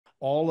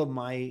all of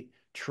my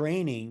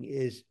training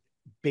is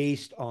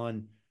based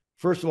on,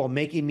 first of all,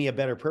 making me a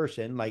better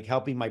person, like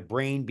helping my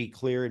brain be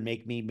clear and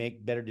make me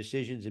make better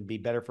decisions and be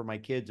better for my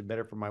kids and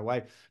better for my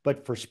wife,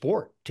 but for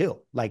sport too,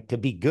 like to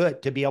be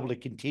good, to be able to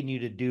continue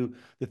to do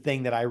the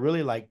thing that I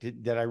really like,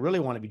 that I really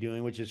want to be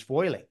doing, which is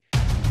foiling.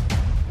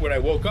 When I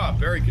woke up,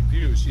 very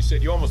confused, she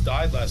said, "You almost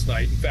died last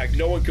night. In fact,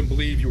 no one can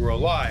believe you were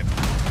alive."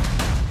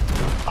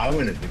 I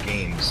went into the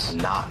games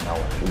not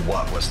knowing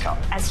what was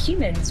coming. As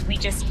humans, we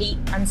just hate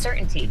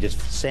uncertainty. Just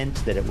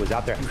sense that it was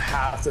out there. You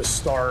have to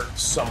start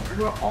somewhere.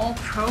 We're all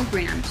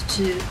programmed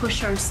to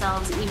push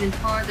ourselves even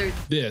farther.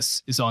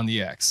 This is On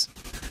the X,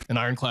 an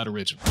IRONCLAD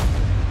original.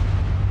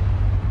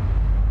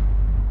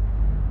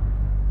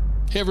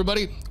 Hey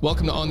everybody,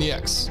 welcome to On the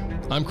X.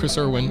 I'm Chris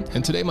Irwin,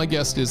 and today my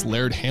guest is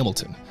Laird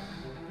Hamilton.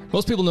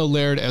 Most people know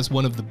Laird as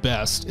one of the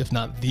best, if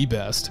not the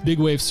best, big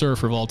wave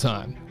surfer of all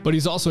time. But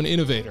he's also an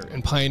innovator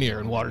and pioneer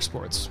in water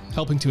sports,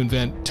 helping to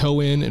invent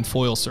tow-in and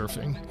foil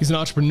surfing. He's an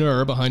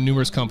entrepreneur behind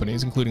numerous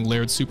companies, including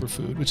Laird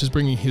Superfood, which is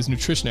bringing his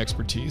nutrition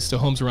expertise to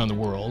homes around the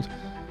world.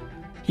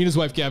 He and his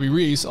wife, Gabby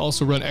Reece,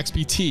 also run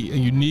XPT, a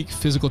unique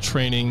physical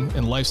training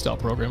and lifestyle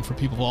program for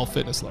people of all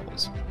fitness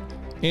levels.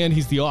 And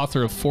he's the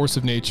author of Force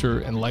of Nature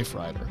and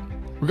Liferider.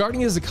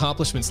 Regarding his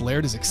accomplishments,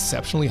 Laird is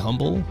exceptionally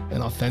humble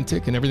and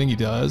authentic in everything he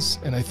does,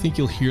 and I think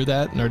you'll hear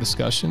that in our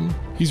discussion.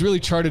 He's really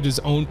charted his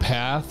own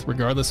path,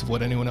 regardless of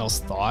what anyone else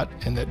thought,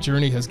 and that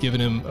journey has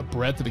given him a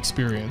breadth of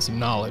experience and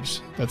knowledge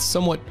that's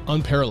somewhat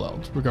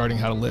unparalleled regarding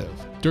how to live.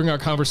 During our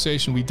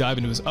conversation, we dive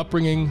into his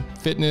upbringing,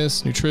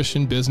 fitness,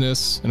 nutrition,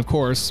 business, and of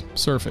course,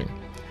 surfing.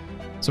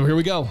 So here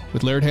we go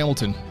with Laird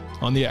Hamilton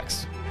on the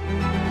X.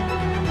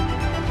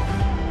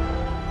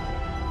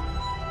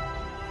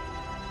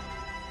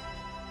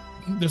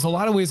 There's a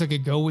lot of ways I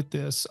could go with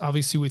this,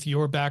 obviously with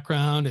your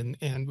background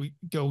and we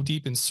go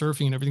deep in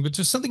surfing and everything, but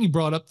there's something you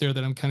brought up there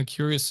that I'm kind of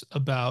curious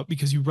about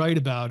because you write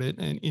about it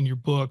and in your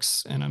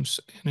books and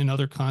in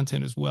other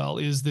content as well,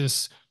 is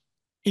this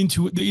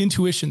the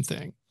intuition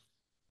thing.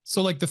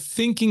 So like the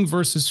thinking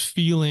versus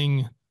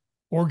feeling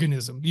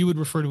organism, you would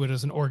refer to it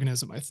as an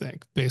organism, I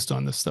think, based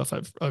on the stuff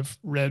I've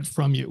read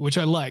from you, which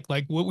I like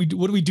what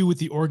do we do with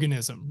the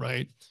organism,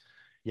 right?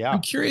 Yeah.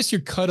 I'm curious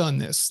your cut on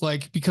this,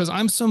 like, because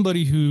I'm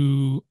somebody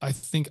who I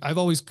think I've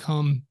always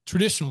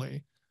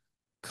traditionally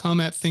come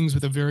at things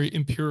with a very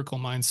empirical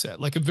mindset,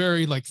 like a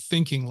very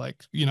thinking,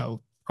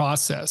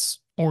 process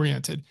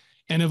oriented.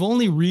 And have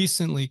only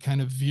recently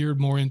kind of veered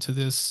more into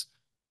this.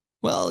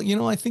 Well,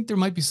 I think there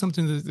might be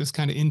something to this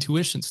kind of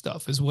intuition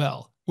stuff as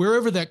well,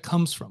 wherever that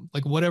comes from,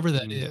 like whatever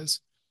that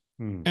is.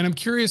 And I'm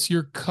curious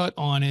your cut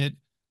on it.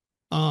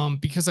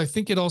 Because I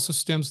think it also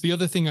stems. The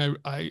other thing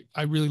I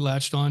really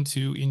latched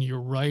onto in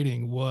your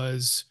writing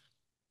was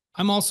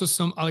I'm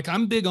also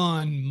I'm big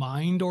on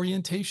mind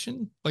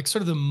orientation, like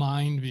sort of the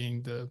mind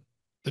being the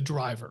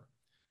driver.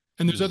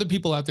 And there's other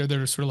people out there that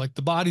are sort of like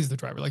the body's the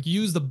driver, like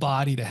use the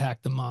body to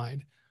hack the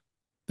mind.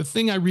 The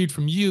thing I read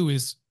from you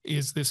is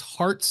this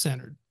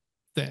heart-centered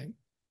thing.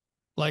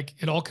 Like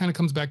it all kind of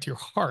comes back to your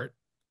heart,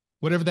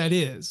 whatever that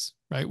is.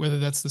 Right? Whether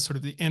that's the sort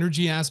of the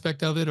energy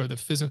aspect of it or the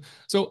physical.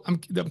 So I'm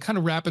kind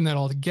of wrapping that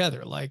all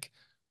together. Like,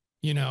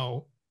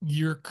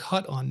 your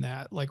cut on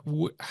that, like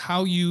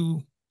how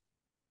you,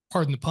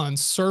 pardon the pun,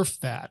 surf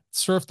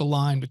the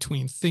line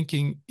between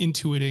thinking,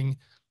 intuiting,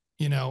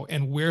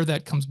 and where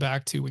that comes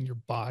back to in your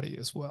body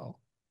as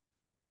well.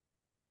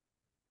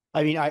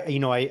 I mean, I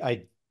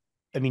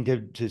mean,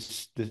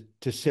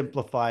 to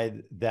simplify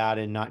that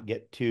and not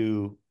get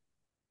too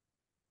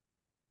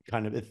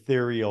kind of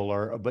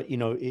ethereal but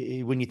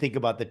when you think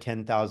about the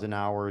 10,000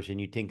 hours and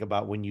you think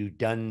about when you've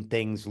done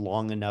things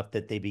long enough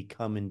that they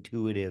become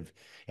intuitive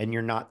and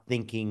you're not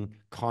thinking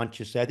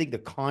consciously, I think the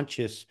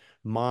conscious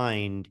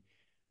mind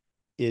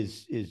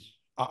is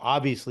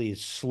obviously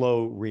is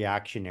slow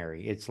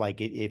reactionary. It's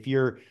like if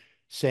you're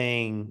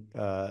saying,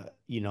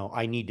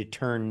 I need to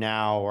turn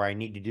now, or I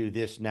need to do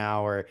this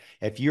now, or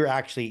if you're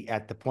actually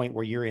at the point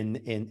where you're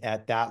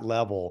at that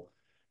level,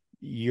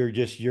 you're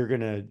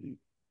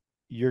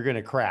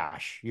gonna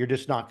crash. You're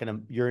just not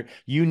gonna.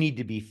 You need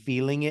to be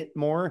feeling it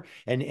more,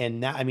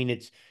 and that, I mean,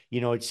 it's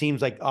it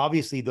seems like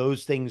obviously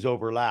those things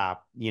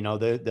overlap.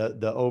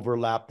 The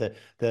overlap,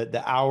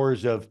 the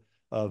hours of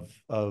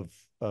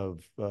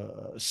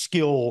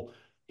skill,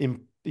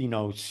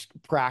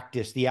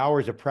 practice. The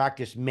hours of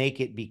practice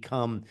make it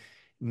become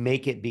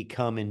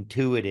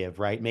intuitive,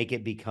 right? Make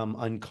it become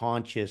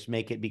unconscious.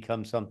 Make it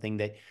become something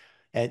that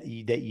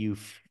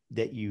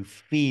you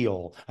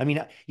feel. I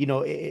mean,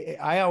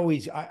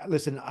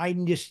 listen,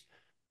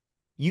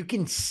 you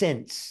can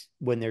sense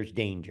when there's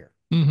danger,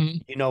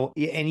 and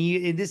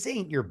this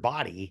ain't your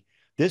body.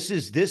 This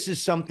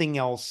is something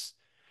else.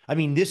 I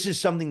mean, this is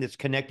something that's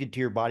connected to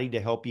your body to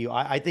help you.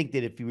 I think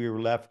that if we were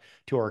left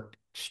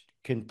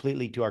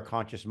completely to our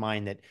conscious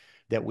mind,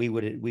 that we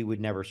would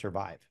never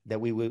survive, that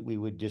we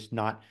would just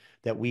not,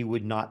 that we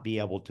would not be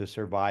able to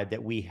survive,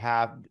 that we've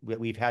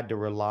had to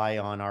rely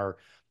on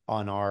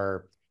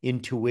our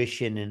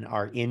intuition and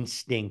our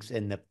instincts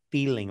and the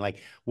feeling. Like,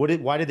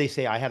 why did they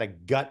say I had a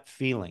gut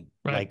feeling?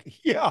 Right. Like,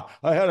 yeah,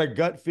 I had a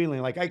gut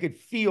feeling. Like I could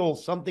feel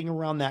something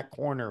around that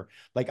corner.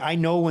 Like I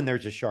know when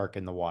there's a shark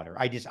in the water.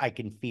 I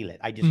can feel it.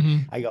 I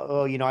go,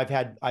 oh,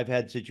 I've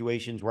had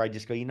situations where I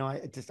just go,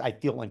 I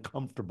feel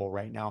uncomfortable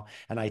right now.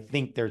 And I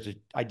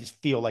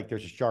just feel like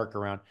there's a shark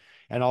around,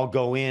 and I'll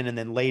go in, and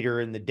then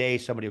later in the day,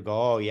 somebody will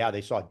go, oh yeah,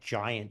 they saw a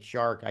giant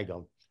shark. I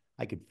go,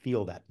 I could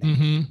feel that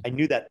thing. I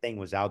knew that thing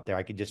was out there.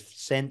 I could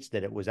just sense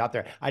that it was out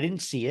there. I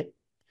didn't see it.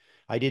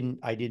 I didn't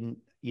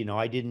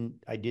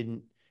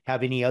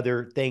have any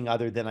other thing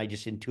other than I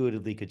just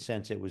intuitively could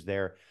sense it was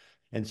there.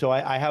 And so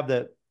I have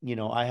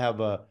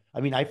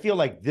I feel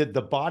like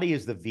the body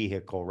is the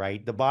vehicle,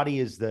 right? The body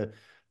is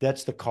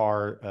that's the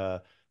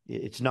car.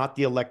 It's not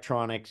the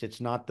electronics.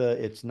 It's not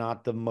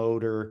the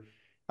motor.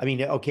 I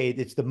mean, okay,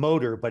 it's the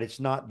motor, but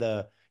it's not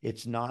the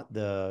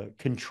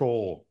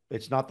control.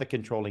 It's not the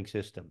controlling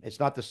system. It's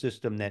not the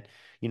system that,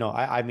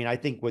 I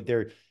think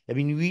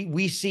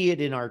we see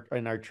it in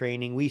our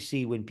training. We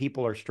see when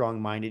people are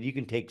strong-minded, you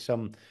can take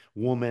some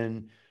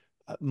woman,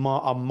 a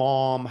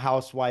mom,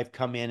 housewife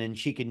come in, and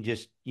she can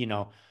just,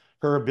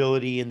 her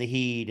ability in the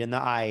heat and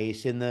the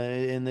ice in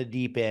the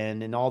deep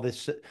end and all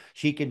this,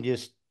 she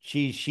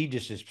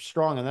just is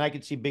strong. And then I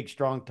could see big,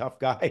 strong, tough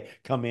guy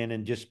come in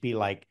and just be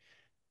like,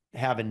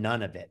 having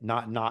none of it,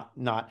 not,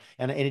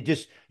 and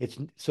it's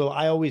so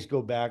I always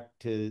go back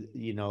to,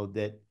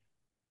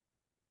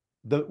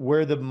 that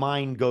where the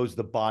mind goes,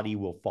 the body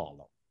will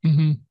follow.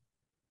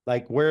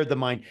 Like where the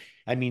mind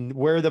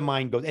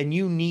goes, and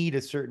you need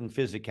a certain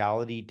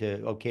physicality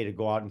to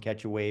go out and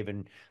catch a wave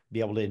and be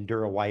able to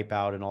endure a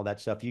wipeout and all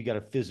that stuff. You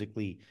got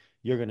to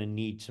you're going to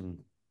need some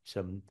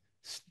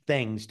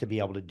things to be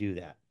able to do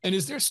that. And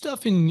is there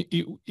stuff in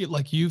it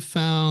like you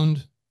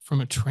found from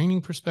a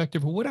training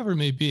perspective or whatever it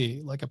may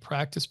be, like a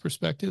practice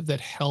perspective that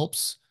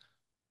helps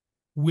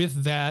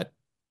with that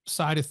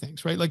side of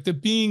things, right? Like the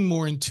being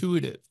more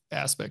intuitive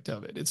aspect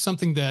of it. It's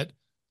something that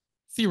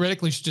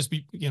theoretically should just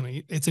be,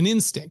 it's an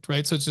instinct,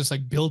 right? So it's just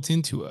like built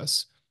into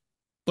us.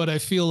 But I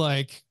feel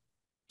like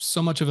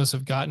so much of us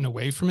have gotten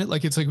away from it.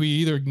 Like it's like we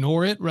either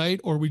ignore it, right?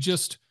 Or we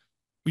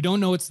don't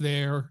know it's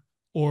there,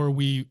 or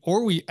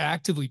we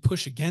actively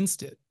push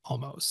against it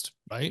almost,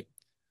 right?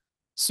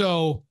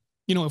 So,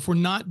 if we're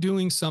not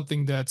doing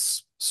something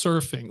that's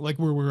surfing, like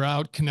where we're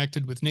out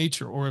connected with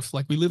nature, or if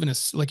like we live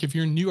if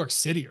you're in New York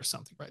City or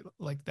something, right?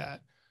 Like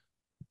that,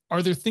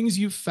 are there things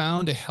you've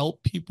found to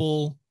help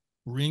people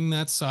bring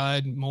that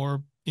side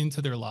more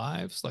into their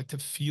lives, like to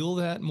feel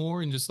that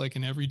more in just like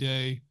an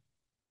everyday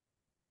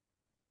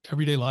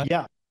life?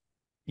 Yeah.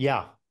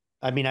 Yeah.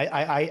 I mean,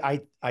 I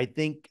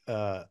think,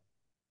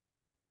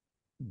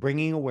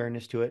 bringing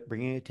awareness to it,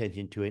 bringing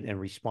attention to it, and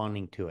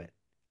responding to it.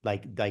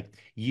 Like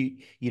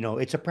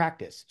it's a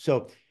practice.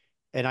 So,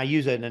 and I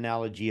use an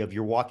analogy of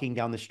you're walking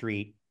down the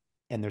street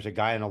and there's a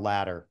guy on a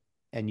ladder,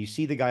 and you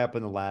see the guy up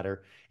on the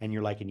ladder, and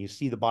you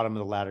see the bottom of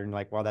the ladder, and you're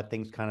like, well, that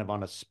thing's kind of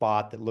on a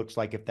spot that looks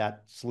like if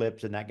that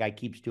slips and that guy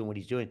keeps doing what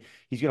he's doing,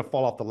 he's going to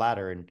fall off the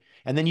ladder. And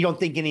then you don't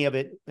think anything of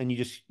it, and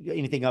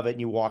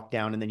you walk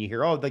down, and then you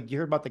hear, oh, you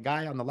heard about the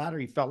guy on the ladder,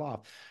 he fell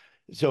off.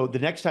 So the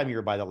next time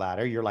you're by the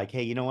ladder, you're like,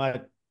 hey, you know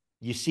what?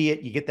 You see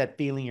it, you get that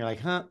feeling, you're like,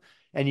 huh?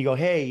 And you go,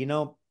 hey, it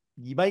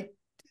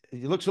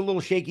looks a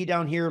little shaky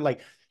down here,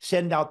 like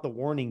send out the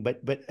warning,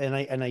 but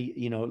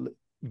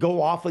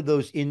go off of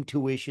those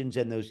intuitions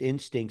and those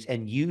instincts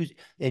and use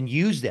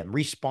them,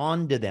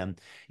 respond to them.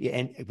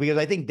 And because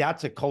I think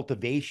that's a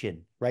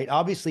cultivation, right?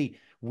 Obviously,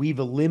 we've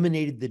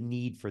eliminated the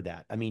need for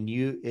that. I mean,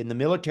 in the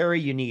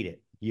military, you need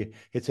it.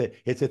 It's a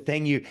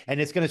thing and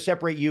it's going to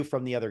separate you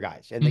from the other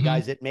guys, and the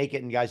guys that make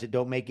it and guys that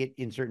don't make it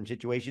in certain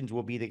situations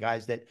will be the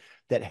guys that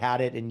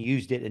had it and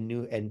used it and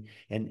knew and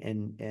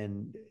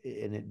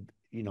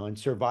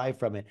survived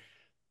from it.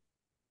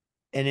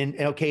 And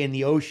in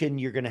the ocean,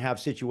 you're going to have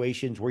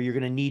situations where you're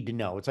going to need to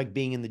know. It's like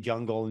being in the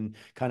jungle and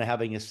kind of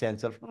having a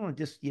sense of,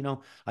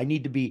 I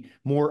need to be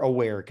more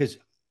aware, because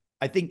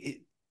I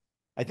think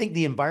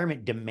the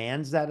environment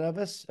demands that of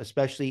us,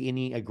 especially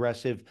any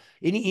aggressive,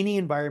 any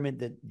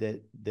environment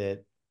that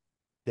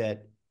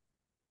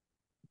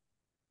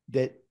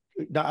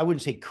I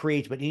wouldn't say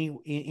creates, but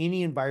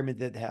any environment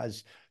that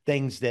has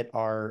things that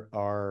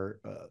are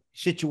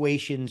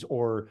situations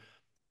or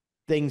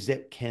things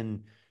that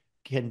can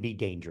be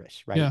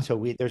dangerous, right? Yeah.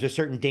 So there's a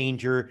certain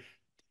danger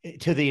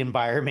to the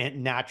environment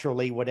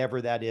naturally,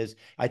 whatever that is.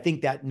 I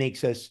think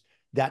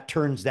that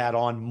turns that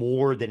on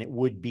more than it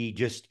would be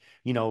just,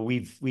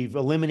 we've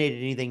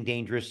eliminated anything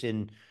dangerous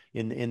in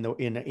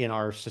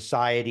our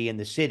society, in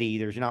the city.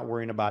 You're not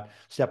worrying about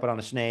stepping on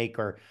a snake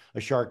or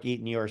a shark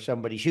eating you or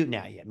somebody shooting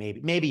at you.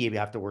 Maybe you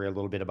have to worry a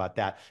little bit about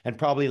that. And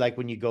probably like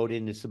when you go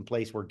into some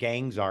place where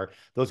gangs are,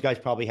 those guys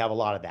probably have a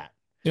lot of that.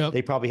 Yep.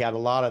 They probably had a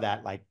lot of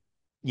that, like,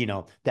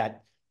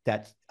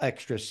 that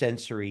extra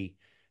sensory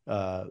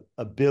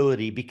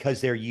ability because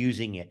they're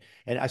using it.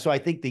 And so I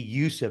think the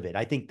use of it,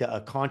 I think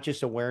a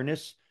conscious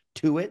awareness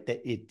to it,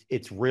 that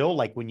it's real.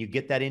 Like when you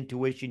get that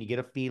intuition, you get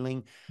a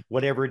feeling,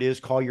 whatever it is,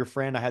 call your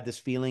friend. I had this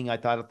feeling. I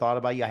thought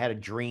about you. I had a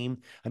dream.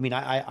 I mean,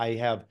 I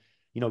have,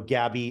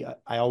 Gabby,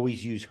 I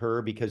always use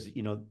her because,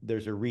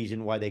 there's a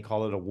reason why they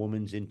call it a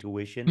woman's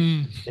intuition.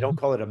 Mm. They don't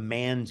call it a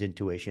man's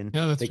intuition.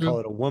 Yeah, that's They true. call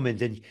it a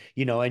woman's. And,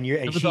 and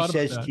Never she thought about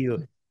says that. to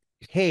you,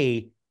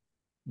 hey,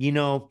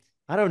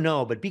 I don't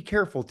know, but be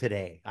careful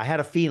today. I had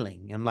a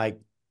feeling. I'm like,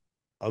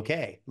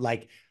 okay,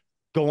 like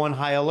go on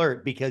high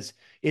alert because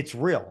it's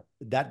real.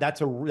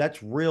 That's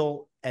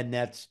real, and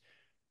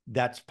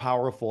that's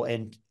powerful.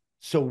 And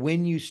so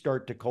when you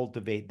start to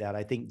cultivate that,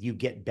 I think you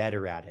get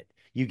better at it.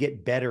 You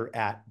get better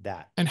at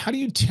that. And how do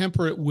you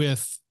temper it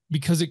with,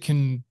 because it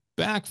can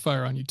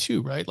backfire on you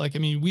too, right? Like, I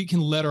mean, we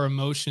can let our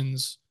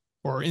emotions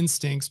or our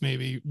instincts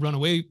maybe run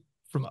away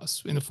from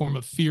us in the form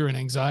of fear and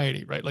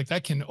anxiety, right? Like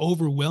that can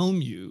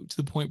overwhelm you to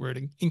the point where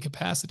it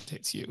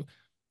incapacitates you.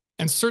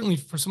 And certainly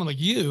for someone like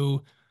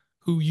you,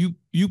 who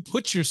you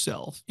put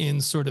yourself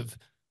in sort of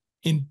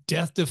in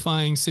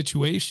death-defying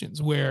situations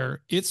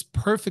where it's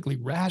perfectly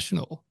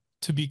rational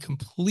to be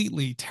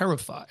completely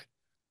terrified.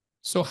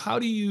 So how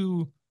do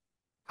you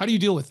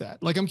deal with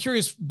that? Like, I'm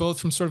curious,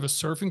 both from sort of a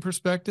surfing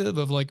perspective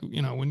of like,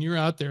 when you're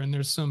out there and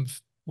there's some,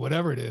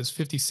 whatever it is,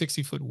 50,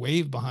 60-foot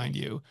wave behind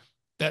you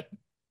that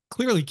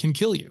clearly can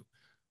kill you.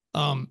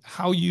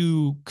 How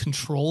you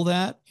control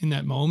that in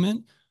that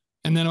moment.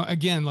 And then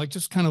again, like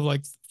just kind of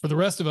like for the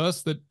rest of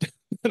us that,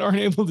 that aren't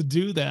able to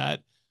do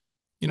that,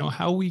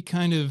 how we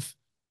kind of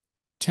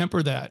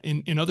temper that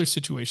in other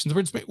situations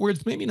where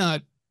it's maybe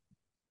not,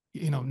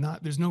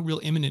 there's no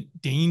real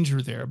imminent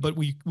danger there, but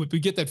we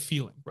get that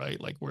feeling, right?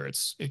 Like where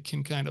it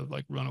can kind of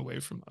like run away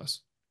from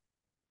us.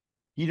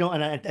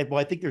 And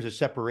I think there's a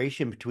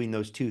separation between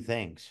those two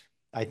things.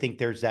 I think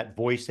there's that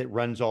voice that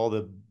runs all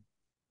the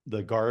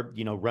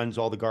runs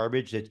all the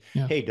garbage. That,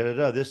 yeah. Hey,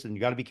 this, and you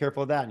got to be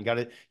careful of that. And you got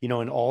to,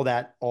 and all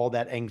that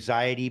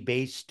anxiety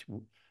based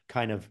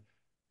kind of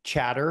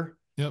chatter.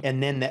 Yep.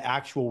 And then the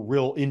actual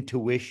real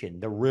intuition,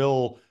 the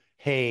real,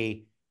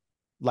 hey,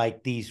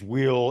 like these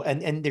real,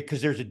 and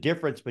because there's a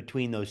difference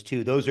between those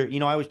two. Those are, I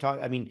always talk,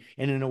 I mean,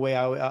 and in a way,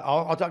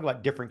 I'll talk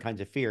about different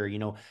kinds of fear.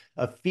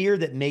 A fear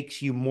that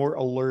makes you more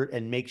alert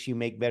and makes you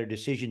make better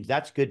decisions.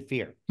 That's good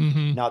fear.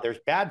 Mm-hmm. Now there's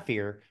bad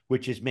fear,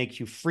 which makes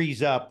you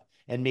freeze up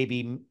and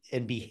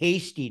be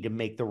hasty to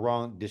make the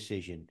wrong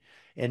decision.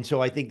 And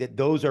so I think that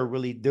those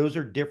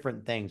are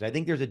different things. I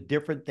think there's a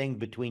different thing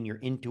between your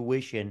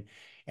intuition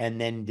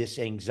and then this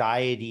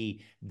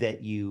anxiety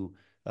that you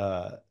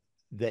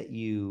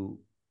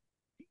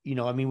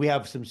I mean, we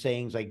have some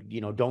sayings like,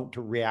 don't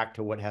to react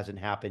to what hasn't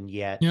happened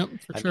yet. Yep,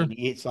 for sure. I mean,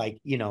 it's like,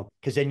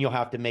 because then you'll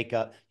have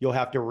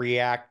to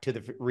react to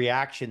the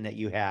reaction that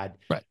you had,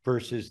 right,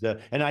 versus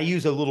and I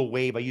use a little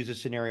wave. I use a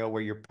scenario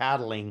where you're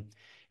paddling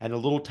and a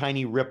little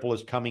tiny ripple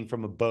is coming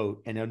from a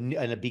boat. And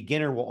a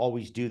beginner will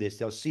always do this.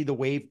 They'll see the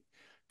wave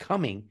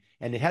coming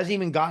and it hasn't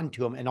even gotten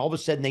to them. And all of a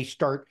sudden they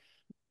start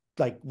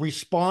like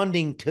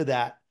responding to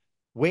that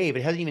wave.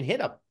 It hasn't even hit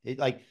them.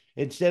 Like,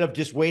 instead of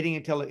just waiting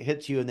until it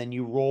hits you and then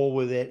you roll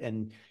with it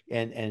and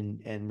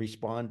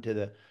respond to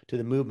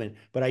the movement.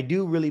 But I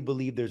do really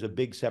believe there's a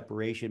big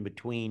separation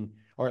between,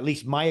 or at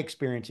least my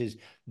experience is,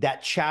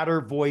 that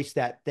chatter voice,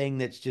 that thing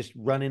that's just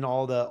running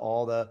all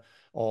the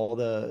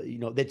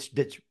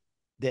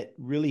that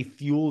really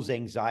fuels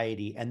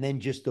anxiety, and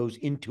then just those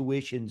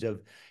intuitions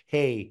of,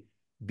 hey,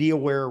 be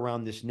aware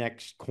around this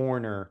next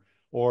corner,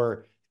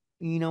 or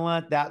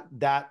what,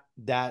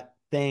 that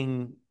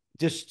thing.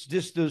 Just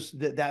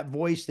that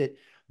voice that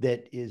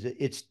is,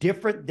 it's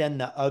different than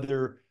the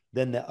other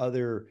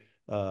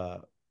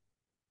the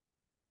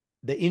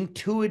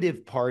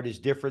intuitive part is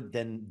different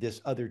than this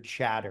other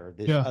chatter,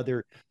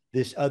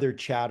 this other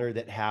chatter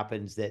that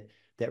happens that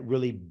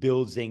really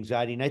builds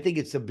anxiety. And I think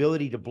it's the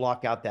ability to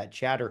block out that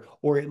chatter,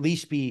 or at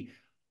least be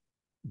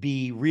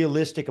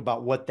realistic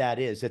about what that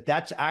is,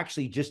 that's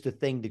actually just a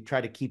thing to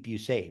try to keep you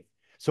safe.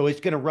 So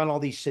it's going to run all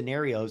these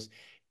scenarios,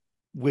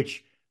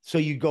 so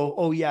you go,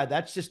 oh yeah,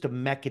 that's just a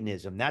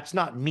mechanism. That's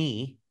not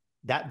me.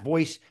 That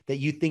voice that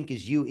you think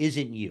is you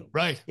isn't you.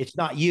 Right. It's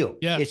not you.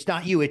 Yeah. It's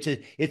not you.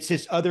 It's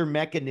this other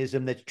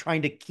mechanism that's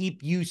trying to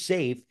keep you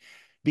safe,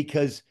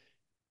 because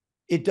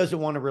it doesn't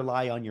want to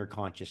rely on your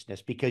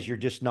consciousness, because you're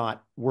just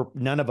not,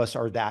 none of us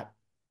are that.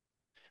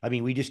 I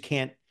mean, we just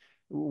can't,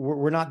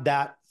 we're not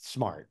that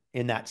smart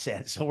in that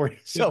sense.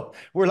 So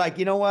we're like,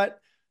 you know what?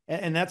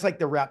 And that's like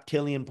the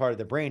reptilian part of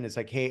the brain. It's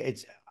like, hey,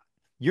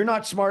 you're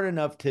not smart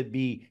enough to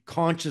be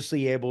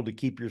consciously able to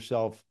keep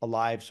yourself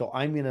alive. So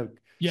I'm going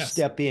to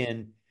step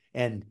in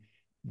and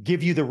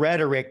give you the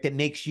rhetoric that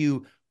makes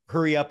you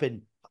hurry up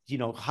and,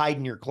 hide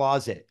in your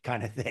closet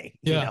kind of thing.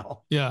 Yeah.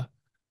 Yeah.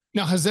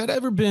 Now, has that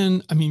ever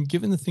been, I mean,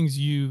 given the things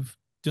you've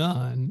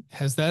done,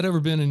 has that ever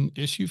been an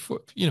issue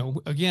for,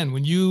 again,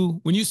 when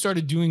you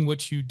started doing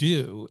what you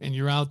do and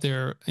you're out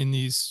there in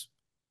these,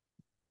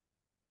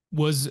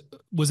 was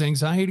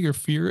anxiety or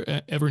fear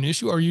ever an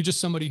issue? Or are you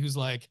just somebody who's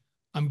like,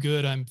 I'm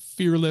good, I'm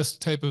fearless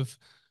type of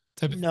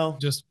no,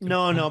 just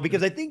no,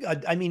 because I think,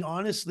 I mean,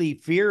 honestly,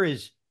 fear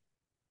is,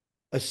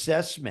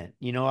 assessment.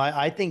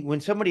 I think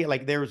when somebody,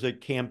 like, there was a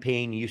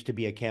campaign, used to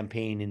be a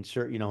campaign in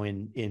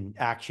certain, in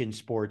action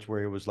sports,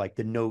 where it was like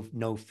the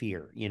no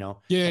fear, Yeah,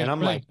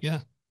 and right. Yeah.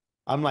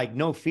 I'm like,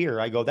 no fear.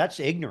 I go, that's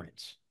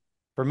ignorance.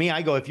 For me,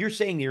 I go, if you're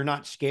saying you're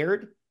not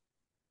scared,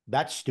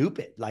 that's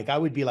stupid. Like, I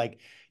would be like,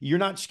 you're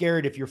not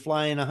scared if you're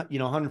flying,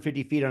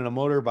 150 feet on a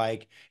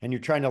motorbike and you're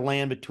trying to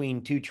land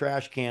between two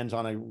trash cans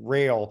on a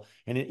rail,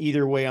 and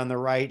either way, on the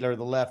right or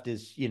the left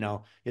is,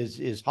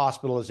 is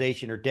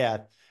hospitalization or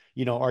death.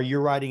 Or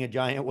you're riding a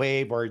giant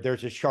wave, or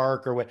there's a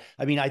shark, or what.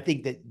 I mean, I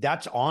think that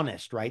that's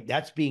honest, right?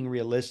 That's being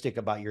realistic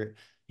about your,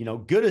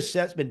 good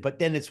assessment. But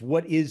then it's,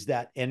 what is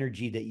that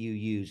energy that you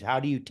use? How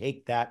do you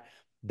take that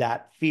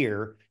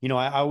fear?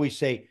 I always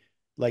say,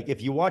 like,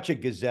 if you watch a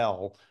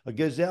gazelle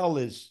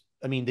is,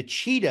 I mean, the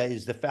cheetah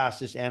is the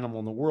fastest animal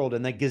in the world,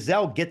 and the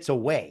gazelle gets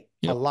away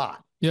a Yep.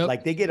 lot. Yep.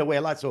 Like, they get away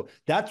a lot. So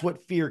that's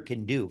what fear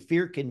can do.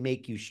 Fear can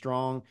make you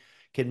strong,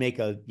 can make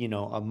a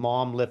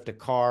mom lift a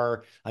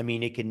car. I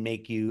mean, it can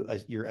make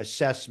your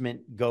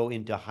assessment go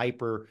into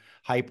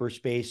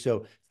hyperspace.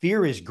 So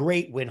fear is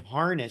great when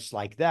harnessed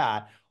like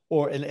that,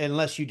 or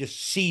unless you just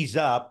seize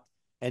up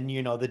and,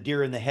 the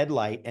deer in the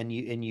headlight, and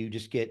you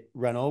just get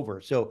run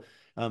over. So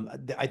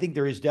I think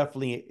there is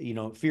definitely,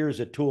 fear is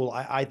a tool.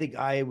 I think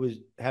I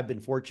have been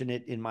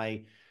fortunate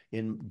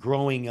in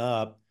growing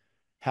up,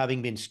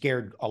 having been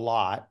scared a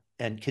lot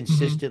and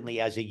consistently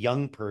as a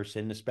young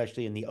person,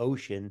 especially in the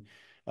ocean,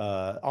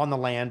 on the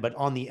land,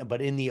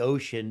 but in the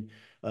ocean,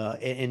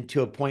 and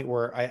to a point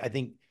where I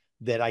think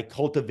that I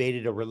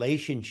cultivated a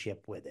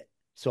relationship with it.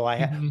 So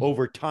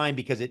over time,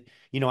 because I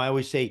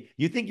always say,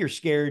 you think you're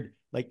scared,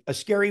 like, a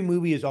scary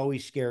movie is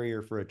always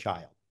scarier for a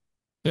child.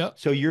 Yeah.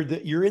 So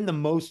you're in the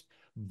most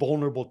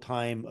vulnerable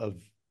time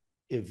of,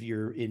 if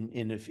you're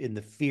in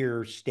the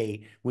fear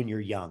state when you're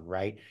young,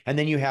 right? And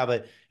then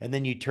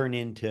you turn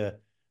into,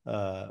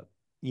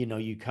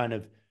 you kind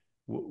of,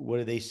 what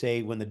do they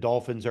say, when the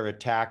dolphins are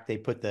attacked, they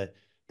put the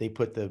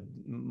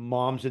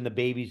moms and the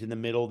babies in the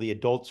middle, the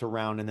adults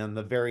around, and then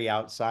the very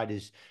outside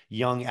is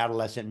young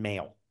adolescent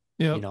male.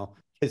 Yeah.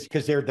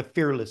 Because they're the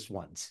fearless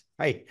ones,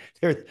 right?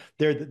 They're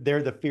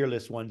the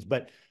fearless ones.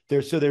 But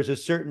there's a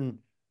certain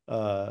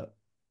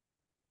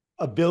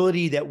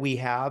ability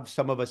that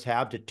some of us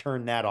have, to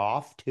turn that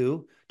off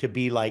too, to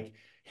be like,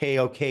 hey,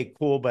 okay,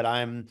 cool, but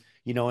I'm,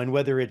 and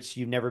whether it's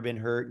you've never been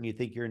hurt and you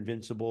think you're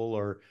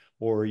invincible,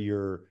 or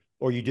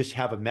you just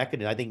have a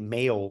mechanism. I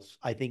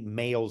think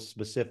males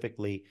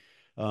specifically,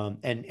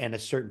 and a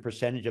certain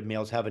percentage of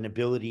males have an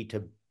ability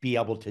to be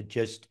able to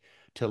just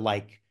to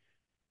like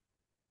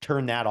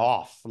turn that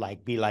off,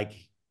 like, be like,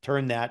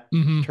 turn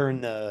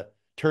the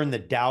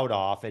doubt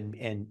off,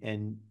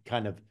 and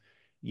kind of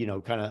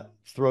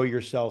throw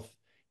yourself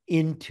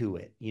into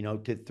it,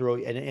 to throw,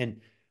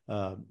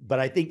 but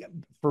I think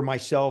for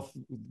myself,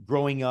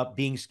 growing up,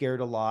 being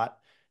scared a lot,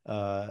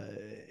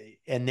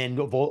 and then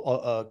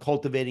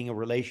cultivating a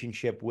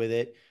relationship with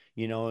it.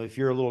 If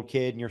you're a little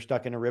kid and you're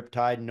stuck in a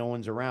riptide and no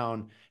one's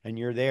around and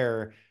you're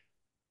there,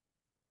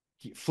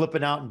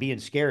 flipping out and being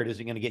scared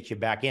isn't going to get you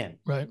back in.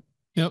 Right.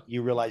 Yep.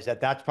 You realize that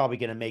that's probably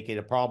going to make it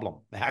a problem,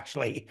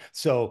 actually.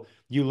 So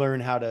you learn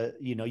how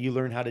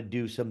to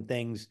do some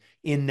things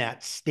in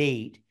that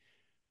state.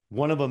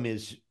 One of them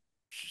is,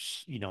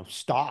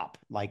 stop,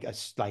 like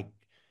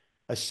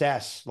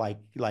assess,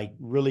 like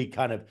really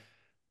kind of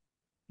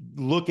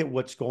look at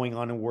what's going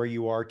on and where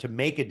you are, to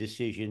make a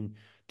decision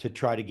to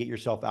try to get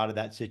yourself out of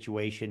that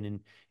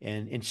situation,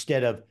 and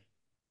instead of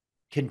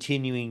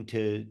continuing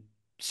to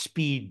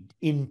speed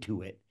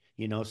into it.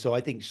 So I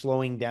think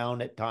slowing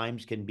down at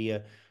times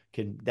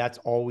that's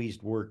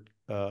always worked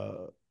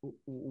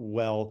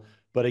well.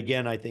 But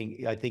again, I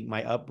think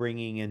my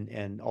upbringing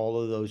and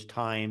all of those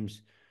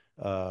times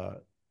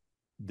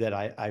that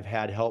I've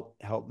had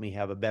help me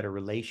have a better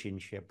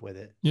relationship with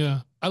it. Yeah.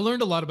 I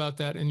learned a lot about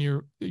that in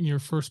your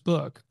first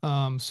book.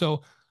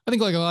 So I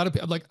think, like a lot of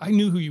people, like, I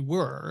knew who you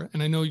were,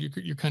 and I know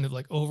your kind of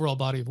like overall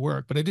body of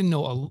work, but I didn't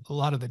know a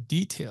lot of the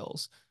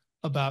details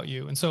about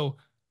you. And so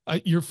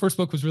your first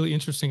book was really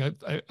interesting.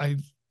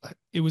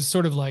 It was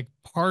sort of like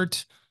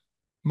part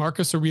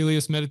Marcus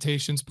Aurelius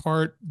Meditations,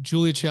 part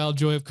Julia Child,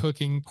 Joy of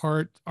Cooking,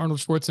 part Arnold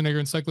Schwarzenegger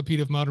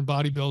Encyclopedia of Modern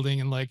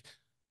Bodybuilding, and like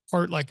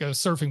part like a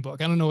surfing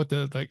book. I don't know if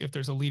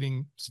there's a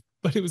leading,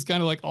 but it was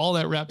kind of like all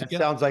that wrapped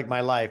together. Sounds like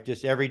my life,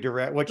 just every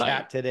direct, which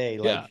hat today,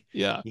 like,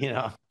 yeah.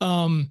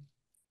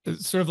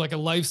 It's sort of like a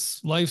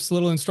life's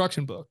little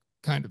instruction book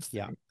kind of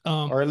thing.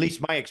 Yeah. Or at least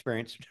my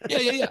experience.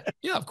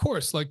 Yeah, of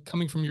course, like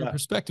coming from your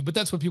perspective, but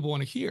that's what people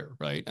want to hear,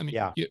 right? I mean,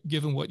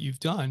 given what you've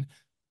done.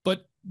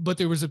 But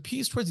there was a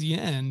piece towards the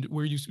end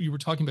where you were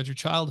talking about your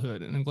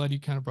childhood, and I'm glad you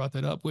kind of brought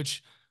that up,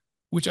 which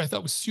I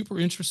thought was super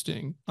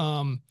interesting,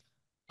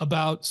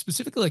 about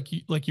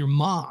specifically like your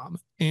mom,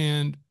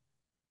 and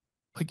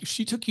like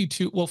she took you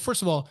to, well,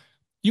 first of all,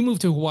 you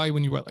moved to Hawaii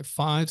when you were like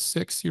 5,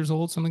 6 years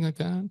old, something like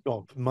that.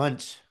 Oh,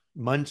 months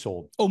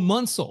old. Oh,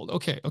 months old.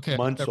 Okay.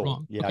 Months old.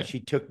 Wrong. Yeah, okay. She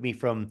took me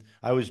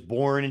I was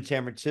born in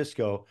San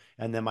Francisco,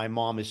 and then my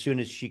mom, as soon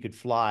as she could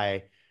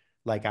fly,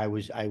 like I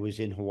was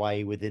in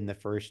Hawaii within the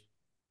first,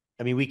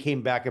 I mean, we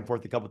came back and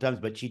forth a couple of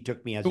times, but she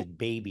took me as a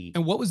baby.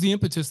 And what was the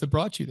impetus that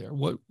brought you there?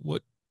 What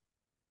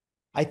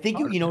I think,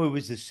 it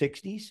was the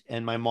 60s,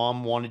 and my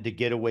mom wanted to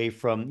get away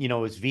from, it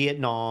was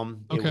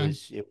Vietnam. Okay.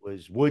 It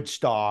was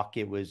Woodstock.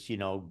 It was,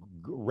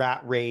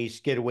 rat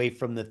race, get away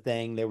from the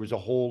thing. There was a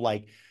whole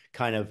like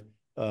kind of,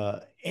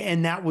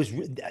 and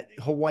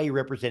Hawaii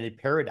represented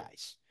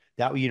paradise.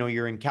 That,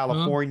 you're in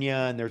California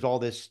and there's all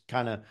this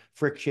kind of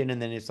friction,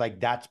 and then it's like,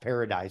 that's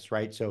paradise,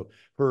 right? So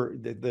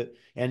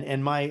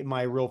and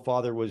my real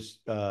father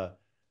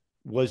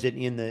wasn't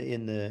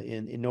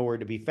in nowhere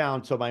to be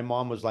found. So my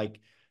mom was like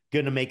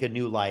going to make a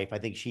new life. I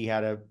think she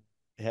had a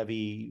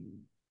heavy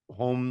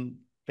home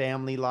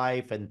family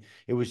life, and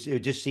it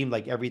just seemed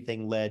like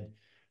everything led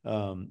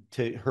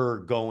to her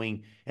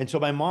going. And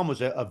so my mom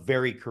was a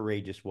very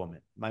courageous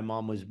woman. My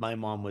mom would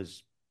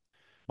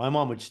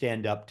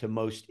stand up to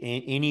most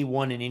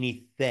anyone and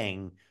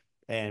anything,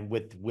 and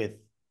with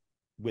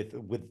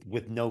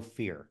no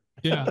fear.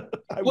 Yeah.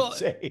 I would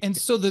say. And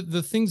so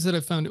the things that I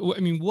found, I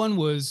mean, one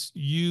was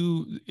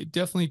it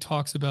definitely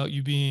talks about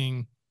you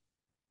being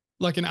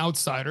like an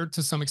outsider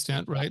to some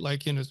extent, right?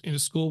 Like in a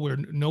school where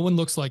no one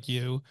looks like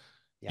you,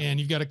 and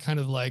you've got to kind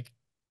of like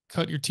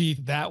cut your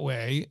teeth that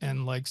way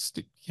and like,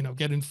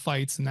 get in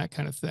fights and that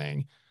kind of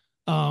thing.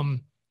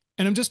 And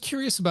I'm just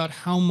curious about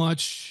how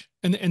much,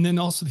 and then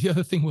also the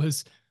other thing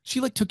was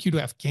she like took you to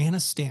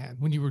Afghanistan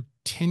when you were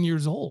 10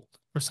 years old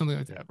or something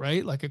like that,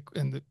 right? Like,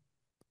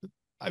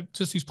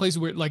 just these places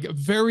where like a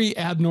very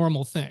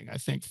abnormal thing, I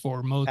think,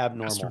 for most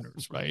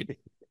Westerners, right?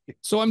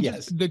 So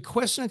the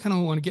question I kind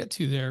of want to get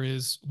to there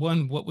is,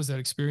 one, what was that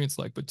experience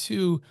like? But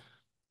two,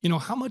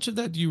 how much of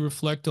that do you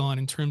reflect on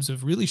in terms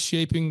of really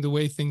shaping the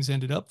way things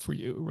ended up for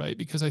you, right?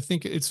 Because I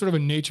think it's sort of a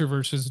nature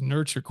versus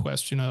nurture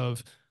question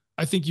of,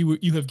 I think you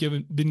have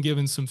been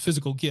given some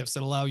physical gifts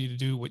that allow you to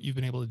do what you've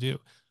been able to do.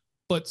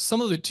 But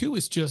some of it too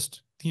is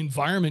just the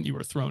environment you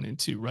were thrown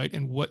into, right?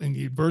 And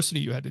the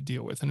adversity you had to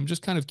deal with. And I'm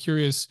just kind of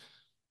curious,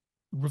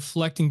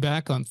 reflecting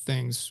back on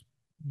things,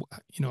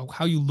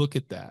 how you look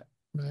at that,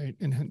 right?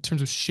 And in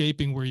terms of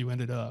shaping where you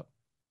ended up.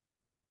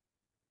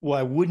 Well,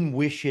 I wouldn't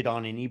wish it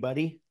on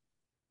anybody.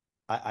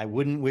 I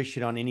wouldn't wish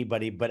it on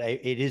anybody, but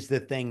it is the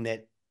thing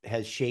that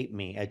has shaped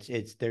me.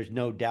 There's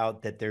no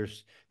doubt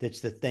that's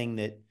the thing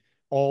that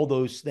all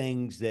those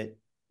things that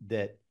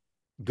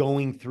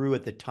going through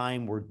at the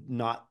time were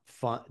not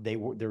fun. There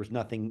was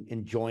nothing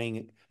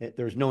enjoying.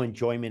 There was no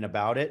enjoyment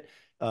about it.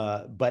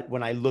 But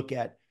when I look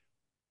at,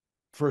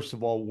 first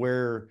of all,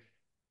 where,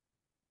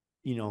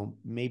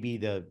 maybe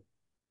the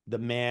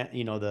man,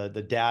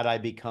 the dad I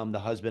become, the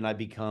husband I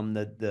become,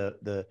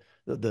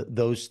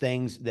 those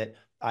things that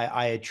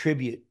I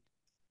attribute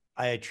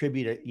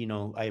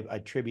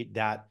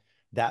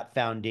that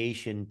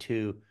foundation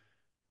to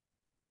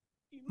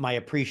my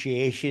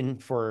appreciation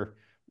for,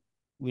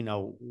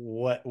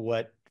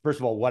 what first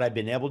of all, what I've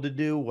been able to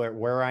do,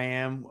 where I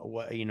am,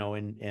 I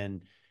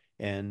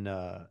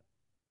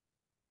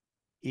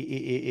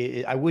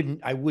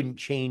wouldn't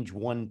change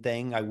one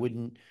thing. I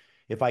wouldn't,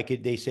 if I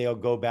could, they say, "Oh,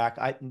 go back."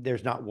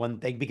 There's not one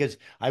thing, because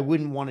I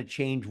wouldn't want to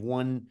change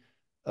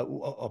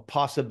a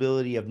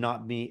possibility of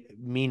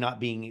me not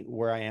being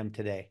where I am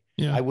today.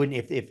 Yeah. I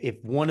wouldn't,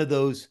 if one of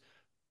those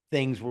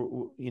things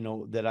were,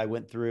 that I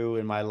went through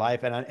in my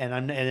life,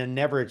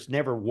 it's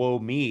never woe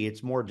me.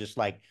 It's more just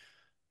like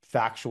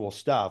factual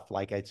stuff.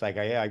 Like, it's like,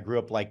 I grew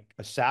up like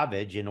a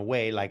savage in a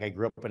way. Like, I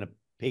grew up in a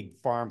pig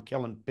farm,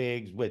 killing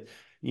pigs with,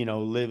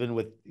 living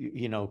with,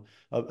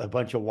 a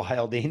bunch of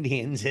wild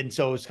Indians. And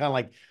so it's kind of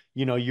like,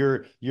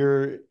 you're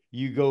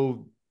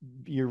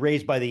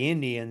raised by the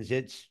Indians.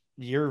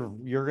 You're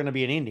going to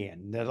be an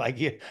Indian. They're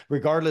like,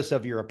 regardless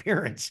of your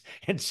appearance.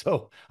 And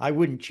so I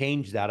wouldn't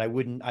change that. I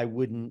wouldn't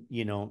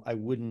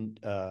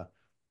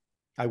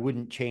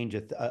change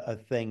a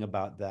thing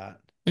about that.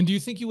 And do you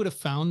think you would have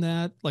found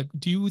that? Like,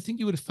 do you think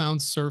you would have found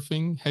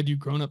surfing had you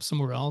grown up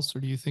somewhere else? Or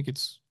do you think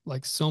it's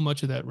like so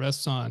much of that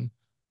rests on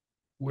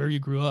where you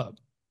grew up?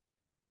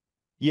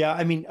 Yeah.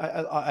 I mean,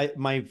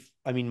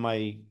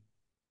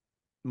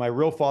 my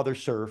real father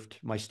surfed.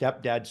 My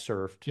stepdad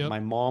surfed. Yep.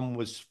 My mom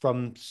was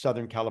from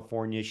Southern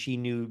California. She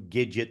knew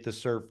Gidget, the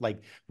surf.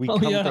 Like, we all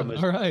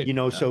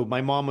right. So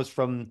my mom was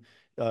from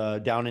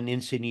down in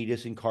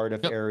Encinitas and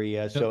Cardiff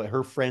area. So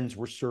her friends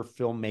were surf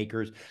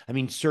filmmakers. I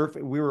mean,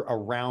 we were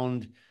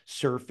around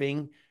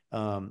surfing.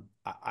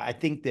 I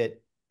think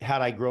that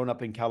had I grown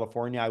up in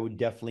California, I would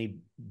definitely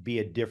be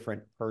a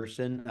different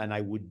person. And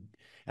I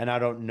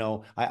don't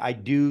know. I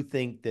do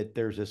think that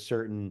there's a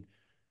certain,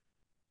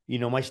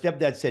 my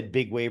stepdad said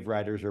big wave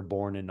riders are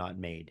born and not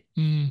made.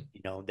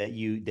 That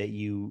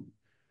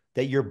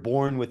you're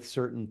born with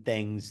certain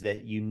things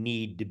that you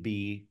need to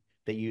be,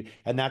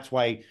 and that's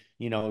why,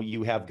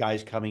 you have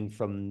guys coming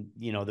from,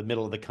 the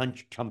middle of the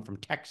country, come from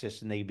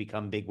Texas, and they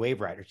become big wave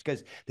riders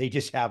because they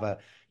just have and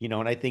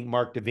I think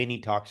Mark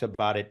Davini talks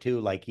about it too,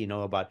 like,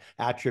 about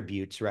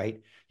attributes,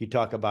 right? You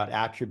talk about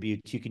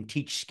attributes, you can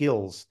teach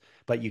skills,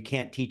 but you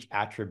can't teach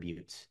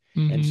attributes.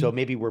 And so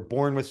maybe we're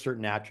born with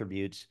certain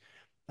attributes,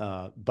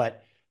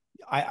 but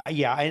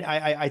yeah,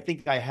 I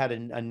think I had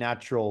a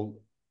natural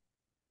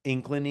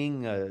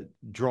inclining,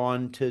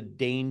 drawn to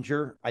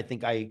danger. I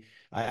think I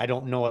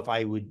don't know if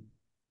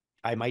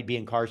I might be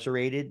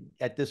incarcerated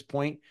at this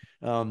point.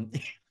 Um,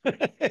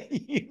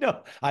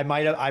 I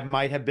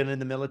might have been in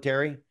the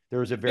military. There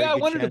was a very Yeah,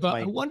 good chance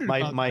I wondered my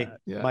about my that.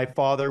 Yeah. my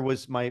father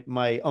was my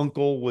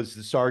uncle was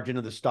the sergeant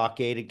of the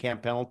stockade in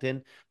Camp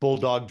Pendleton,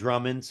 Bulldog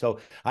Drummond. So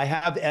I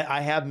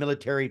have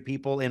military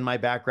people in my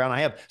background.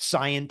 I have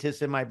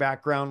scientists in my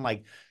background,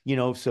 like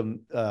some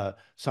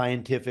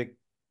scientific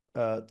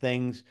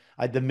things.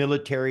 The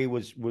military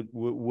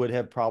would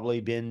have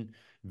probably been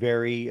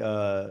very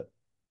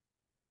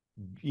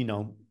you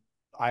know,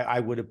 I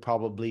would have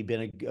probably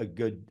been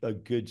a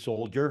good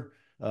soldier,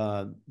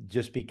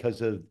 just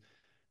because of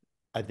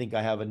I think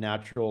I have a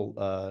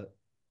natural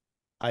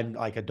I'm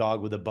like a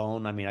dog with a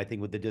bone. I mean, I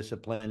think with the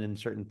discipline and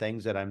certain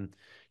things that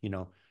you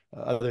know,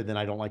 other than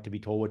I don't like to be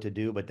told what to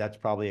do, but that's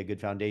probably a good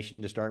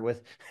foundation to start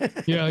with.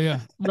 Yeah,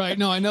 yeah. Right.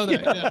 No, I know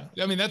that. Yeah.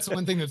 Yeah. I mean, that's the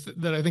one thing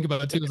that I think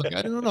about too is like,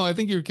 I don't know. I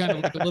think you're kind of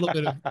like a little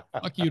bit of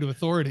fuck you to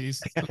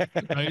authorities,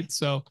 right?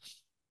 So,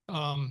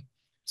 um,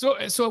 so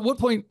at what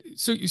point,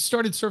 so you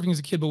started surfing as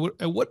a kid, but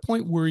at what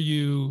point were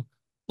you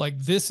like,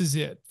 this is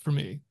it for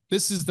me?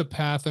 This is the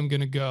path I'm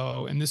going to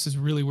go. And this is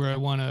really where I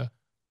want to,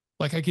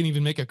 like, I can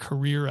even make a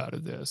career out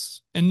of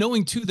this. And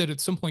knowing too, that at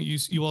some point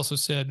you also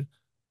said,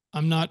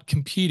 I'm not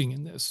competing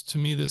in this. To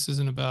me, this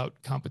isn't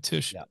about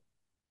competition.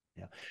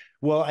 Yeah. Yeah.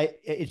 Well,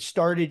 it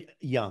started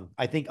young.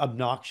 I think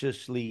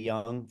obnoxiously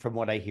young from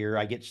what I hear.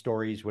 I get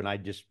stories when I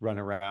just run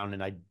around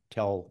and I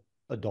tell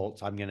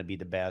adults I'm going to be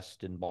the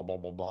best and blah blah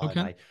blah blah. And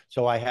Okay.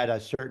 I had a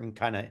certain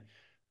kind of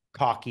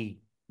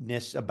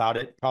cockiness about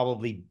it.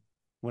 Probably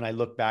when I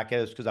look back at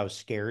it, it's because I was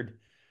scared.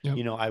 Yep.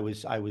 I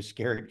was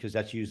scared because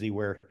that's usually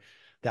where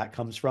that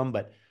comes from.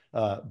 But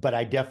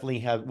I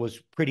definitely was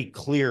pretty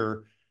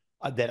clear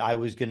that I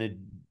was going to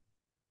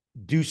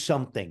do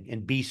something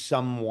and be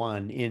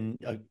someone in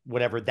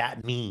whatever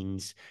that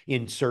means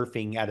in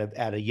surfing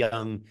at a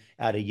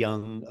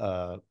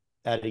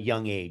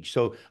young age.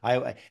 So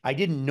I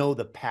didn't know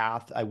the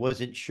path. I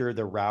wasn't sure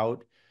the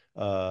route.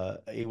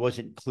 It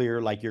wasn't clear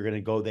like you're going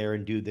to go there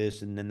and do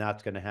this and then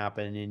that's going to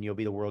happen and you'll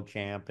be the world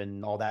champ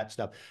and all that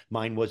stuff.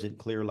 Mine wasn't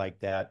clear like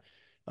that.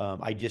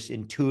 I just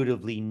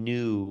intuitively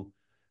knew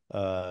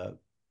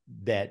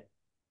that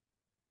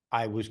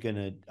I was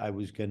gonna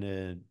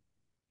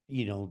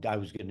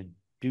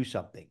do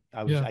something.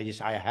 Yeah.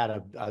 I had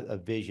a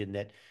vision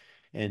that,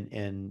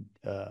 and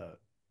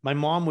my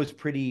mom was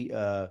pretty.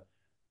 I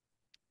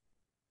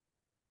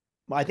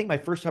think my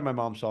first time my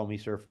mom saw me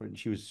surf when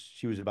she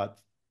was about,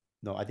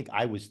 no, I think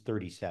I was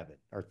 37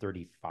 or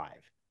 35.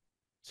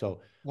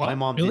 So my Wow.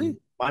 mom Really?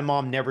 didn't. My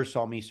mom never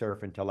saw me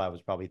surf until I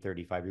was probably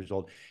 35 years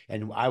old,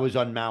 and I was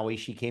on Maui.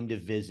 She came to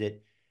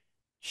visit.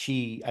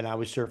 I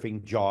was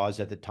surfing Jaws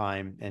at the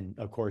time, and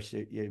of course,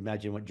 you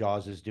imagine what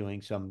Jaws is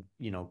doing.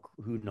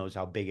 Who knows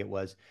how big it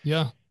was.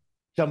 Yeah.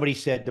 Somebody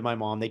said to my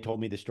mom, they told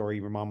me the story.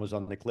 Your mom was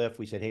on the cliff.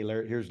 We said, "Hey,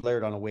 Laird, here's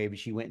Laird on a wave." And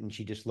she went and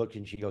she just looked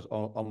and she goes,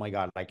 "Oh my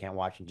God, I can't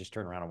watch," and just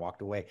turned around and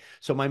walked away.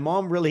 So my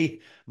mom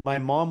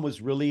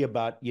was really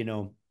about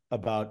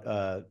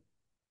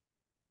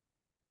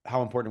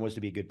how important it was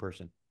to be a good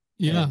person,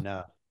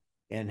 Yeah.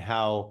 and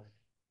how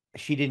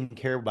she didn't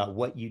care about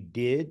what you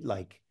did,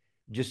 like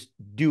just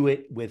do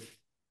it with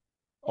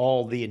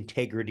all the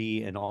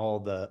integrity and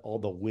all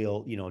the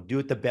will, do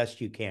it the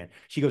best you can.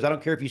 She goes, I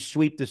don't care if you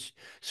sweep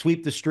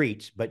the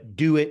streets, but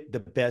do it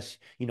the best,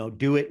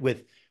 do it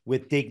with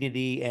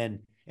dignity and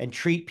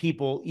treat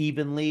people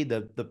evenly,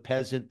 the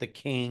peasant, the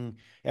king,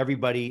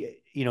 everybody.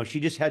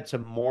 She just had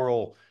some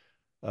moral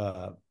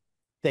uh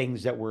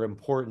things that were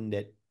important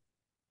that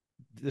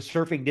the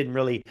surfing didn't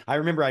really. I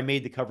remember I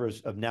made the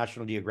covers of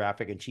National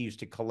Geographic and she used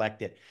to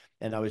collect it,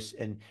 and it was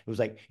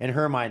like in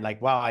her mind,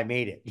 like, wow, I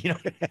made it.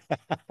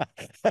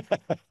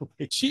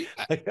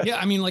 Yeah,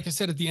 I mean, like I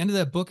said, at the end of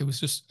that book, it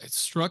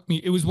struck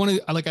me. It was one of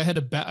the, like,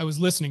 I was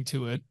listening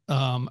to it.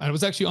 I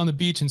was actually on the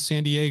beach in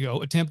San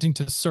Diego attempting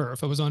to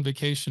surf. I was on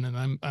vacation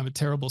and I'm a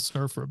terrible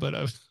surfer, but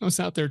I was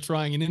out there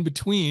trying. And in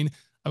between,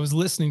 I was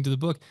listening to the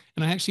book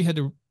and I actually had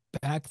to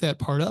back that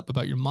part up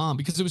about your mom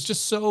because it was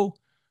just so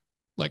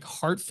like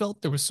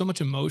heartfelt. There was so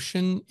much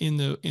emotion in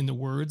the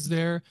words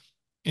there.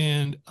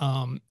 And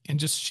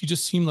just, she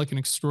just seemed like an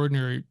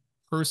extraordinary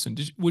person.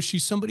 Was she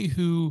somebody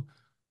who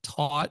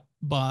taught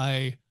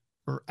by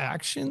her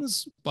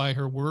actions, by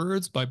her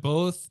words, by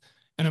both?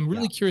 And I'm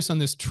really Yeah. curious on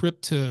this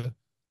trip to,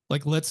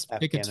 like, let's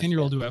take a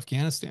 10-year-old Afghanistan. to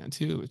Afghanistan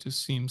too. It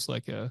just seems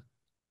like a,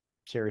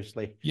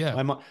 Seriously. yeah.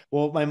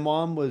 My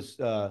mom was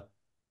a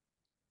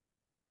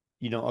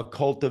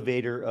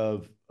cultivator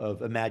of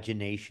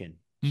imagination.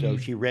 So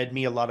Mm, she read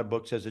me a lot of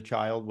books as a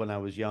child when I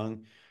was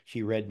young.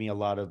 She read me a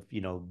lot of,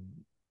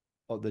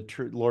 of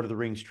the Lord of the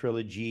Rings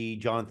trilogy,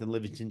 Jonathan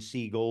Livingston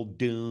Seagull,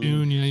 Dune,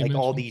 Dune, yeah, you like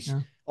all mentioned, these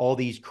yeah. all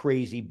these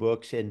crazy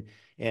books. And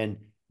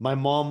my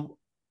mom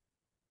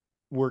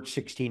worked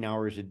 16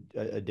 hours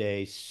a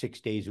day, 6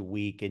 days a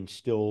week, and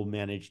still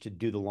managed to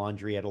do the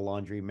laundry at a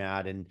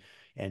laundromat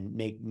and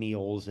make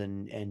meals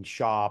and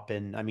shop.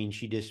 And I mean,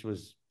 she just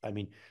was, I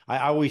mean, I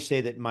always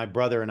say that my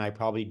brother and I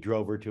probably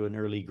drove her to an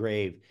early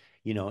grave,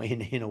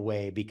 in a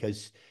way,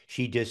 because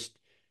she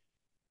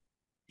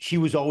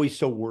was always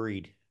so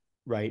worried,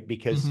 right?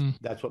 Because Mm-hmm.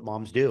 that's what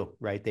moms do,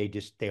 right?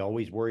 They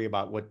always worry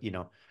about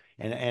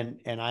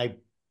and I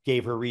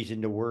gave her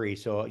reason to worry.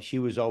 So she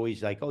was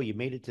always like, "Oh, you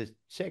made it to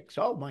 6.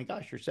 Oh my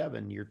gosh, you're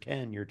 7, you're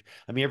 10,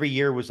 I mean, every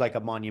year was like a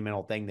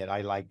monumental thing that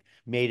I like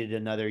made it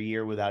another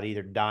year without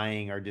either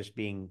dying or just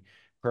being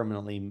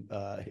permanently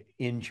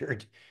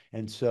injured.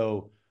 And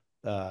so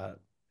uh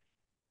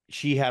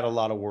she had a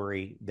lot of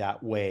worry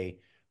that way.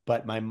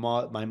 But my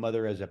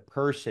mother as a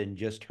person,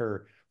 just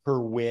her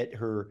wit,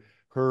 her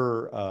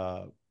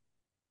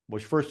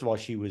which, first of all,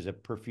 she was a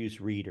profuse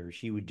reader.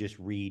 She would just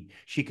read.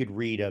 She could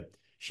read a,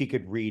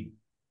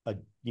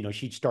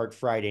 she'd start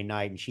Friday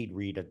night and she'd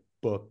read a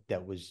book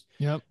that was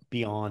Yep.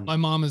 beyond My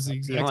mom is the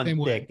exact beyond same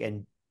way. thick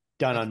and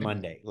done Exact on same way.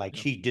 Monday.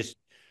 Like, Yep.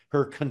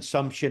 her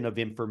consumption of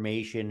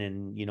information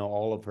and,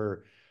 all of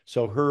her,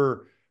 so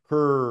her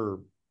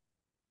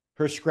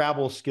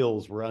Scrabble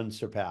skills were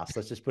unsurpassed.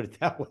 Let's just put it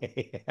that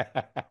way.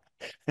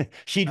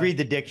 She'd read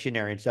the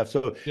dictionary and stuff.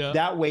 So Yeah. in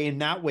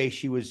that way,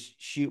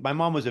 my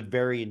mom was a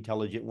very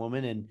intelligent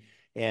woman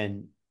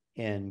and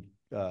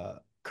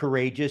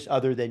courageous,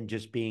 other than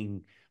just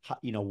being,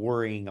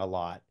 worrying a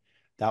lot.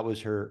 That was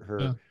Yeah.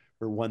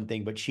 her one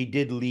thing. But she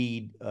did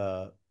lead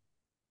by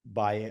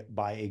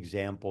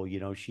example.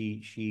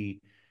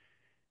 She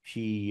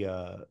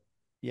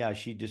yeah,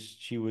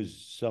 she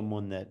was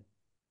someone that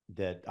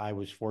I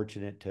was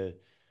fortunate to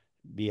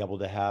be able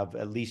to have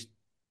at least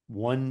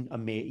one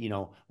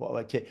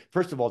well,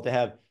 first of all, to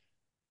have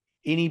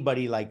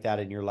anybody like that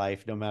in your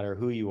life, no matter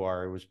who you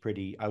are,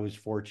 I was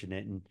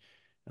fortunate. And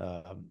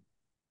um,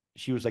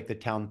 she was like the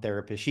town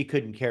therapist. She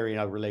couldn't carry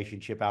a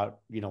relationship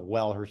out,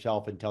 well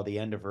herself until the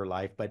end of her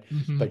life, but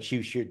Mm-hmm.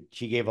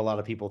 she gave a lot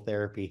of people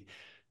therapy.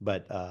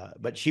 But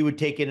she would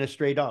take in a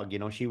stray dog.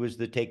 She was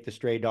the take the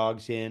stray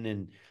dogs in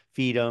and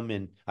feed them.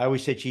 And I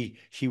always said she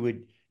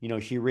would,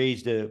 she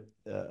raised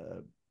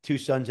two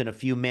sons and a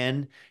few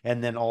men,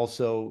 and then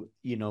also,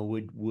 she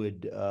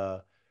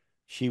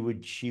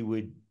would, she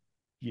would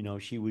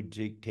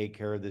take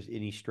care of this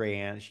any stray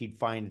ant. She'd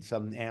find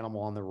some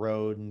animal on the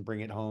road and bring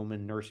it home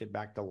and nurse it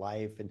back to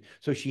life. And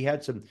so she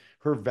had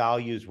her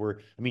values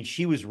were, I mean,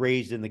 she was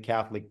raised in the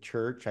Catholic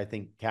Church, I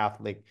think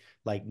Catholic,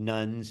 like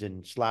nuns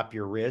and slap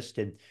your wrist.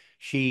 And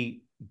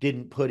she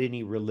didn't put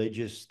any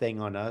religious thing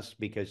on us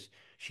because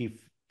she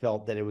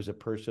felt that it was a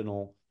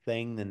personal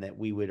thing, and that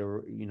we would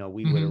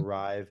Mm-hmm.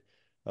 arrive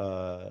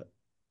uh,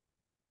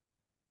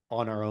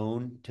 on our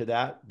own to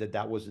that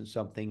wasn't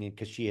something,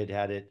 because she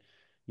had it,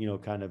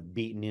 kind of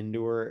beaten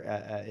into her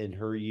in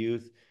her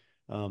youth.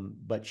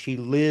 But she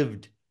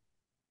lived,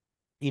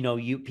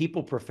 you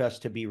people profess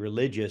to be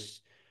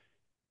religious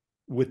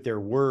with their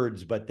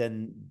words, but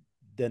then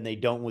they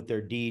don't with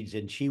their deeds.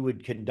 And she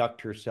would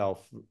conduct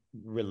herself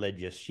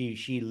religious.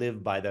 She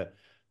lived by the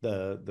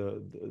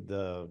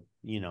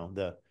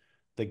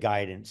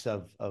guidance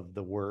of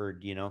the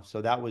word.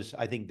 So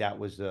I think that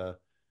was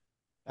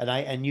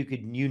and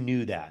you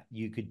knew that,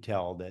 you could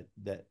tell that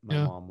my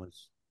Yeah. mom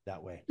was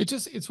that way.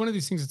 It's one of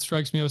these things that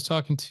strikes me. I was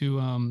talking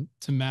to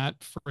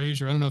Matt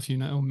Frazier. I don't know if you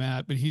know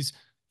Matt, but he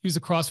was the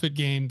CrossFit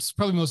Games,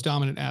 probably the most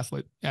dominant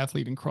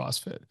athlete in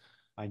CrossFit.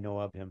 I know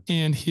of him.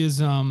 And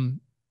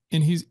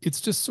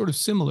it's just sort of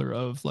similar,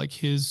 of like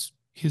his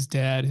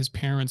dad, his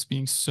parents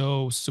being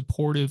so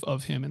supportive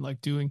of him, and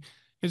like doing,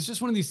 it's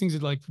just one of these things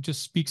that like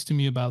just speaks to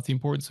me about the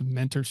importance of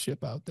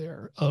mentorship out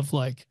there, of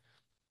like,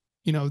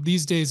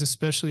 these days,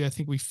 especially, I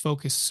think we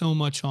focus so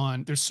much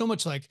on, there's so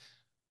much like,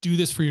 do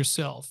this for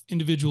yourself,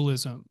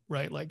 individualism,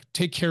 right? Like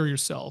take care of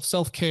yourself,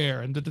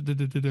 self-care, and da, da, da,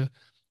 da, da, da.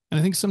 And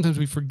I think sometimes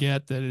we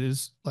forget that it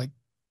is like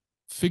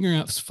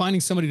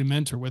finding somebody to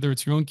mentor, whether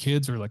it's your own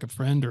kids or like a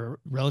friend or a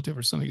relative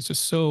or something. It's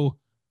just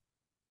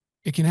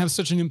it can have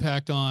such an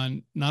impact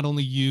on not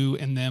only you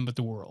and them, but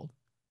the world.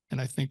 And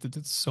I think that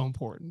it's so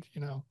important.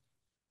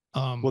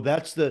 Well,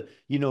 that's the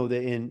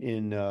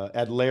in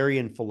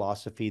Adlerian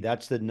philosophy,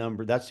 that's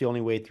the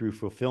only way through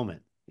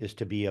fulfillment, is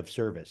to be of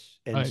service.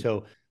 And Right.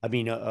 so, I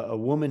mean, a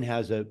woman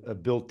has a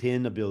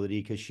built-in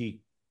ability because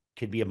she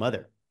could be a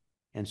mother.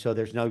 And so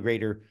there's no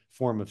greater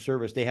form of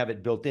service. They have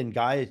it built in.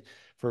 Guys,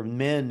 for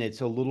men,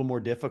 it's a little more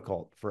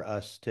difficult for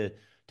us to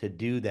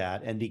do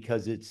that. And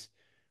because it's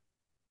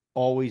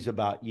always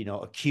about,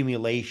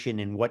 accumulation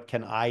and what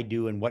can I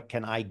do and what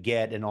can I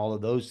get and all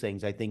of those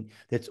things, I think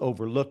that's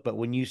overlooked. But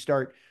when you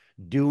start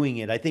doing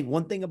it, I think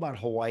one thing about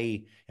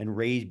Hawaii and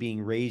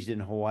being raised in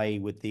Hawaii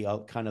with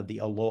the kind of the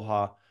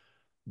aloha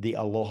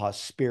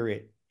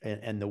spirit,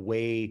 and the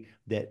way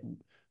that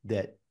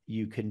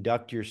you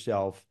conduct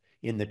yourself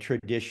in the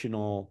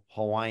traditional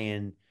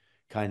Hawaiian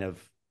kind of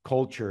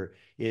culture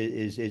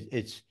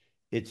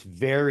it's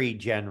very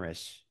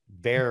generous,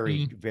 very,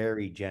 Mhm.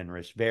 very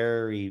generous,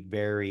 very,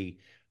 very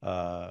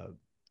uh,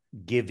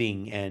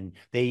 giving. And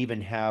they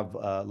even have,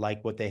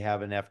 like what they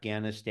have in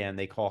Afghanistan,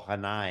 they call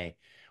Hanai,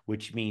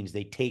 which means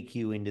they take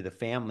you into the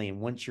family.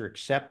 And once you're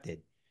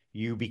accepted,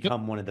 you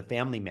become one of the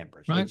family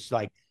members. Right. It's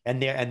like,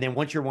 and then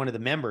once you're one of the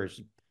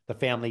members, the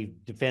family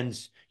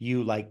defends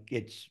you like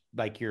it's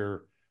like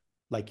you're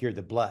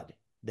the blood.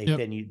 They Yep.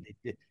 defend you,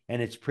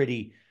 and it's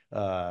pretty.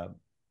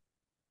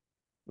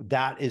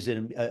 That is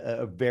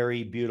a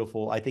very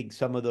beautiful. I think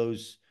some of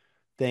those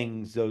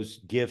things, those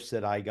gifts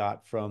that I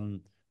got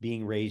from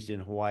being raised in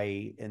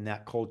Hawaii and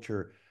that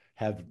culture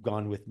have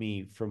gone with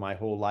me for my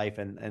whole life,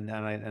 and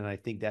I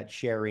think that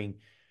sharing,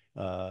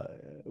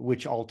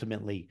 which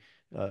ultimately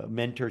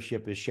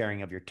mentorship is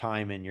sharing of your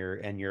time and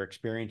your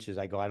experiences.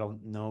 I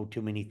don't know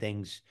too many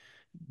things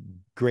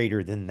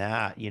greater than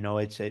that.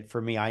 It's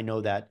for me. I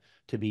know that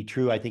to be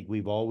true. I think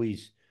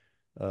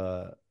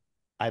uh,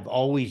 I've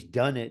always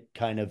done it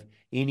kind of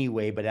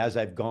anyway, but as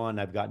I've gone,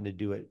 I've gotten to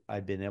do it.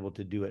 I've been able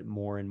to do it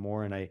more and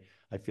more, and I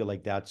feel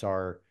like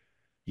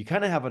you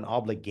kind of have an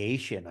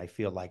obligation. I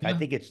feel like I Yeah.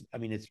 think I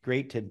mean, it's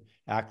great to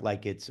act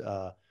like it's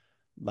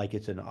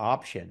an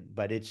option,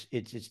 but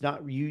it's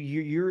not.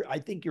 I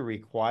think you're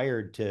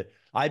required to.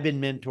 I've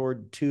been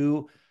mentored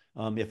too.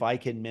 If I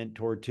can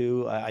mentor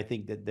too, I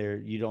think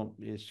that you don't.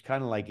 It's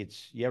kind of like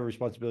you have a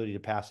responsibility to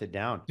pass it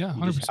down. Yeah.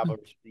 You just have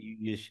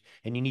 100%.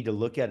 and you need to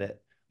look at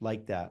it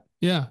like that.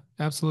 Yeah,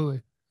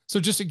 absolutely. So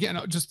just again,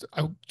 just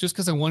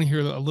because I want to hear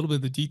a little bit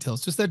of the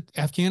details, just that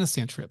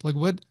Afghanistan trip, like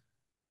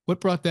what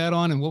brought that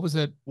on, and what was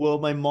that? Well,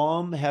 my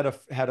mom had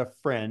a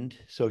friend.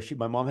 So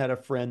my mom had a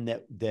friend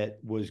that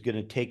was going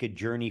to take a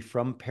journey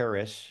from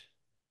Paris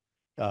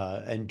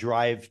and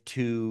drive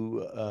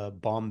to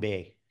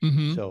Bombay,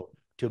 Mm-hmm. so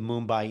to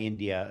Mumbai,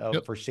 India,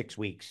 Yep. for 6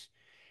 weeks,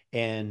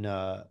 and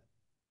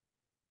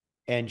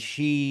and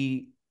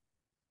she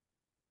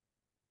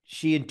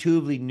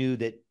intuitively knew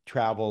that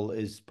travel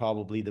is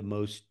probably the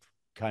most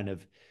kind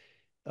of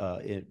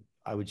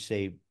I would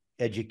say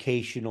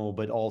educational,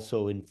 but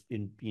also in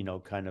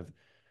kind of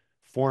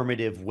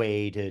formative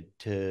way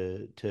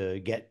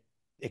to get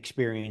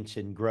experience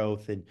and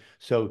growth. And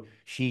so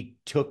she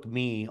took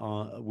me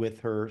on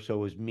with her. So it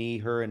was me,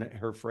 her, and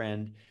her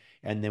friend,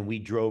 and then we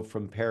drove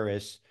from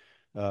Paris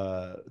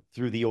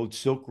through the old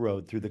Silk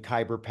Road, through the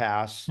Khyber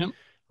Pass, Yep.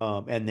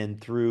 and then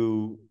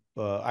through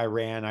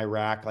Iran,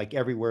 Iraq, like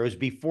everywhere.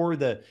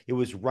 It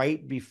was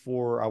right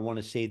before, I want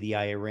to say, the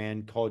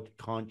Iran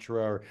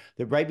Contra, or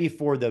right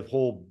before the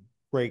whole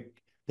break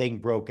thing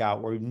broke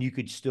out, where you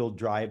could still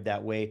drive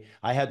that way.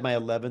 I had my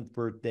 11th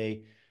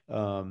birthday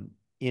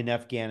in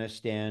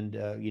Afghanistan.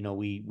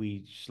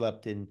 We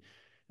slept in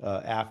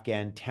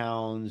Afghan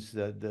towns.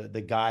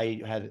 The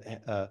guy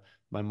had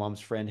my mom's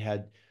friend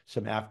had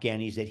some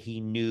Afghanis that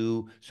he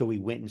knew, so we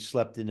went and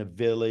slept in a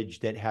village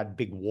that had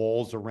big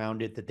walls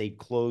around it that they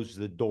closed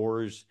the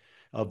doors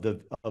of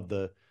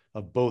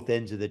both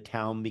ends of the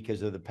town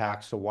because of the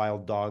packs of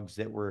wild dogs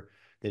that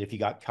if you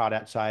got caught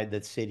outside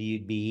the city,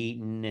 you'd be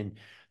eaten. And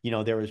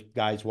there was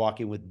guys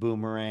walking with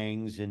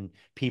boomerangs and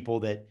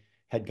people that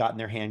had gotten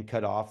their hand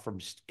cut off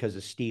because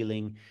of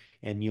stealing.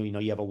 And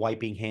you have a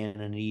wiping hand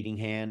and an eating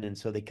hand, and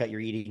so they cut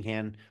your eating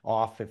hand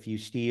off if you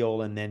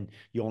steal, and then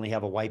you only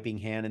have a wiping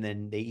hand, and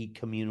then they eat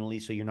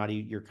communally, so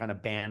you're kind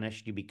of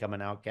banished, you become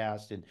an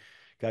outcast, and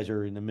guys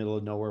are in the middle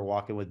of nowhere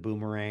walking with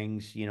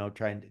boomerangs,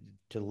 trying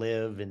to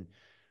live. And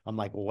I'm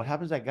like, well, what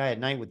happens to that guy at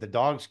night with the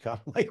dogs come?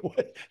 Like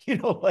what,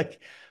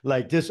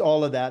 like just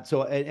all of that.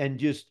 So and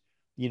just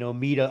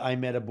I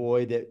met a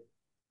boy that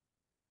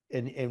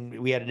and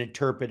we had an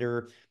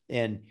interpreter,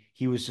 and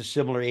he was a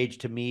similar age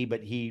to me, but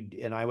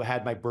I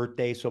had my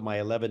birthday, so my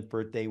 11th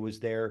birthday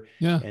was there,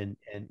 Yeah. and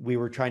we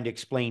were trying to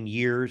explain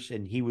years,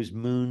 and he was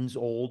moons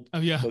old. Oh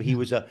yeah. So he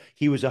was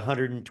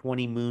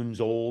 120 moons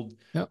old,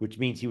 Yep. which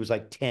means he was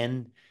like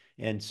 10.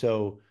 And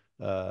so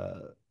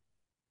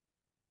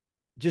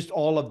just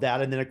all of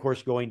that, and then of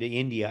course going to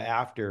India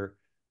after,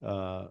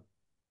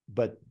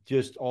 but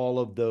just all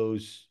of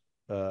those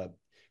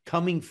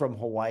coming from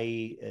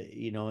Hawaii,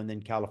 and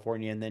then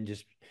California, and then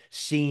just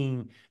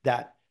seeing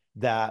that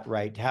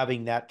right,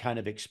 having that kind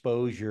of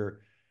exposure,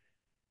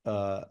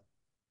 uh,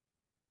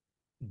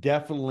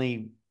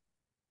 definitely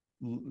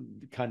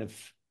kind of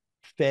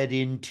fed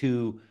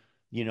into,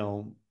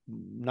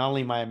 not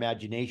only my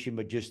imagination,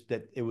 but just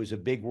that it was a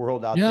big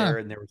world out Yeah. there,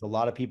 and there was a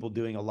lot of people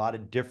doing a lot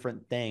of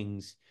different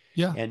things.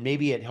 Yeah. And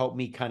maybe it helped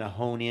me kind of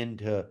hone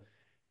into,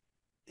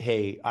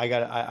 hey, I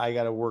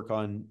gotta work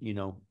on,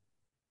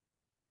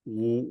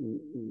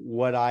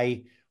 what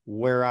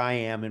where I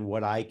am and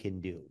what I can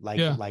do,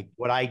 Yeah. like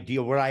what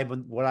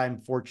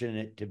I'm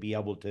fortunate to be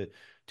able to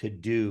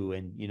do.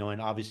 And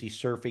and obviously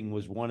surfing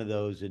was one of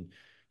those, and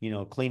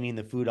cleaning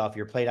the food off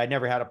your plate. I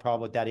never had a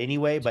problem with that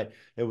anyway, but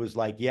it was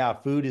like, yeah,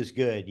 food is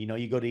good.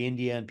 You go to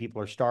India and people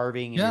are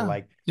starving, and you're Yeah.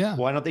 like, Yeah.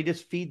 why don't they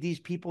just feed these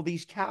people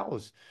these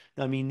cows?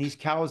 I mean, these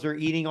cows are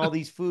eating all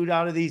these food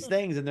out of these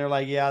things, and they're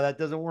like, yeah, that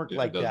doesn't work Yeah, it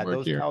like doesn't that. work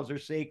Those here. cows are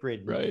sacred.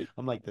 And Right.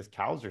 I'm like, those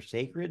cows are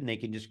sacred, and they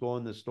can just go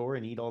in the store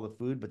and eat all the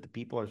food, but the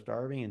people are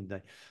starving.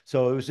 And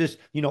so it was just,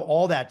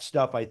 all that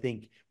stuff, I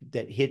think,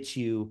 that hits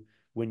you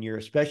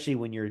especially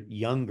when you're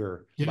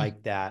younger, Yeah.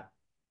 like that.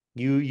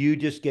 You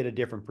just get a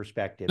different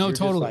perspective. No, You're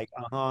just totally. like,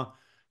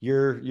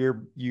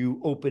 you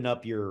open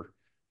up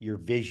your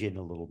vision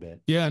a little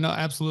bit. Yeah, no,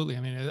 absolutely. I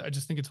mean, I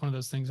just think it's one of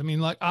those things. I mean,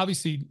 like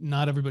obviously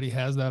not everybody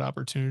has that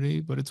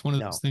opportunity, but it's one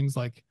of those No, things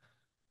like,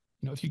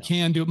 if you no.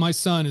 can do it. My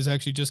son is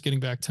actually just getting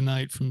back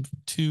tonight from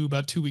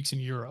about 2 weeks in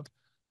Europe.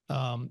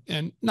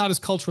 And not as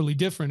culturally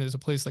different as a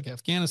place like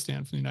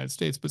Afghanistan from the United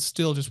States, but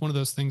still just one of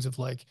those things of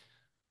like,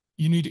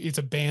 it's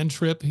a band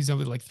trip. He's out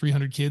with like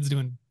 300 kids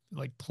doing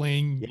like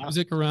playing Yeah.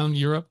 music around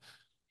Europe.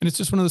 And it's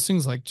just one of those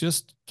things like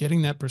just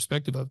getting that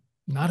perspective of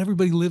not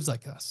everybody lives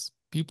like us.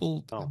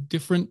 People No. have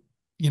different,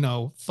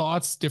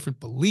 thoughts, different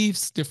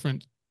beliefs,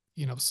 different,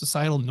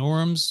 societal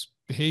norms,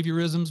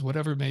 behaviorisms,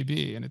 whatever it may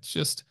be. And it's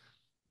just,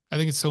 I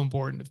think it's so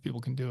important if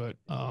people can do it.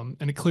 And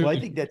it clearly, Well,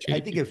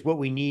 I think it's what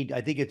we need. I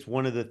think it's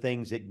one of the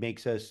things that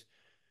makes us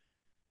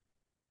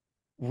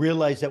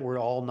realize that we're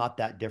all not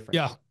that different.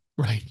 Yeah,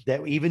 right.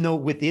 That even though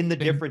within the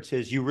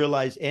differences you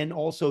realize, and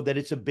also that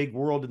it's a big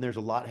world and there's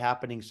a lot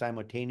happening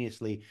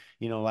simultaneously.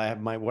 I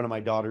have one of my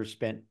daughters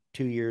spent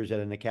 2 years at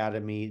an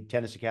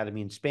tennis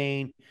academy in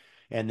Spain,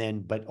 and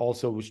then but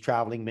also was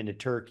traveling, been to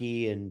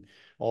Turkey and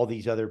all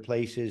these other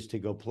places to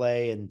go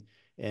play,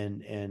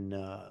 and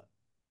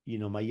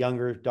my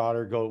younger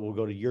daughter will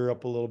go to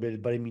Europe a little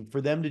bit. But I mean,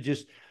 for them to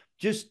just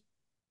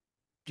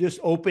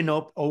open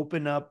up,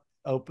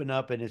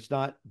 and it's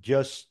not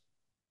just,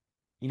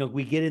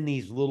 we get in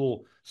these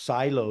little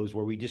silos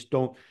where we just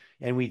don't,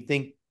 and we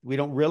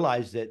don't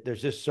realize that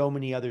there's just so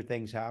many other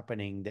things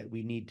happening that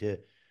we need to,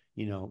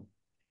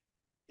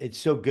 it's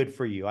so good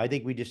for you. I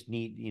think we just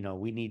need,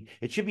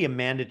 it should be a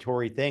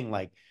mandatory thing.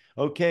 Like,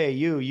 okay,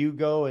 you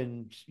go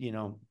and,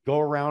 go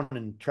around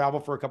and travel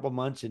for a couple of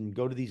months and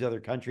go to these other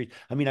countries.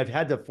 I mean, I've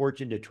had the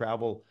fortune to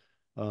travel.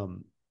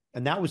 And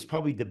that was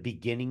probably the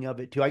beginning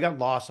of it too. I got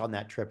lost on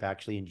that trip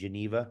actually in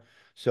Geneva.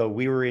 So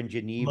we were in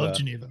Geneva,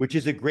 which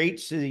is a great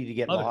city to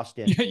get lost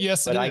in.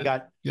 Yes,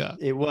 but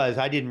it was.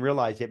 I didn't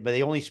realize it, but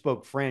they only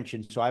spoke French.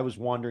 And so I was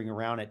wandering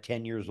around at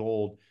 10 years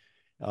old,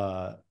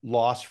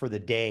 lost for the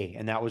day.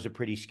 And that was a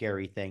pretty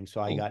scary thing.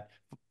 So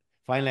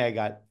finally I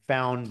got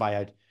found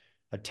by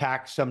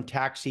some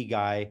taxi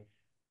guy.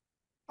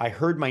 I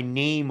heard my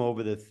name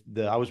over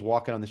I was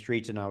walking on the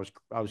streets and I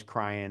was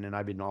crying, and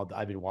I've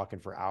been walking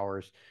for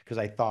hours because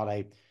I thought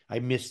I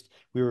missed.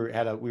 We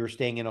were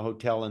staying in a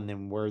hotel, and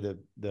then where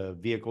the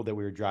vehicle that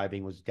we were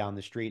driving was down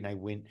the street, and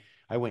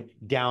I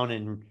went down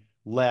and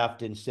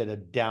left instead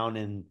of down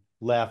and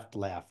left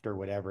or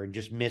whatever, and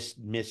just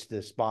missed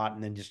the spot,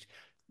 and then just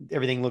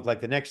everything looked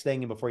like the next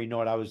thing, and before you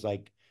know it, I was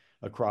like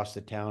across the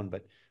town.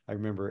 But I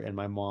remember, and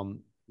my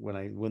mom,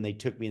 when they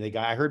took me,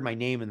 I heard my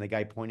name, and the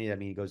guy pointed at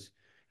me. He goes.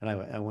 And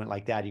I went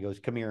like that. He goes,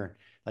 "Come here,"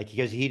 like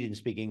because he didn't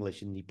speak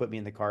English, and he put me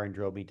in the car and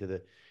drove me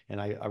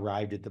and I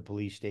arrived at the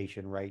police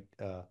station right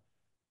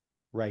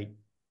when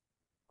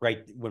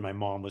my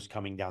mom was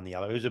coming down the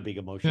aisle. It was a big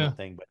emotional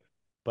thing,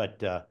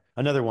 but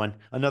another one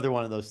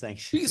of those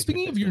things.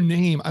 Speaking of your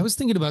name, I was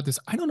thinking about this.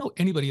 I don't know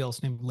anybody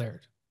else named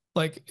Laird.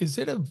 Like, is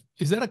that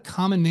a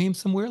common name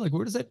somewhere? Like,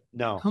 where does that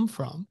come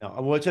from? No.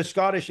 Well, it's a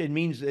Scottish. It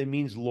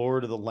means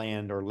lord of the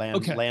land or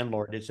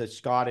landlord. It's a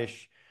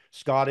Scottish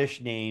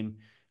name.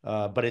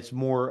 But it's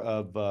more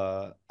of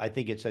I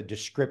think it's a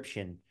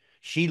description.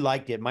 She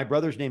liked it. My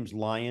brother's name's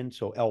Lyon,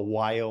 so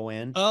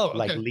Lyon. Oh, okay.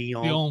 Like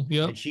Leon. Leon,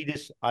 yeah.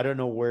 And I don't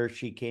know where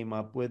she came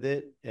up with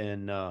it.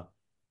 And I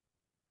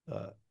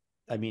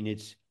mean,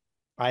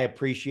 I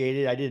appreciate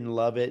it. I didn't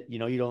love it. You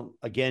don't,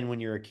 again, when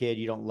you're a kid,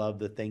 you don't love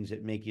the things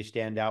that make you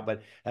stand out.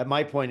 But at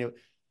my point,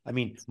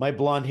 my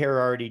blonde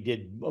hair already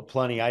did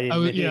plenty. You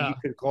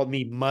could have called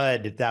me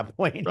Mud at that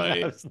point.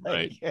 Right. I was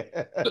like,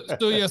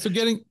 So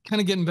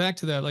getting back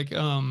to that, like,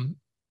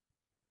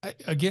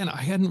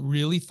 I hadn't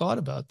really thought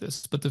about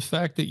this, but the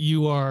fact that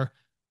you're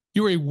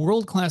a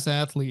world-class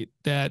athlete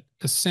that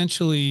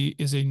essentially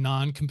is a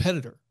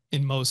non-competitor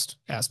in most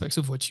aspects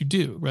of what you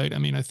do, right? I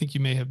mean, I think you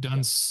may have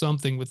done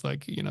something with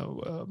like,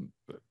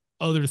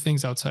 other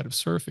things outside of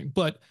surfing,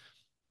 but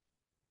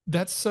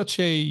that's such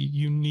a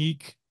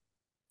unique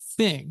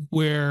thing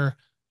where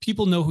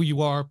people know who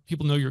you are,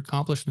 people know your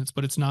accomplishments,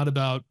 but it's not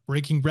about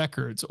breaking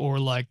records or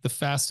like the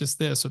fastest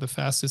this or the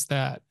fastest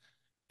that.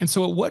 And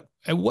so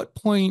at what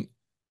point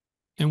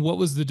and what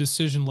was the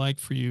decision like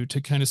for you to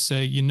kind of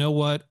say, you know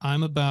what,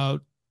 I'm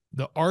about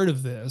the art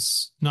of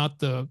this, not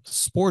the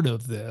sport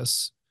of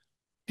this.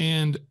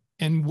 And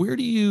where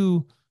do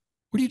you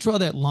draw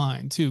that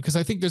line too? Because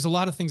I think there's a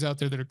lot of things out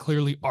there that are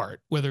clearly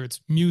art, whether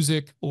it's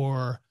music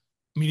or,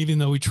 I mean, even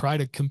though we try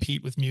to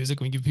compete with music,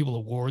 we give people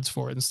awards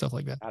for it and stuff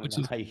like that.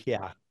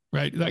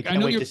 Right. Like, I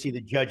can't wait to see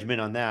the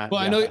judgment on that.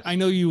 Well, yeah. I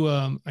know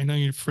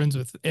you're friends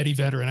with Eddie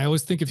Vedder, and I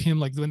always think of him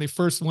like when they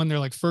first won their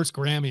like first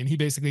Grammy, and he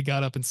basically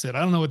got up and said,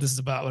 "I don't know what this is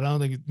about, but I don't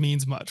think it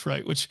means much,"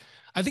 right? Which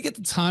I think at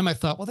the time I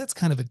thought, well, that's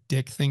kind of a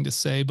dick thing to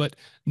say, but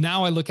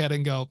now I look at it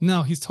and go,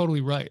 no, he's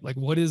totally right. Like,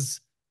 who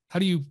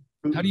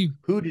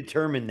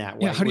determined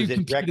that? Yeah, how do you was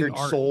it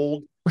records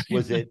sold? Right.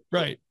 Was it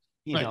right?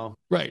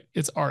 Right.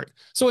 It's art.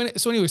 So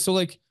anyway, so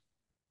like,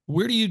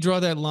 where do you draw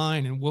that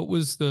line, and what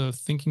was the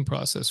thinking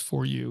process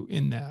for you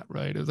in that?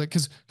 Right. It was like,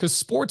 because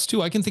sports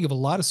too, I can think of a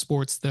lot of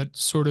sports that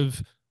sort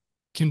of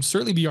can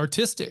certainly be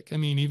artistic. I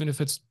mean, even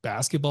if it's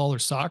basketball or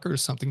soccer or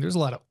something, there's a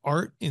lot of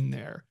art in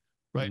there,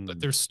 right? But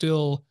there's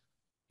still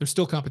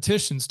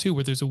competitions too,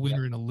 where there's a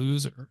winner and a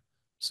loser.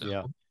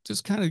 So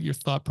just kind of your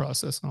thought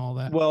process and all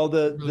that. Well,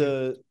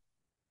 Really,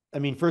 I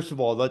mean, first of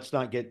all, let's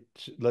not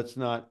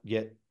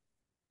get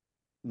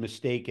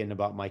mistaken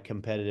about my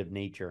competitive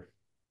nature,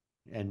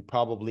 and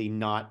probably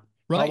not,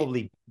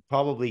 right.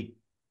 probably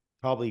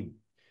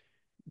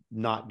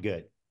not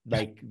good.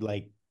 Like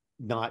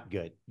not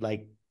good.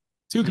 Like,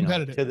 Too you know,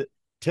 competitive.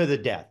 to the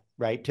death,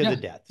 right? To the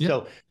death. Yeah.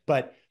 So,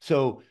 but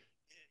so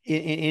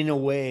in a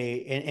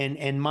way,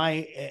 and my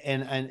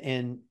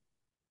and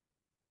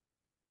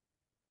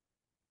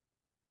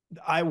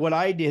I what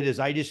I did is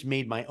I just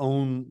made my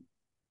own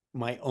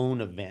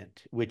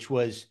event, which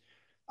was,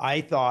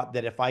 I thought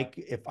that if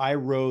I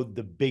rode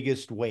the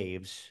biggest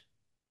waves,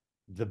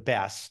 the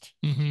best,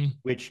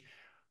 which,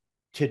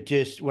 to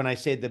just, when I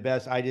say the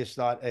best, I just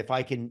thought,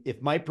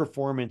 if my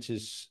performance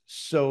is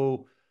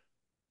so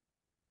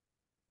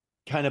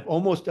kind of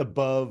almost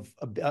above,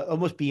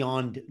 almost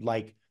beyond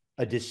like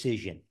a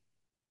decision,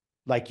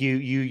 like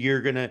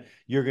you're gonna,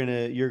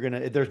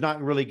 there's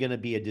not really gonna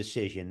be a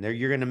decision there.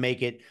 You're gonna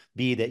make it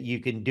be that you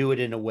can do it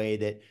in a way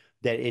that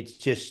it's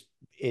just,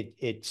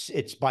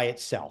 it's by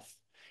itself.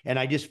 And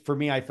for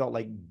me, I felt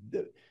like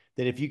that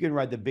if you can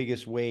ride the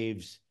biggest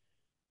waves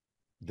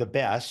the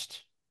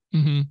best,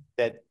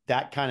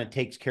 that kind of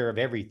takes care of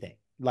everything.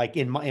 Like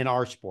in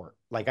our sport,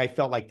 like I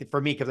felt like,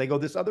 for me, because I go,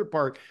 this other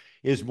part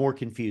is more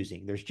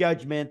confusing. There's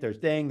judgment,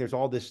 there's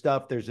all this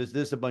stuff. There's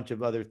a bunch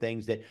of other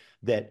things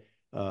that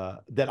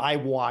I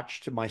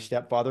watched my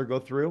stepfather go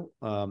through.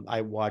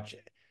 I watched,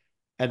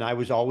 and I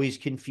was always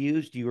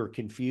confused. You were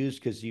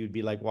confused because you'd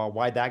be like, well,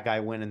 why'd that guy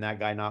win and that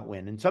guy not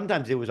win? And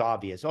sometimes it was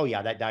obvious. Oh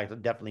yeah, that guy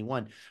definitely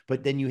won.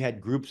 But then you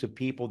had groups of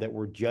people that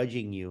were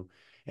judging you.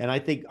 And I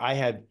think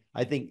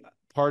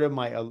part of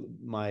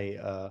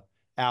my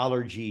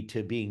allergy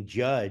to being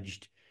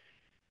judged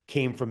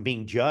came from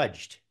being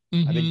judged.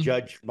 I've been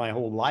judged my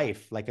whole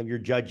life. Like, if you're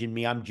judging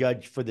me, I'm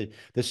judged for the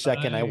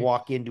second I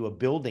walk into a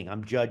building.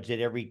 I'm judged at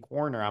every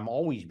corner. I'm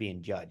always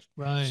being judged.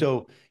 Right.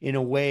 So in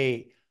a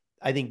way,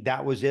 I think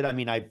that was it. I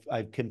mean,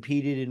 I've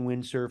competed in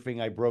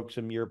windsurfing. I broke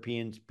some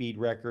European speed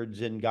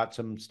records and got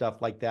some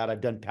stuff like that.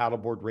 I've done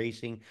paddleboard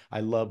racing. I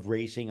love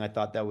racing. I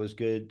thought that was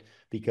good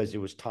because it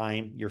was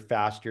time. You're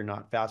fast, you're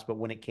not fast. But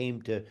when it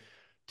came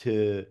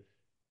to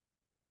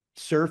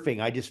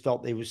surfing, I just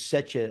felt it was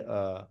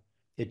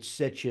it's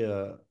such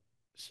a,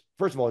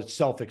 first of all, it's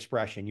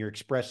self-expression. You're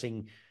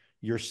expressing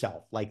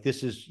yourself. Like,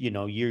 this is,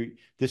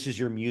 this is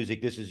your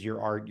music, this is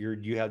your art,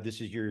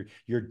 this is your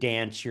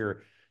dance,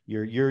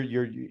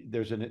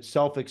 there's a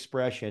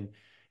self-expression.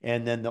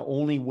 And then the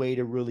only way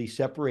to really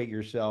separate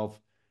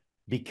yourself,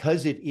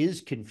 because it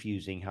is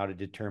confusing how to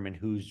determine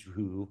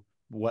who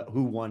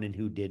won and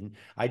who didn't.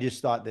 I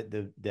just thought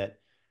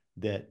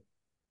that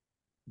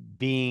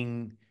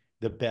being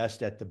the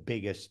best at the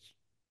biggest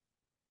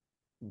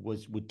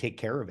would take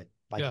care of it.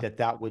 Like,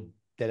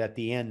 that at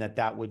the end,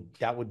 that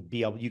would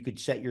be able, you could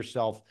set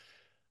yourself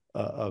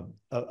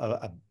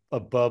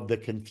above the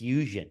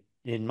confusion.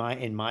 In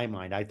my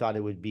mind, I thought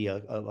it would be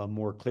a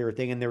more clear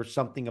thing. And there was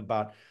something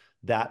about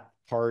that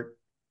part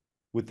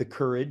with the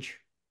courage,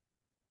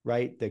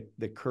 right?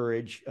 The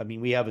courage. I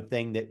mean, we have a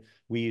thing that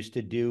we used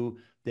to do,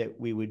 that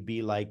we would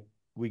be like,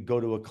 we'd go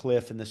to a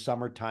cliff in the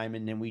summertime,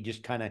 and then we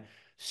just kind of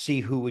see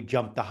who would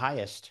jump the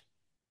highest.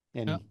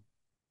 And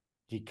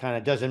it kind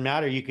of doesn't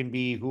matter. You can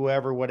be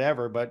whoever,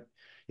 whatever, but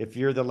if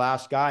you're the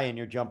last guy and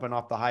you're jumping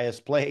off the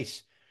highest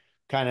place,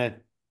 kind of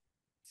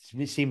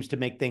seems to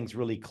make things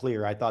really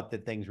clear. I thought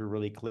that things were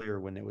really clear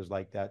when it was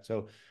like that.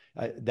 So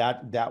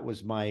that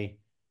was my,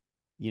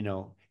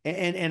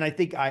 and I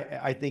think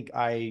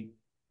I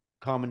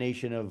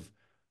combination of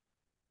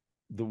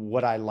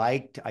what I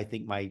liked. I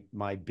think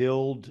my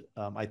build,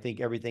 I think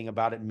everything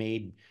about it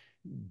made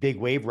big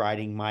wave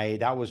riding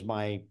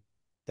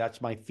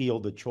that's my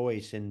field of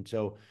choice. And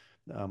so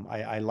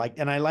I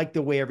liked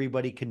the way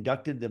everybody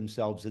conducted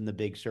themselves in the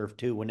big surf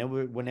too.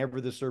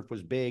 Whenever the surf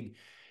was big,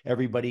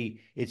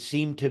 it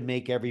seemed to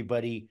make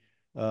everybody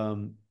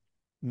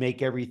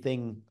make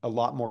everything a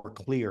lot more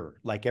clear.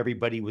 Like,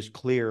 everybody was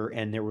clear,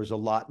 and there was a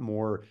lot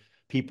more,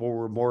 people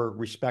were more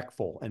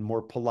respectful and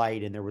more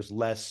polite, and there was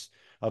less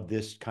of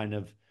this kind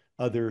of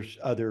other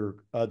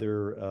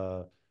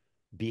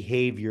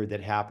behavior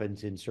that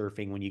happens in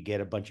surfing when you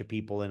get a bunch of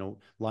people in a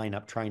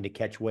lineup trying to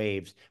catch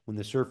waves. When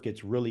the surf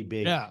gets really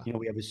big,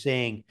 we have a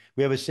saying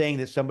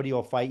that somebody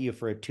will fight you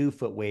for a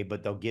 2-foot wave,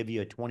 but they'll give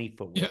you a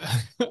 20-foot wave.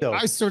 Yeah, so,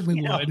 I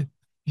certainly would.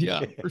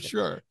 Yeah, for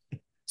sure.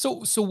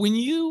 So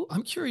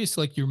I'm curious,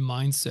 like, your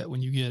mindset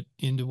when you get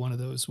into one of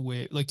those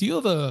waves. Like, do you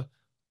have a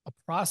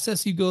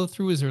process you go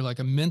through? Is there like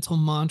a mental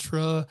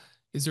mantra?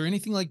 Is there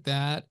anything like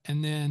that?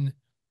 And then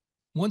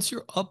once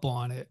you're up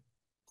on it,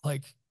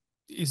 like,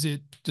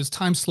 does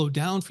time slow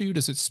down for you?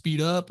 Does it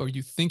speed up? Are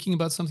you thinking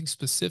about something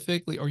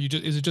specifically? Or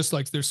is it just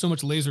like there's so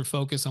much laser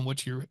focus on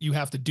what you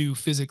have to do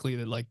physically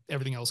that, like,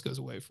 everything else goes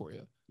away for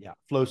you? Yeah.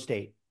 Flow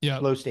state. Yeah.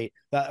 Flow state.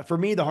 For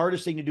me, the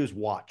hardest thing to do is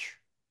watch.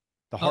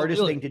 The Oh,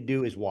 hardest really? thing to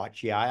do is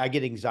watch. Yeah, I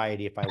get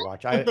anxiety if I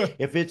watch.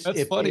 If it's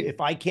That's funny.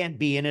 if I can't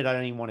be in it, I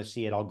don't even want to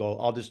see it.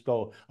 I'll just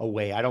go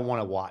away. I don't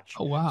want to watch.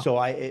 Oh, wow.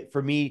 So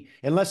for me,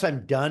 unless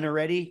I'm done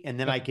already, and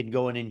then I Yeah. can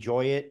go and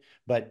enjoy it.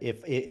 But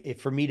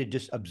if for me to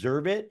just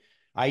observe it,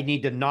 I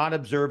need to not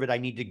observe it. I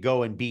need to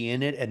go and be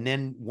in it. And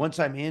then once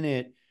I'm in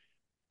it,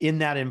 in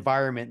that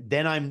environment,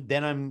 then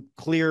I'm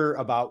clear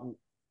about,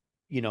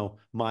 my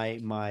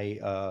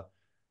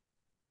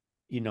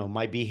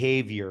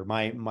behavior,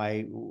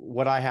 my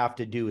what I have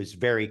to do is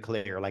very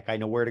clear. Like I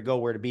know where to go,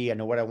 where to be. I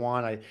know what I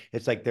want.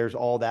 It's like there's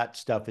all that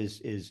stuff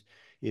is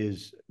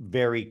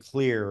very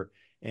clear,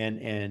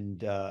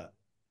 and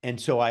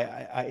so I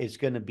it's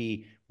going to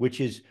be,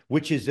 which is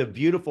a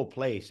beautiful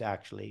place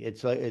actually.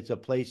 It's a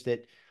place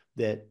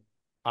that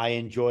I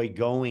enjoy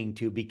going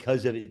to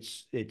because of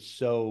it's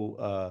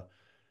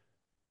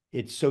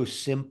so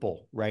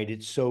simple, right?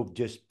 It's so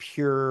just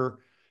pure.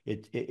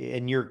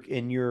 And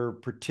you're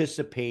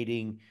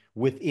participating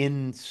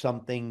within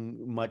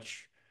something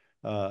much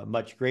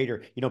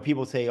greater.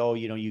 People say, "Oh,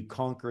 you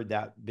conquered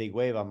that big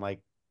wave." I'm like,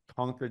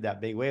 conquered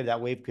that big wave.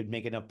 That wave could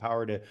make enough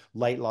power to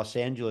light Los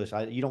Angeles.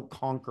 You don't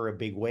conquer a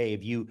big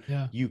wave. You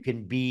Yeah. you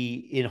can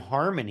be in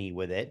harmony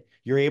with it.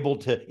 You're able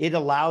to. It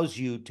allows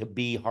you to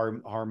be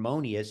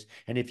harmonious.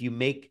 And if you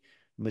make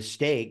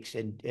mistakes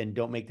and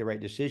don't make the right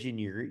decision,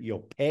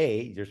 you'll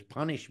pay. There's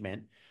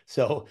punishment.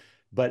 So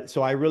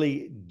I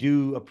really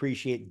do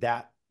appreciate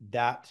that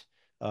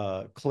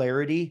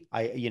clarity.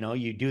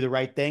 You do the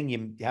right thing,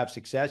 you have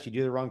success. You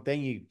do the wrong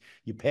thing,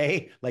 you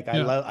pay. Like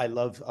Yeah. I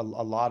love a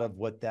lot of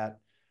what that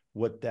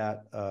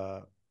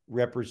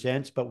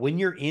represents. But when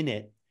you're in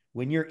it,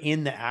 when you're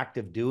in the act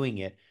of doing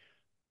it,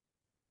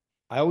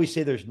 I always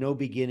say there's no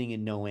beginning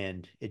and no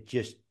end. It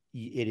is.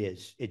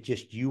 It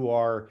just you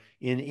are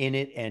in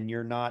it, and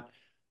you're not.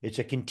 It's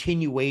a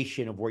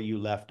continuation of where you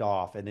left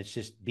off, and it's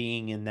just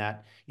being in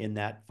that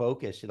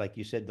focus, like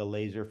you said, the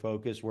laser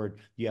focus, where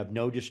you have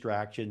no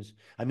distractions.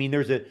 I mean,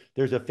 there's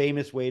a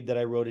famous wave that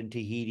I wrote in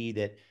Tahiti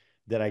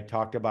that I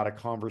talked about a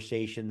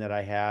conversation that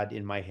I had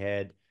in my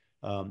head,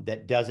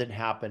 that doesn't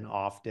happen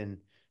often.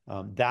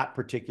 That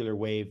particular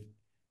wave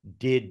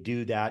did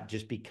do that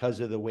just because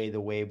of the way the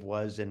wave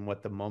was and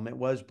what the moment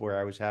was, where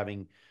I was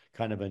having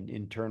kind of an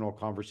internal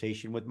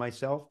conversation with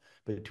myself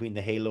between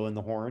the halo and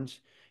the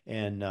horns.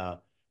 And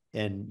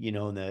and you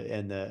know and the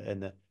and the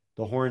and the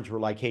the horns were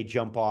like, hey,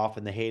 jump off,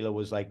 and the halo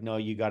was like, no,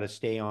 you got to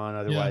stay on, Yeah.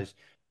 otherwise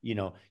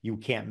you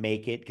can't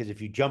make it, because if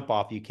you jump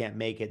off you can't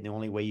make it, and the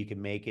only way you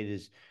can make it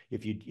is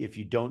if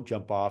you don't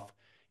jump off.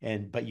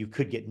 But you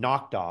could get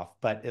knocked off,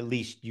 but at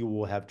least you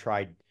will have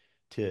tried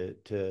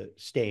to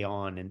stay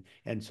on.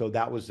 And so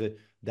that was an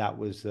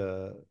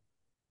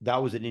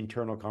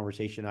internal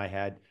conversation I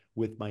had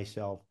with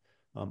myself,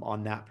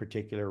 on that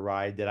particular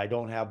ride, that I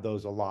don't have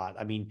those a lot.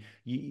 I mean,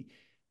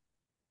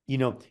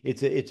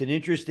 it's an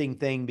interesting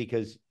thing,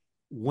 because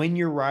when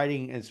you're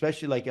riding,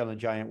 especially like on a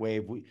giant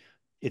wave,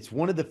 it's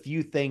one of the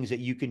few things that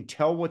you can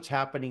tell what's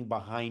happening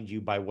behind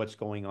you by what's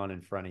going on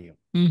in front of you.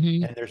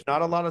 Hmm. And there's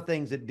not a lot of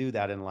things that do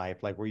that in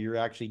life, like where you're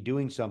actually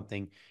doing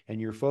something and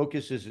your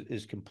focus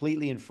is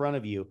completely in front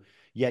of you,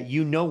 yet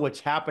you know what's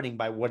happening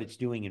by what it's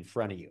doing in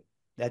front of you.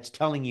 That's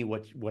telling you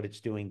what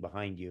it's doing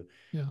behind you.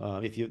 Yeah.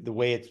 If you the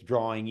way it's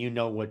drawing, you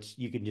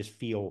can just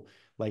feel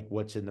like uh,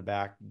 what's in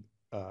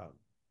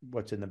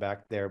the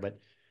back there. But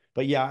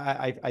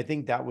yeah, I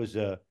think that was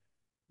a,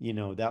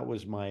 that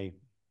was my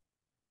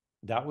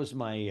that was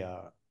my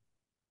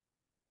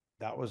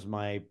that was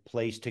my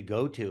place to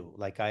go to.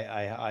 Like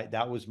I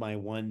that was my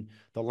one.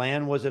 The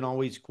land wasn't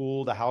always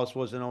cool, the house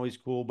wasn't always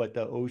cool, but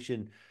the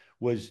ocean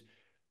was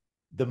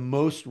the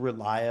most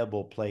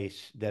reliable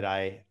place that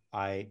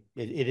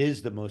it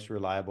is the most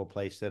reliable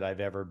place that I've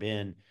ever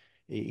been.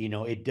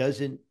 It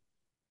doesn't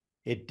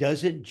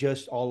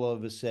just all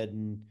of a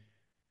sudden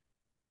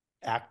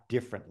act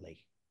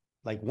differently.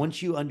 Like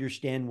once you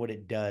understand what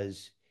it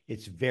does,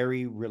 it's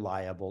very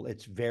reliable.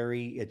 It's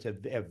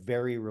a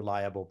very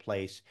reliable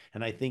place.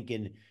 And I think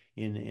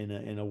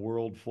in a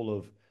world full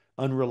of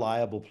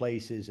unreliable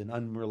places and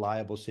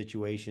unreliable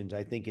situations,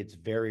 I think it's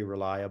very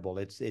reliable.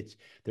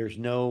 There's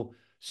no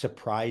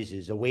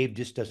surprises. A wave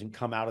just doesn't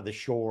come out of the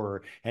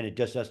shore, and it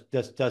just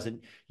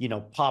doesn't,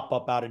 pop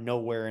up out of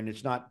nowhere, and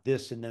it's not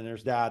this and then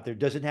there's that.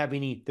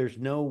 There's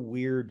no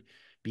weird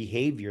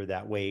behavior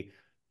that way.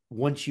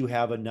 Once you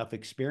have enough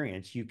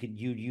experience, you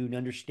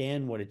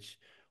understand what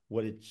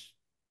it's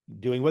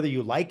doing, whether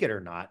you like it or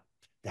not.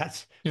 Yeah.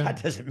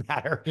 That doesn't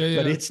matter. Yeah.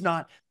 But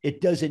Yeah.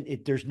 it doesn't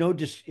it there's no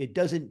just it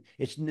doesn't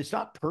it's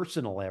not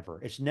personal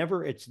ever. It's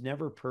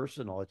never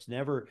personal. It's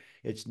never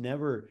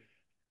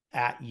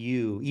at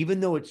you, even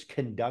though it's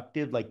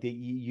conductive. Like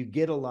you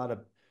get a lot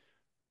of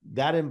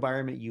that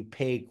environment. You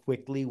pay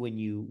quickly when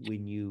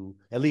you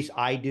at least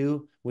I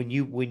do, when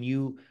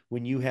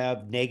you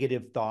have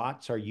negative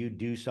thoughts, or you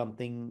do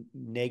something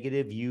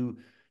negative, you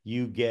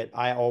get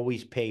I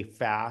always pay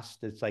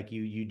fast. It's like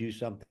you do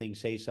something,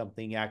 say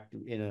something, act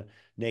in a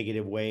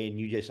negative way,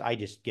 and I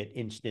just get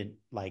instant,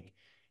 like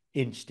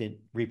instant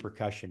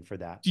repercussion for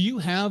that. Do you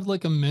have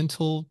like a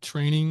mental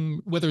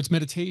training, whether it's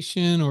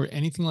meditation or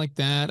anything like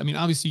that? I mean,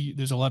 obviously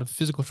there's a lot of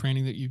physical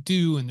training that you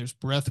do, and there's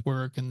breath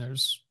work, and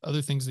there's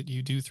other things that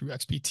you do through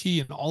XPT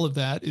and all of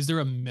that. Is there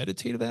a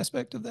meditative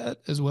aspect of that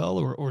as well,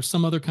 or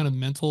some other kind of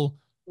mental?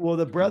 Well,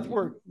 the breath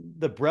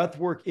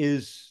work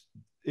is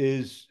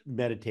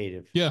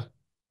meditative. Yeah.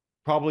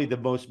 Probably the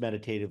most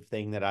meditative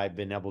thing that I've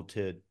been able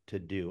to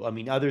do. I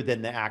mean, other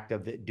than the act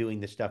of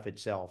doing the stuff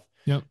itself,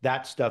 Yep.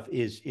 that stuff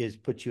is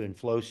puts you in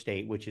flow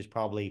state, which is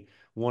probably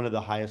one of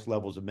the highest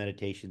levels of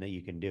meditation that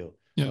you can do.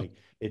 Yeah.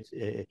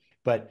 Like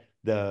but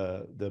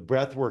the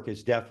breath work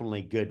is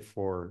definitely good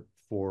for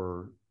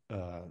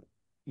and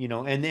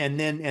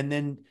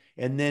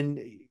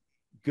then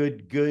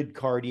good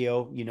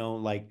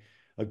cardio, like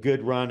a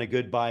good run, a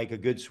good bike, a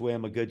good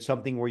swim, a good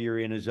something where you're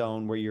in a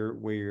zone where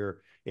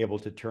you're able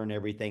to turn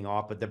everything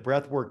off. But the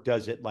breath work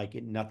does it like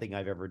nothing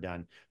I've ever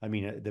done. I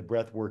mean, the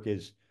breath work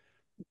is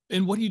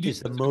And what do you do?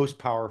 the most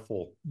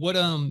powerful. What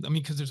I mean,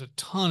 because there's a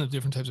ton of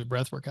different types of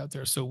breath work out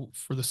there. So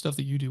for the stuff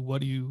that you do,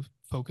 what do you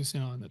focus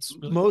in on? That's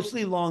really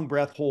Mostly long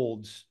breath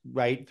holds,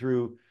 right?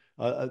 Through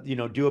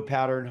do a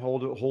pattern,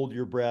 hold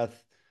your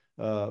breath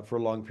for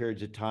long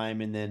periods of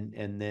time, and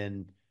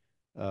then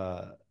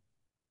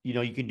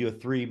you can do a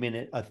 3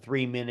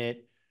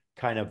 minute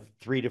kind of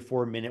 3 to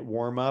 4 minute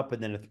warm up,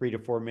 and then a 3 to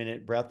 4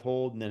 minute breath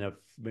hold, and then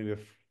maybe a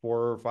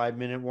 4 or 5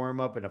 minute warm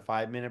up and a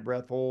 5 minute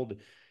breath hold,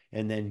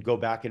 and then go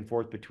back and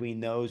forth between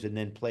those, and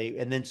then play,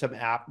 and then some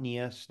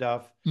apnea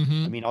stuff.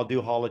 Mm-hmm. I mean, I'll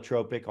do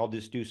holotropic. I'll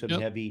just do some Yep.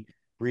 heavy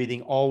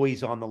breathing,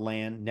 always on the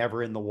land,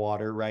 never in the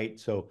water, right?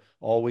 So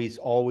always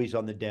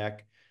on the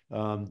deck.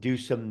 Do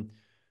some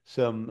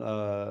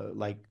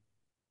like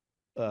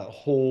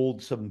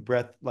hold some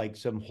breath, like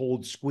some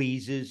hold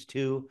squeezes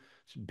too.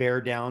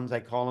 Bear downs, I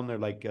call them. They're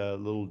like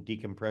little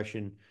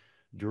decompression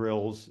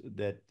drills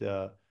that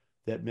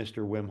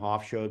Mr. Wim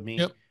Hof showed me.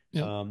 Yep.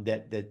 Yep.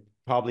 That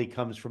probably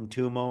comes from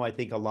Tumo. I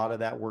think a lot of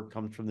that work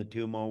comes from the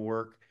Tumo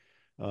work.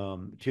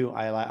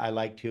 I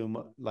like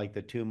Tumo, like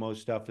the Tumo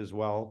stuff as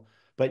well.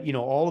 But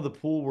all of the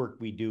pool work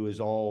we do is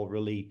all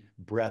really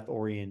breath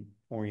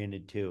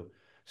oriented too.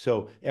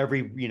 So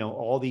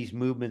all these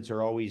movements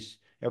are always,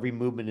 every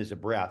movement is a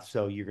breath.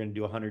 So you're going to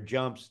do 100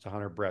 jumps, it's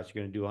 100 breaths.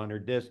 You're going to do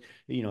 100 this,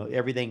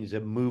 everything's a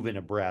move and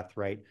a breath,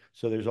 right?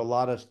 So there's a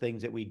lot of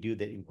things that we do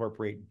that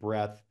incorporate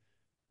breath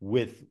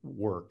with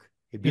work.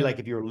 It'd be like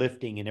if you were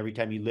lifting, and every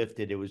time you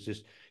lifted, it was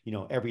just,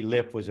 every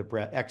lift was a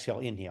breath. Exhale,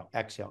 inhale,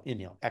 exhale,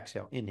 inhale,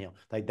 exhale, inhale.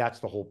 Like that's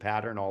the whole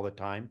pattern all the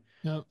time.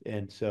 Yep.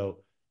 And so,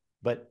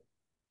 but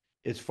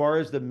as far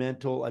as the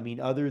mental, I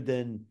mean, other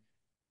than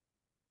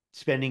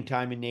spending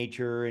time in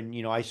nature, and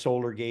I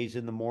solar gaze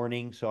in the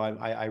morning, so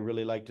I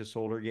really like to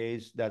solar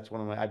gaze. That's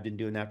I've been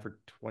doing that for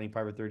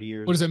 25 or 30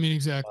 years. What does that mean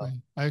exactly?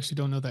 I actually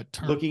don't know that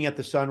term. Looking at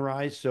the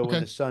sunrise. So Okay.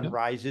 when the sun Yep.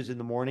 rises in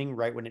the morning,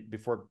 right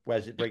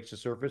as it breaks the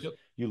surface, Yep.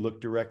 you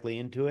look directly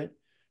into it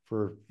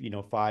for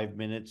 5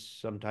 minutes,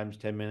 sometimes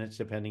 10 minutes,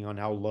 depending on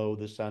how low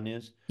the sun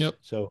is. Yep.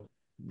 So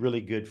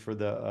really good for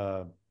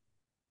the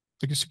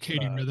like a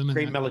circadian rhythm, and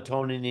create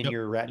melatonin in Yep.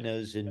 your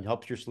retinas, and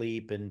helps your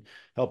sleep, and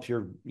helps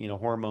your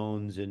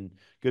hormones, and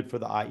good for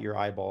your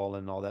eyeball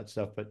and all that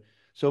stuff. But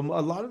so a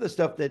lot of the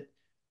stuff that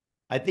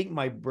I think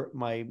my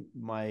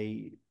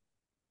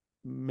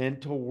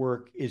mental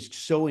work is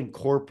so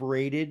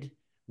incorporated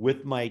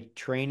with my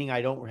training,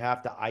 I don't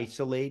have to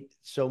isolate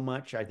so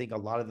much. I think a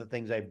lot of the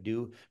things I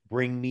do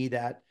bring me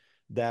that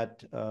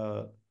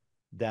the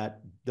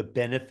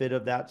benefit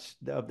of that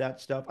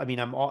stuff. I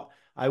mean,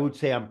 I would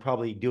say I'm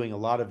probably doing a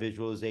lot of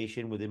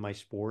visualization within my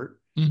sport.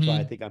 Mm-hmm. So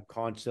I think I'm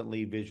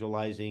constantly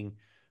visualizing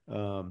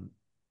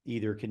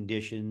either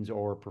conditions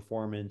or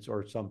performance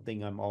or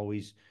something. I'm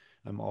always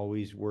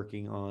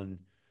working on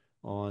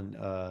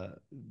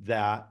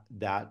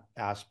that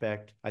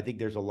aspect. I think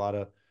there's a lot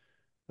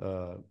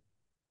of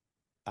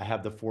I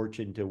have the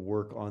fortune to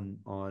work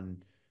on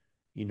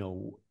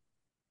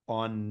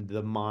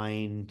the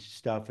mind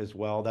stuff as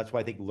well. That's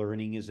why I think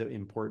learning is an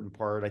important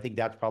part. I think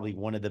that's probably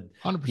one of the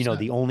 100%.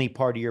 the only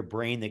part of your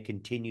brain that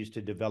continues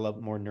to develop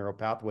more neural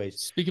pathways.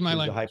 Speaking my is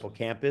language. the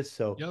hippocampus.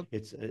 So Yep.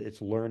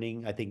 it's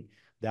learning. I think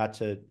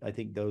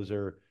those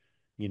are,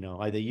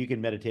 either you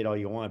can meditate all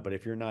you want, but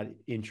if you're not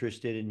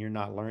interested and you're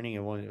not learning,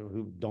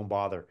 and don't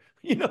bother,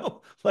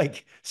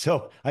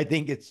 so I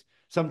think it's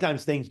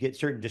sometimes things get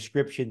certain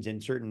descriptions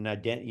and certain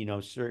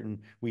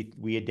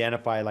we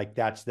identify like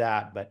that's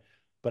that, but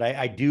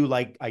I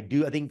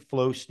think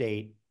flow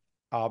state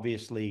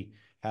obviously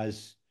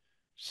has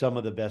some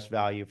of the best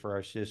value for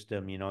our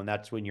system, and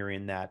that's when you're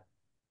in that,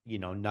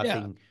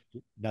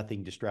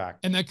 nothing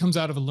distract. And that comes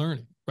out of a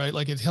learning, right?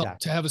 Like it helps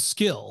Exactly. to have a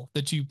skill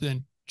that you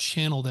then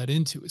channel that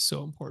into is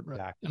so important, right?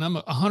 Exactly. And I'm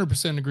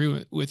 100%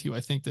 agree with you. I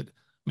think that,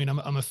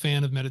 I'm a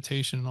fan of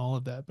meditation and all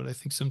of that, but I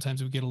think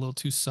sometimes we get a little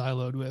too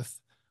siloed with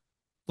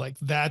like,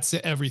 that's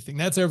everything.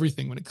 That's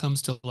everything when it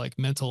comes to like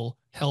mental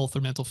health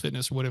or mental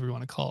fitness or whatever you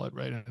want to call it,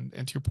 right?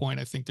 And to your point,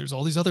 I think there's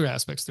all these other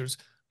aspects. There's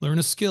learn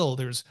a skill.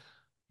 There's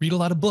read a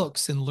lot of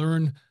books and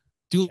learn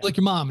do like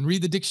your mom and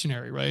read the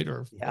dictionary, right?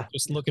 Or Yeah.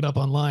 just look it up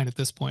online at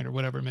this point or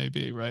whatever it may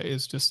be, right?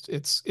 It's just,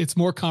 it's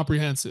more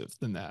comprehensive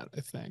than that,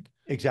 I think.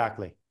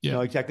 Exactly. Yeah.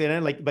 No, exactly. And I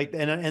like,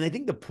 and I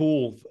think the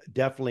pool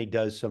definitely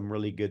does some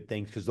really good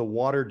things because the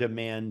water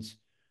demands,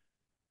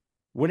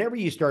 whenever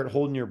you start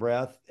holding your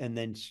breath and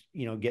then,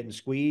 getting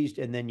squeezed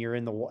and then you're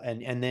in the,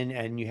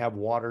 and you have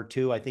water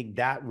too, I think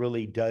that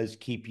really does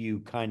keep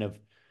you kind of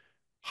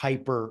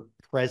hyper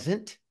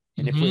present.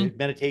 And if Mm-hmm.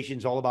 meditation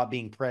is all about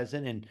being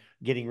present and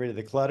getting rid of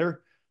the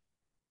clutter,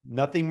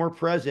 nothing more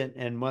present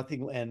and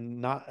nothing, and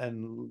not,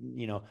 and,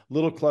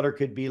 little clutter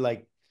could be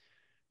like,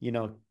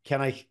 can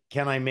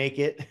I make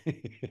it?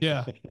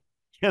 Yeah.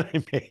 Can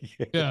I make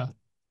it? Yeah.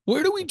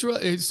 Where do we draw?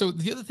 So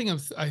the other thing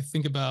I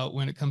think about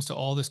when it comes to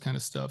all this kind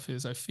of stuff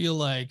is I feel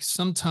like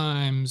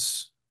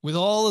sometimes with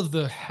all of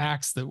the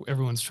hacks that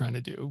everyone's trying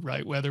to do,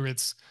 right? Whether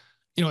it's,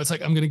 it's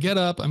like I'm going to get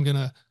up, I'm going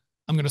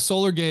to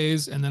solar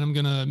gaze, and then I'm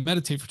going to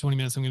meditate for 20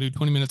 minutes. I'm going to do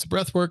 20 minutes of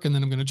breath work, and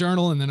then I'm going to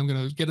journal, and then I'm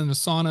going to get in a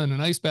sauna and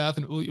an ice bath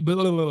and blah,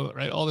 blah, blah,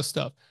 right? All this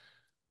stuff.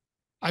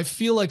 I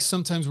feel like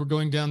sometimes we're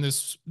going down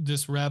this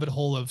rabbit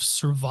hole of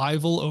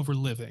survival over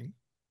living,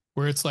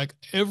 where it's like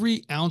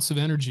every ounce of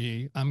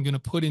energy I'm going to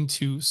put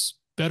into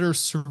better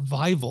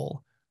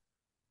survival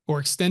or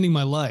extending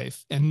my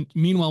life. And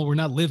meanwhile, we're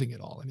not living it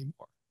all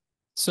anymore.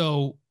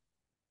 So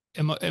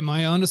am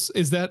I honest?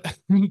 Is that,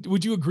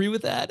 would you agree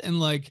with that? And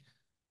like,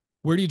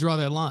 where do you draw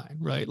that line,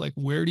 right? Like,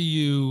 where do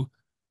you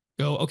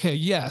go, okay,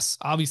 yes,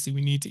 obviously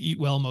we need to eat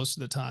well most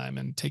of the time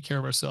and take care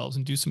of ourselves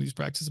and do some of these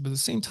practices, but at the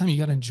same time, you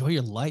got to enjoy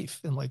your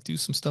life and like do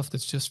some stuff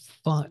that's just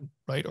fun,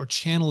 right? Or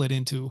channel it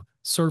into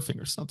surfing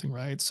or something,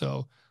 right?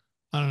 So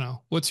I don't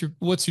know. What's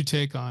your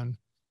take on?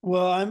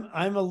 Well,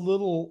 I'm a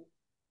little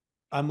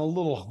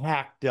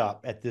hacked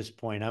up at this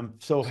point. I'm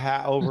so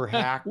over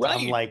hacked. I'm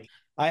Right, like,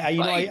 I you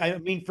know, right. I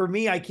mean, for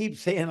me, I keep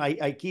saying,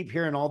 I keep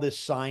hearing all this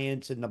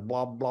science and the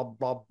blah blah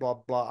blah blah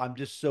blah.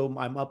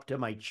 I'm up to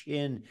my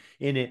chin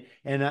in it,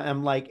 and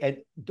I'm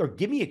like, or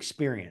give me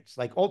experience.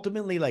 Like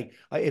ultimately, like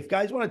if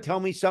guys want to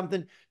tell me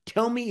something,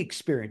 tell me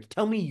experience.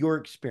 Tell me your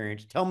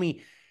experience. Tell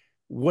me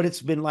what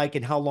it's been like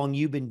and how long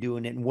you've been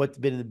doing it and what's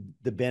been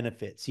the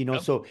benefits,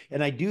 Yep. so,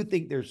 and I do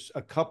think there's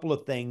a couple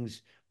of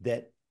things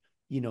that,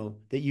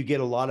 that you get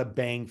a lot of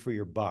bang for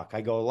your buck.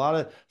 I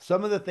go,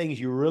 some of the things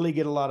you really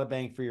get a lot of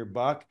bang for your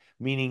buck,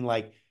 meaning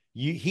like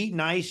you heat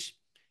and ice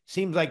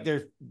seems like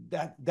there's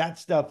that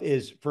stuff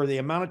is for the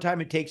amount of time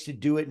it takes to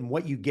do it and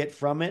what you get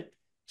from it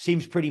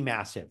seems pretty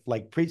massive,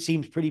 like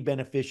seems pretty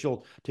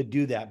beneficial to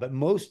do that. But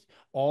most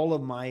all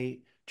of my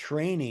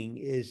training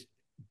is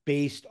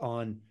based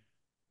on,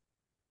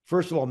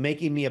 first of all,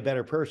 making me a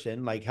better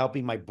person, like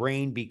helping my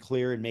brain be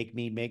clear and make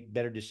me make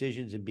better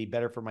decisions and be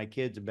better for my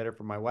kids and better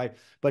for my wife,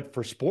 but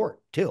for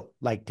sport too,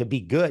 like to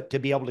be good, to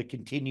be able to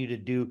continue to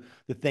do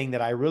the thing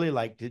that I really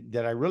like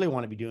that I really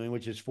want to be doing,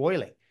 which is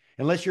foiling.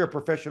 Unless you're a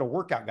professional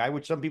workout guy,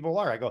 which some people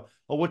are. I go,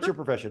 oh, what's your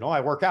profession? Oh,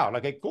 I work out.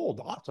 Okay, cool.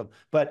 Awesome.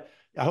 But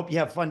I hope you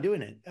have fun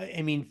doing it.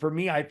 I mean, for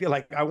me, I feel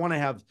like I want to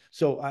have,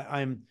 so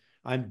I'm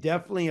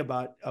definitely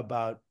about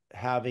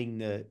having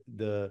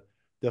the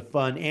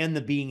fun and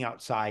the being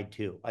outside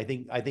too. I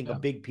think a Yeah.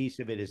 big piece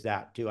of it is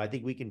that too. I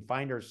think we can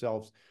find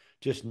ourselves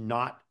just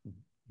not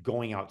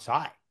going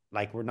outside.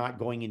 Like we're not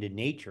going into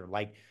nature.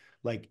 Like,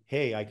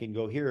 hey, I can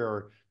go here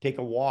or take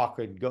a walk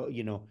and go,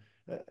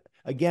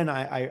 again,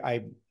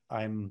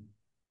 I'm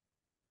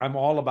I'm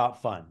all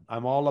about fun.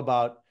 I'm all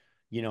about,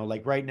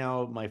 like right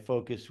now, my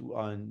focus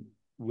on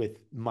with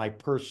my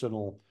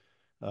personal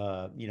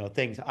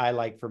things I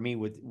like for me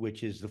with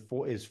which is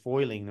is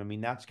foiling. I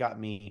mean, that's got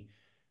me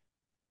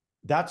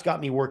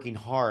working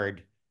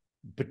hard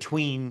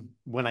between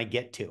when I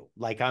get to.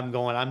 Like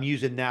I'm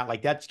using that,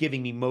 like that's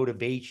giving me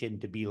motivation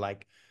to be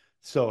like,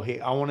 so hey,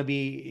 I want to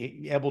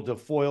be able to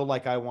foil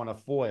like I want to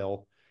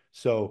foil.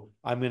 So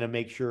I'm going to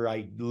make sure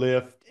I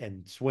lift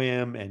and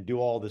swim and do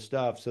all the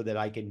stuff so that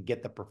I can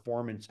get the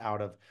performance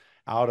out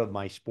of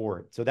my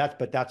sport.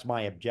 But that's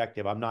my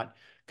objective. I'm not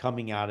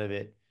coming out of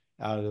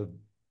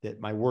that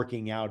my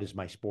working out is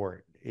my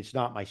sport. It's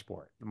not my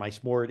sport. My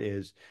sport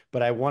is,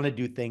 but I want to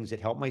do things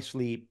that help my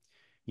sleep.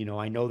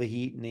 I know the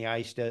heat and the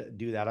ice to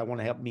do that. I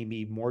want to help me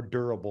be more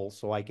durable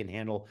so I can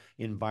handle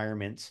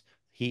environments.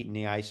 Heat and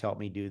the ice help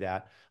me do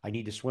that. I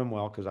need to swim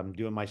well because I'm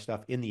doing my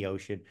stuff in the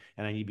ocean,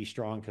 and I need to be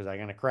strong because I'm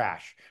going to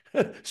crash.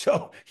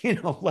 So,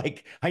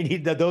 like I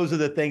need those are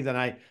the things.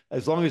 And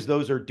as long as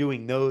those are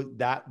doing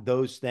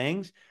those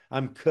things,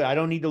 I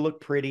don't need to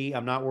look pretty.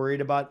 I'm not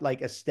worried about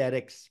like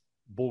aesthetics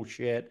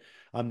bullshit.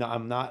 I'm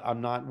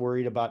not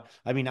worried about,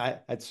 I mean,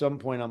 at some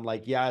point I'm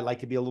like, yeah, I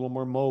like to be a little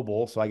more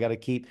mobile. So I got to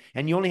keep,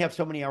 and you only have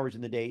so many hours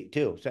in the day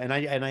too. So, and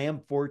I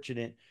am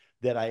fortunate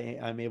that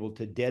I'm able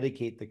to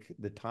dedicate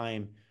the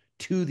time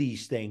to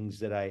these things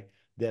that I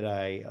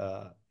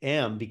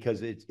am,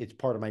 because it's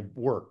part of my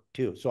work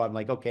too. So I'm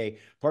like, okay,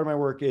 part of my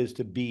work is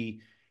to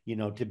be,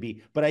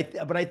 but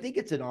I think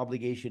it's an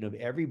obligation of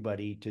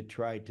everybody to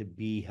try to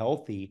be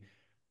healthy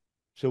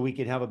so we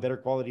can have a better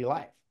quality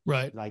life.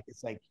 Right. Like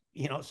it's like,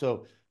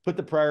 so put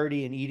the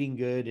priority in eating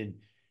good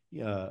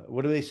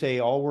what do they say?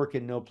 All work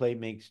and no play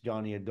makes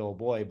Johnny a dull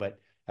boy. But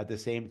at the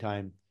same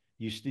time,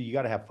 you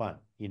got to have fun.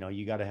 You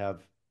got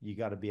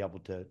to be able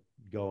to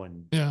go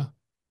and Yeah.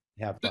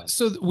 have fun.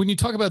 So when you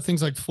talk about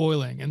things like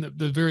foiling and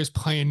the various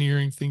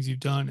pioneering things you've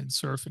done in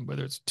surfing,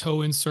 whether it's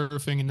toe in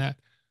surfing and that,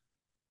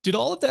 did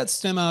all of that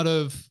stem out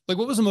of like,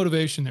 what was the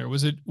motivation there?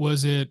 Was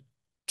it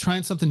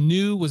trying something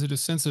new? Was it a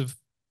sense of,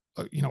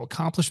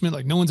 accomplishment?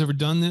 Like no one's ever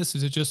done this.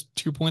 Is it just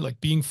to your point,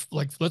 like being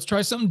like, let's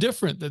try something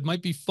different that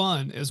might be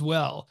fun as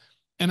well?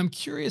 And I'm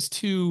curious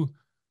to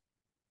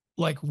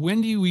like,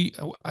 when do we,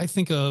 I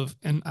think of,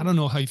 and I don't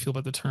know how you feel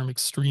about the term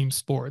extreme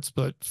sports,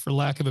 but for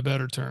lack of a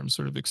better term,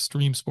 sort of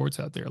extreme sports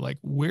out there, like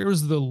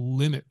where's the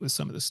limit with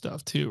some of this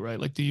stuff too, right?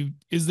 Like,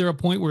 is there a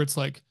point where it's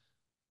like,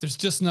 there's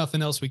just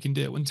nothing else we can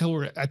do until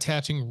we're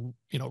attaching,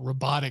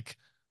 robotic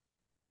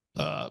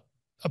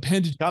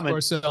appendage to Coming.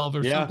 ourselves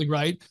or Yeah, something,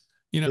 right?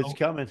 it's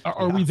coming.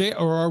 Are Yeah. we there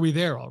or are we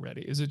there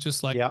already? Is it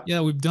just like, Yeah.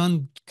 yeah, we've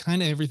done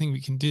kind of everything we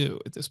can do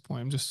at this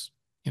point? I'm just,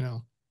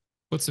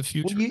 what's the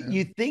Well, future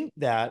you there? think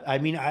that, I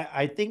mean,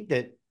 I think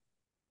that,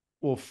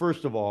 well,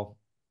 first of all,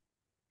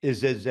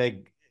 is as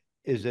a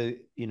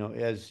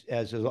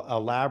as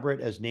elaborate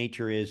as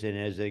nature is and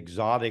as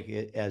exotic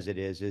as it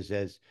is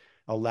as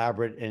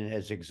elaborate and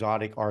as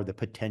exotic are the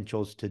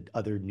potentials to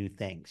other new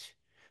things.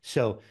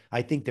 So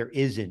I think there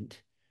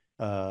isn't.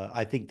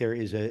 I think there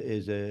is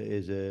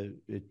a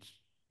it's.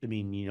 I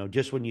mean,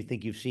 just when you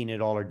think you've seen it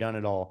all or done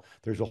it all,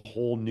 there's a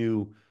whole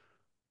new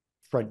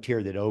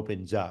frontier that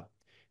opens up.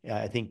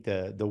 I think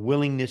the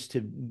willingness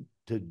to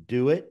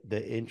do it,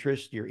 the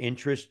interest, your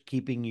interest,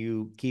 keeping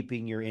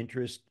your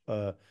interest,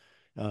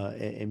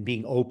 and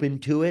being open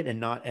to it, and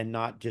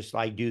not just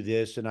I do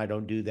this and I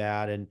don't do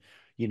that, and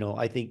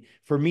I think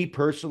for me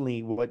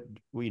personally,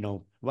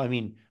 I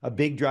mean, a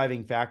big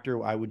driving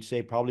factor I would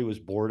say probably was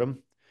boredom.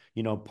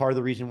 Part of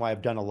the reason why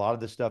I've done a lot of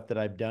the stuff that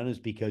I've done is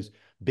because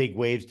big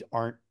waves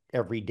aren't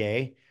every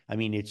day. I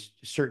mean, it's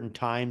certain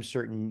times,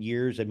 certain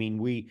years. I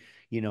mean,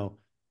 you know,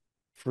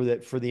 for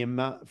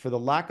the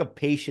lack of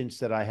patience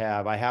that I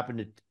have, I've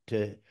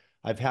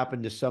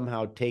happened to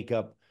somehow take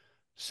up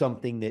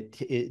something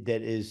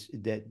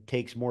that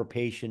takes more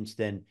patience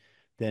than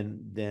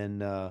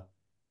than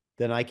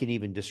I can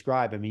even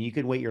describe. I mean, you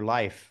can wait your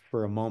life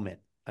for a moment.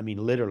 I mean,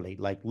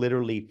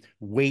 literally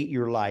wait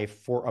your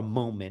life for a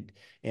moment.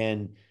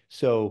 And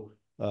so,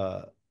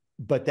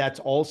 but that's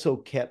also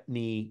kept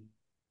me,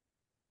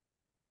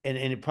 and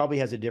it probably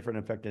has a different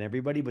effect on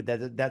everybody, but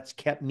that's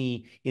kept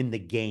me in the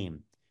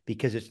game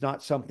because it's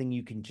not something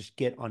you can just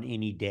get on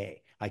any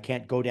day. I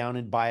can't go down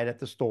and buy it at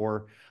the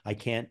store. I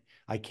can't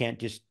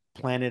just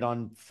plan it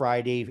on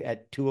Friday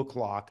at 2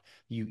 o'clock.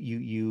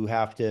 You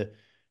have to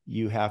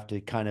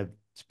kind of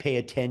pay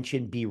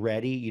attention, be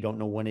ready. You don't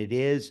know when it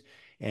is,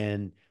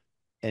 and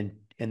and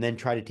then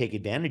try to take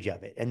advantage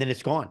of it, and then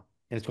it's gone,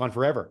 and it's gone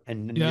forever,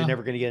 and you're Yeah.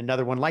 never going to get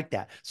another one like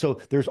that.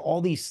 So there's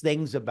all these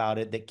things about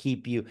it that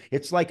keep you.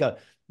 It's like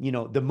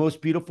the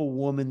most beautiful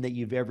woman that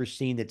you've ever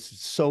seen that's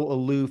so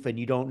aloof, and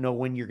you don't know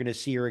when you're going to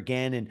see her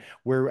again, and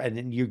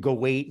then you go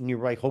wait, and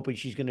you're like hoping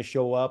she's going to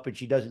show up, and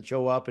she doesn't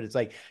show up, and it's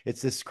like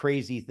it's this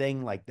crazy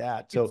thing like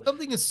that. It's So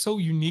something that's so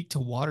unique to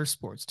water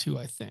sports too,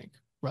 I think.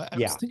 Right. I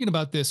was yeah. thinking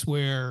about this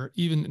where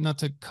even not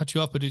to cut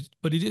you off, but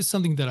it is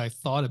something that I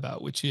thought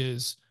about, which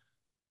is,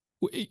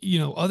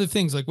 other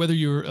things like whether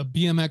you're a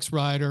BMX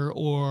rider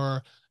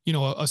or,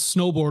 a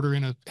snowboarder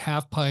in a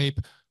half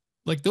pipe,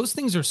 like those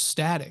things are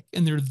static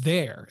and they're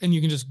there and you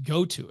can just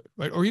go to it.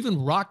 Right. Or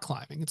even rock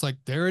climbing. It's like,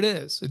 there it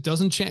is. It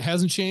doesn't change,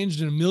 hasn't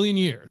changed in a million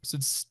years.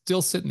 It's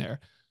still sitting there.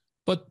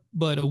 But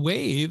a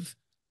wave,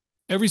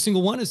 every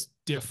single one is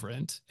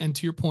different. And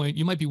to your point,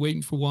 you might be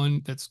waiting for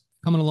one that's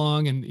coming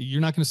along and you're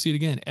not going to see it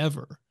again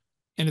ever.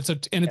 And it's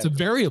a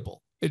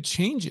variable. It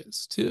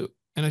changes too.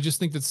 And I just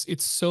think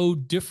it's so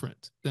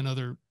different than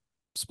other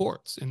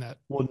sports in that.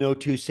 Well, no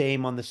two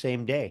same on the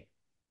same day.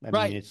 I mean,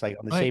 Right. it's like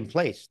on the Right. same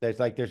place. There's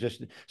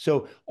just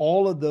so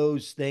all of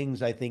those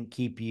things I think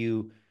keep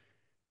you,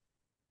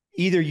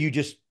 either you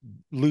just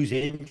lose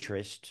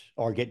interest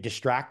or get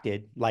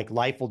distracted, like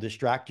life will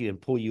distract you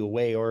and pull you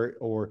away,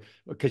 or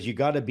because you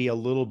got to be a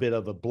little bit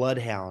of a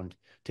bloodhound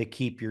to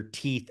keep your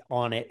teeth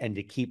on it and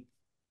to keep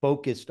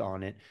focused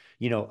on it,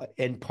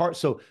 and part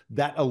so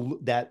that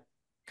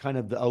kind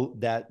of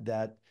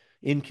that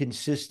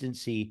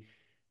inconsistency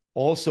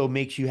also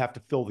makes you have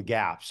to fill the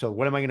gaps. So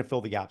what am I going to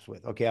fill the gaps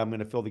with? Okay, I'm going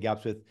to fill the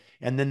gaps with,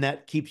 and then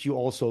that keeps you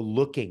also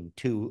looking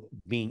to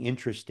being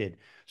interested.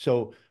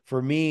 So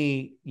for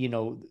me,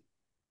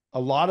 a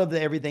lot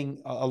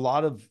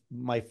of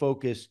my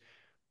focus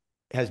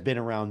has been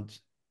around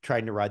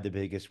trying to ride the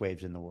biggest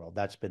waves in the world.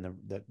 That's been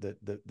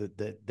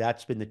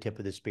that's been the tip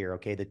of the spear.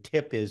 Okay, the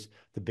tip is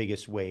the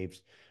biggest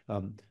waves.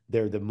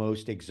 They're the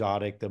most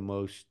exotic, the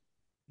most,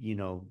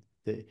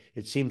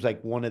 it seems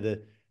like one of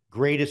the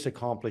greatest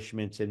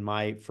accomplishments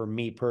for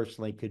me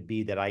personally could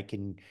be that I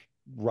can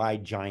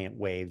ride giant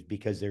waves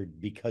because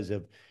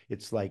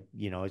it's like,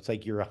 it's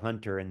like you're a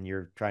hunter and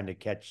you're trying to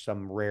catch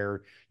some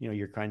rare,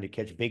 you're trying to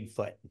catch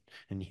Bigfoot,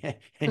 and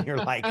and you're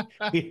like,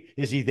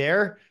 is he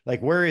there?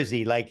 Like, where is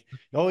he? Like,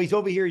 oh, he's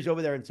over here, he's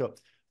over there. And so,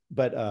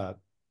 but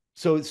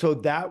so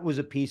that was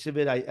a piece of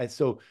it.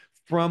 So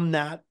from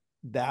that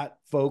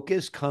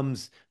focus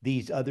comes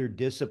these other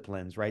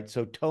disciplines, right?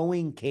 So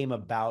towing came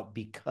about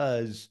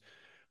because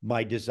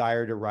my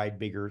desire to ride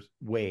bigger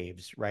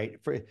waves, right?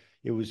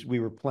 We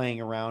were playing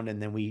around,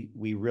 and then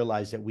we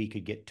realized that we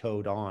could get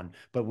towed on,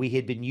 but we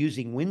had been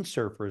using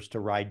windsurfers to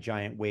ride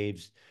giant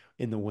waves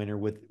in the winter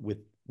with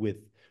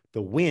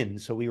the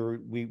wind. So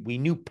we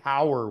knew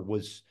power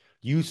was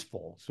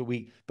useful.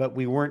 But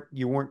you weren't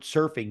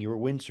surfing, you were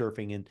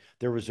windsurfing, and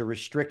there was a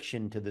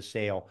restriction to the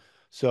sail.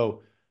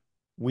 So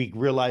we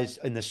realized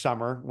in the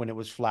summer when it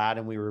was flat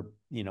and we were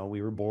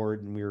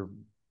bored and we were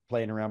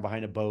playing around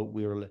behind a boat,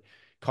 we were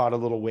caught a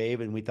little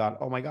wave and we thought,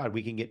 oh my God,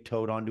 we can get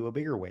towed onto a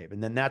bigger wave.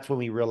 And then that's when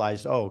we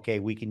realized, oh, okay,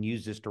 we can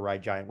use this to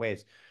ride giant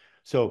waves.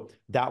 So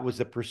that was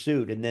the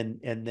pursuit. And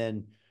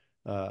then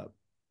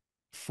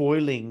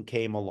foiling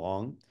came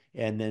along,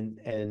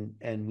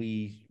 and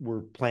we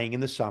were playing in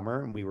the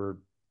summer, and we were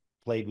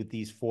played with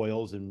these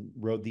foils and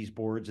rode these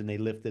boards, and they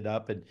lifted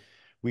up, and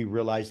we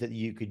realized that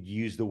you could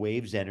use the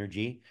waves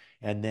energy.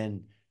 And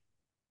then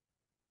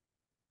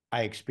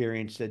I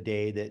experienced a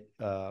day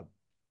that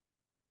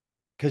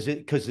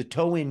because the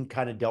tow-in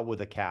kind of dealt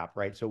with a cap,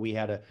 right? So we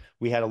had a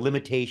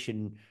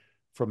limitation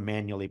from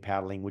manually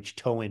paddling, which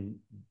tow-in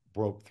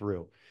broke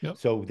through. Yep.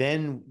 So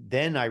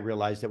then I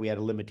realized that we had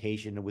a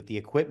limitation with the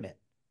equipment.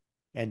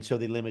 And so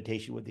the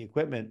limitation with the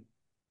equipment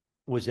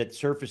was that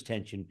surface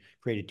tension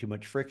created too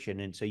much friction.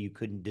 And so you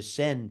couldn't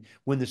descend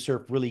when the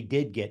surf really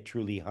did get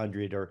truly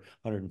 100 or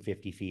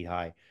 150 feet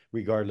high,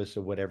 regardless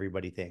of what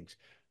everybody thinks.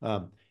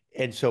 And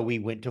so we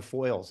went to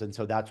foils. And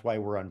so that's why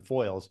we're on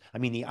foils. I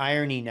mean, the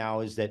irony now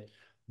is that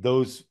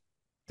those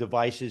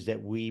devices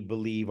that we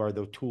believe are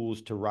the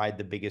tools to ride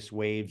the biggest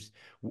waves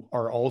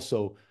are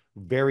also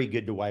very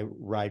good to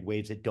ride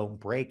waves that don't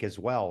break as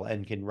well,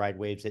 and can ride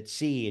waves at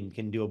sea and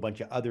can do a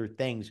bunch of other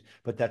things.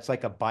 But that's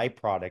like a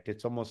byproduct.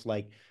 It's almost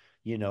like,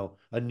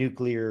 a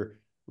nuclear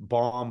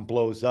bomb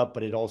blows up,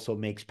 but it also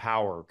makes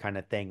power kind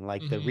of thing.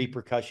 Like the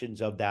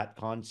repercussions of that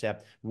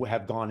concept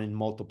have gone in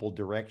multiple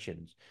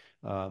directions.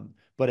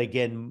 But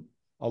again,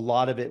 a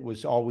lot of it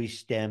was always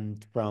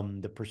stemmed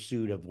from the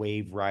pursuit of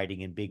wave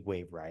riding and big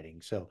wave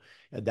riding. So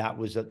that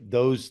was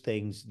those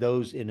things,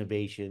 those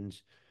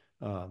innovations,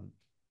 and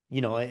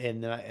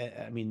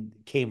I mean,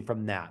 came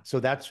from that.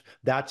 So that's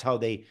how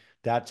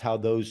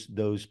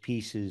those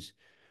pieces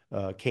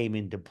came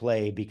into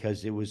play,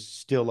 because it was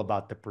still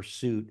about the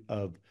pursuit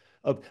of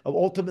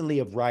ultimately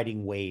of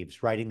riding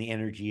waves, riding the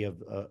energy of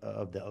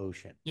the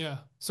ocean. Yeah.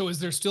 So is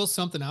there still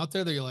something out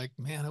there that you're like,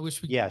 man, I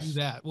wish we could do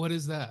that? What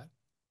is that?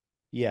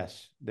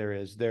 Yes, there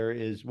is. There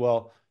is.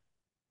 Well,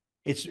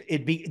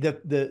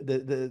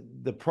 the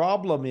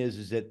problem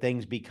is that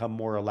things become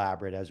more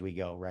elaborate as we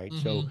go, right?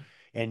 So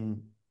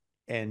and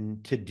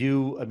to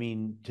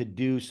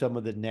do some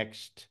of the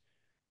next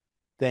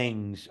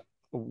things,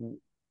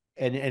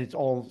 and it's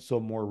also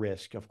more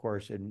risk, of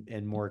course,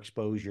 and more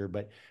exposure,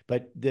 but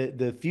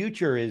the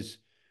future is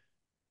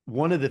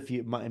one of the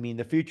few.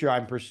 The future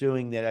I'm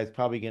pursuing that is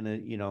probably going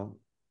to,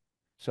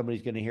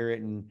 somebody's going to hear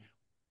it and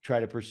try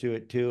to pursue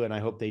it too, and I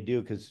hope they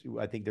do, because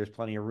I think there's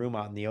plenty of room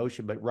out in the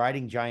ocean. But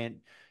riding giant,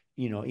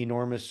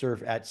 enormous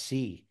surf at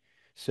sea,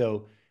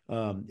 so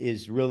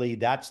is really,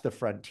 that's the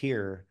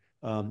frontier.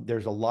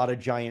 There's a lot of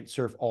giant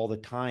surf all the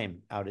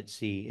time out at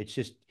sea. It's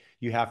just,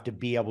 you have to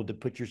be able to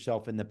put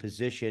yourself in the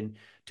position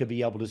to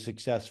be able to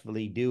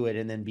successfully do it,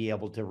 and then be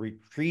able to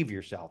retrieve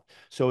yourself.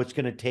 So it's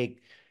going to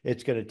take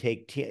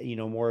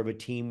more of a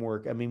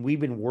teamwork. I mean, we've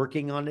been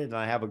working on it, and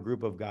I have a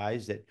group of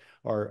guys that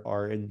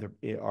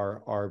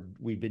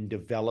we've been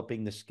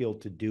developing the skill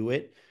to do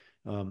it.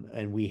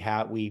 And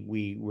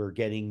we're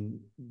getting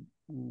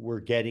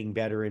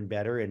better and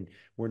better, and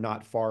we're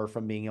not far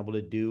from being able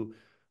to do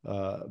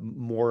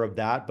more of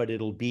that. But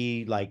it'll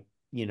be like,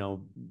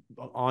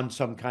 on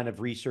some kind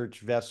of research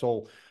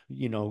vessel,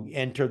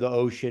 enter the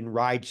ocean,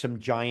 ride some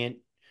giant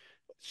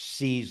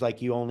seas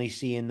like you only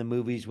see in the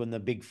movies when the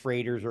big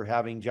freighters are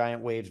having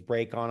giant waves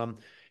break on them,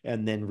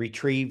 and then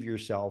retrieve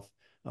yourself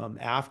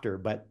after.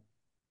 But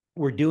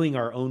we're doing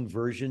our own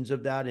versions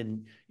of that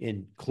in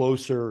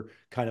closer,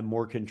 kind of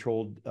more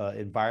controlled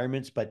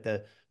environments. But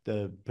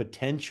the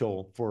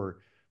potential for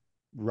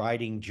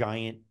riding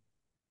giant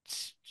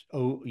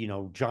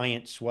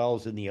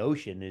swells in the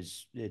ocean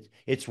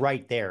it's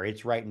right there.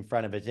 It's right in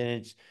front of us,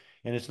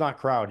 and it's not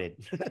crowded.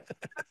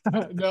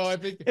 No, I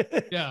think,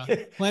 yeah,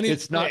 plenty of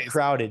It's not space,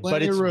 crowded, but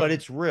plenty of room.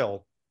 it's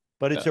real.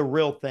 But it's a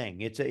real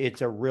thing.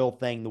 It's a real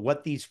thing.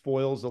 What these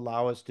foils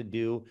allow us to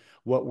do,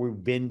 what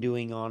we've been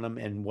doing on them,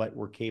 and what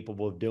we're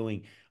capable of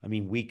doing. I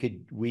mean, we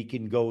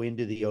can go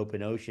into the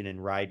open ocean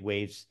and ride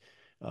waves.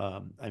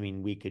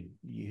 We could,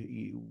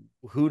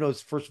 who knows,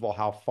 first of all,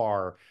 how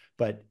far,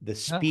 but the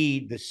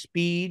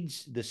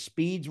speeds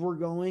we're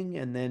going,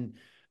 and then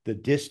the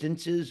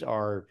distances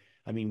are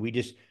I mean,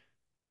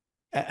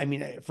 I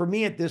mean, for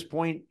me at this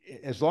point,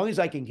 as long as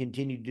I can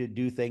continue to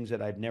do things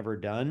that I've never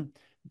done,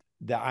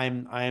 that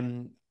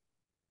I'm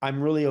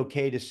really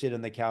okay to sit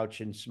on the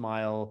couch and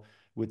smile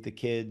with the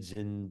kids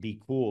and be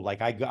cool.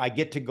 Like I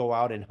get to go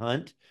out and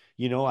hunt.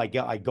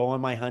 I go on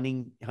my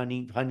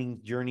hunting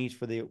journeys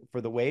for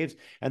the waves,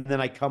 and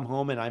then I come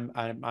home and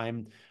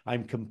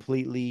I'm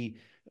completely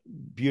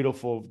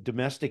beautiful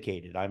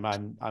domesticated. I'm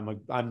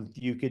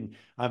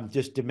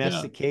just Yeah.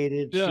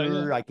 domesticated. Yeah. Yeah.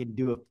 Sure, I can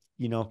do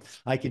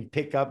I can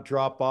pick up,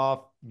 drop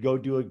off, go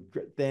do a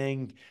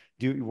thing,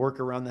 do work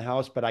around the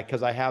house. But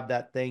because I have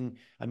that thing,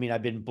 I mean,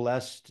 I've been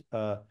blessed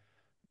to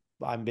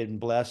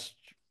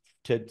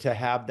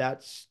have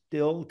that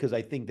still, because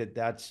I think that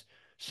that's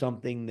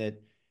something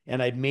that,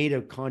 and I've made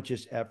a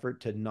conscious effort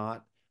to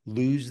not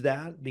lose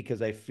that,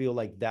 because I feel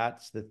like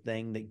that's the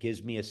thing that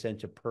gives me a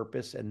sense of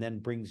purpose, and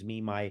then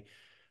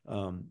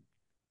um,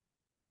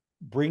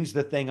 brings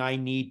the thing I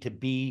need to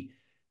be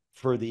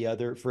for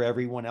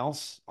everyone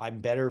else. I'm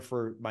better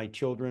for my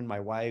children, my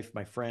wife,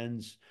 my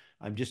friends.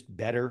 I'm just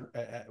better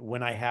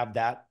when I have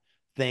that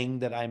thing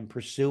that I'm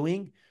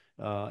pursuing.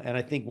 And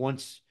I think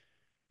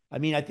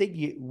I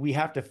think we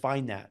have to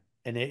find that,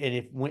 and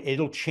if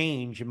it'll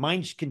change.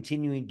 Mine's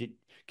continued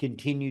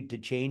to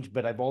change,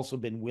 but I've also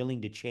been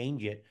willing to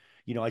change it.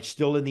 It's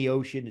still in the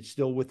ocean, it's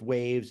still with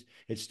waves,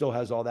 it still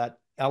has all that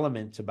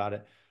elements about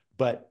it,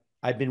 but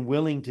I've been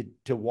willing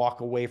to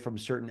walk away from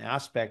certain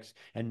aspects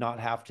and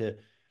not have to.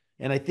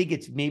 And I think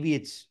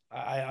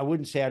I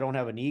wouldn't say I don't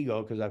have an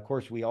ego, because of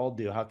course we all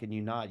do. How can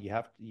you not?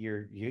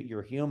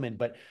 You're human,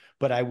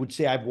 but I would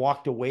say I've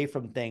walked away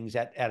from things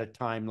at a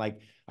time. Like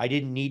I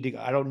don't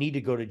need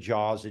to go to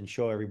Jaws and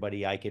show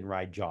everybody I can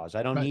ride Jaws.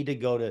 I don't Right. need to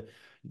go to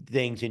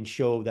things and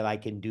show that I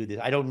can do this.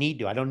 I don't need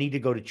to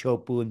go to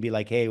Chopu and be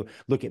like, hey,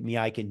 look at me,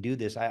 I can do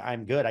this.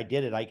 I'm good. I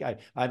did it.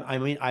 I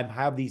mean, I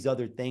have these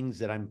other things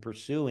that I'm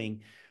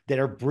pursuing that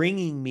are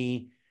bringing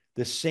me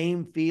the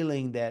same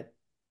feeling that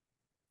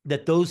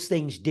those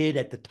things did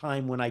at the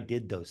time when I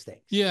did those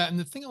things. Yeah, and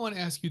the thing I want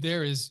to ask you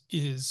there is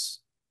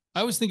I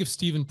always think of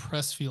Stephen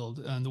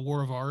Pressfield and The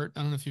War of Art.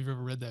 I don't know if you've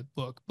ever read that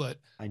book, but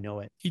I know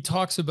it. he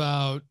talks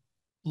about,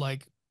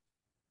 like,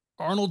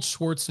 Arnold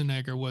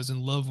Schwarzenegger was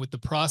in love with the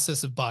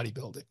process of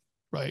bodybuilding,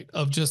 right?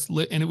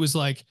 And it was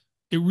like,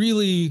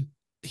 he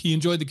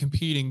enjoyed the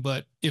competing,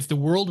 but if the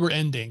world were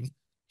ending,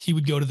 he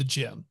would go to the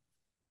gym.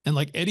 And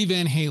like Eddie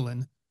Van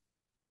Halen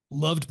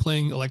loved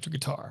playing electric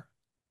guitar.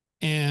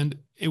 And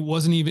it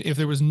wasn't even, if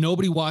there was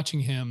nobody watching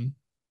him,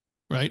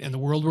 right, and the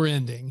world were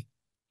ending,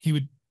 he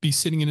would be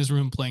sitting in his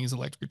room playing his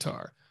electric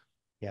guitar.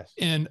 Yes.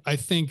 And I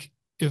think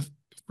if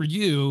for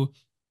you,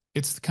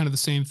 it's kind of the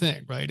same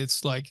thing, right?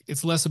 It's like,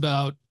 it's less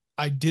about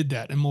I did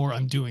that and more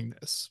I'm doing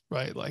this,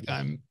 right? Like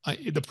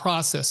the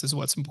process is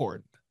what's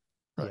important,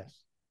 right? Yes.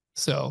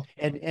 So,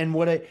 and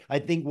I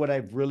think what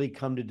I've really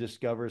come to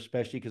discover,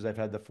 especially because I've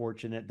had the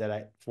fortune that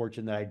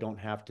I don't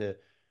have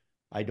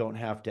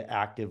to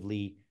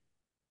actively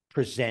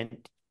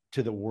present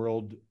to the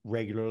world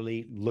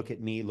regularly. Look at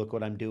me, look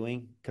what I'm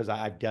doing, because I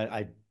have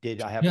a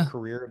yeah,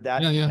 career of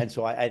that. yeah. And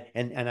so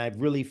and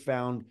I've really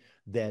found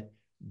that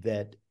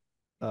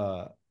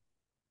uh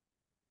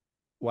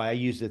why I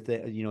use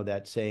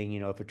that saying,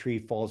 if a tree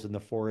falls in the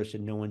forest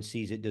and no one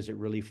sees it, does it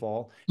really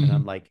fall? And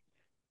I'm Mhm. like,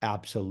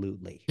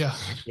 absolutely. Yeah.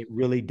 It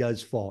really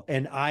does fall.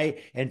 And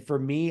for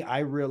me, I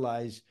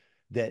realize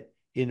that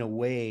in a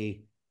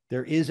way,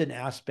 there is an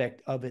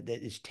aspect of it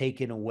that is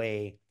taken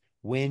away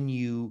when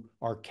you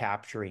are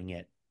capturing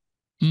it.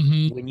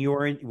 Hmm.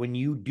 When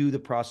you do the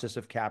process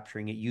of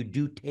capturing it, you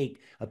do take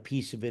a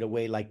piece of it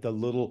away, like the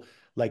little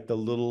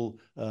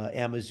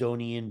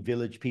Amazonian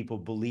village people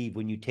believe.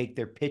 When you take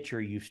their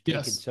picture, you've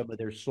taken Yes. some of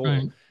their Right.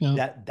 soul.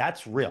 Yeah.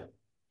 That's real.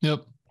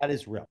 Yep. That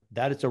is real.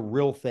 That is a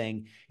real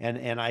thing.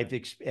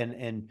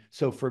 And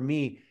so for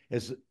me,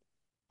 as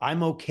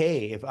I'm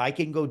okay if I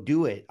can go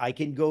do it. I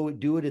can go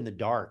do it in the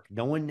dark.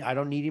 I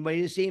don't need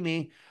anybody to see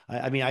me.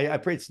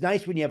 It's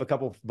nice when you have a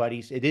couple of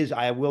buddies. It is.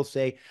 I will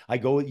say, I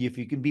go if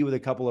you can be with a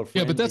couple of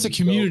Yeah, but friends that's and a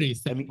you go. community I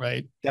thing, mean,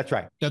 right? that's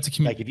right. That's a Like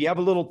community. if you have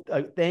a little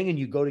thing and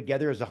you go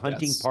together as a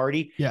hunting Yes.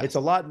 party, it's Yes.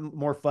 a lot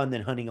more fun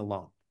than hunting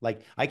alone.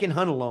 Like I can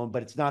hunt alone,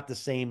 but it's not the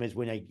same as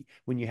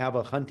when you have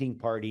a hunting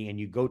party and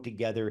you go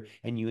together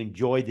and you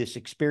enjoy this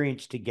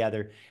experience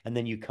together, and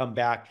then you come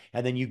back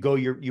and then you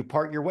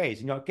part your ways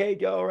and you're okay,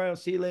 Joe, all right, I'll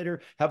see you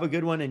later. Have a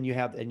good one. And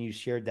you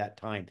shared that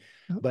time.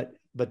 Yep.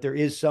 But there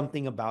is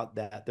something about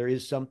that. There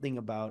is something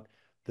about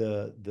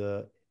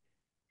the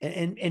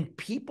and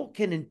people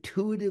can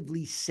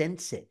intuitively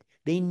sense it.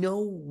 They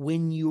know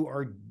when you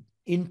are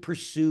in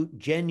pursuit,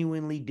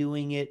 genuinely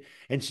doing it,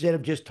 instead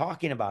of just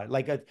talking about it.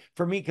 Like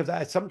for me,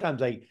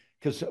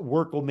 because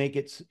work will make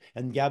it.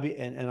 And Gabby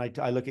and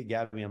I look at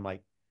Gabby, I'm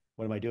like,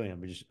 what am I doing?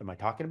 Am I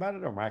talking about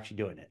it, or am I actually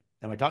doing it?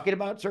 Am I talking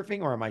about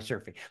surfing, or am I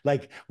surfing?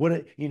 Like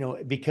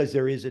because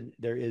there is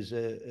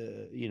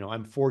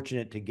I'm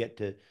fortunate to get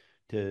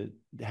to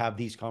have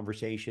these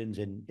conversations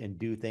and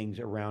do things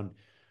around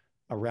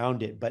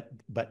it.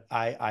 But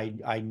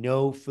I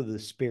know for the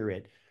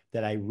spirit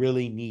that I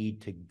really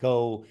need to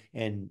go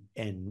and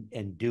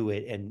do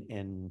it,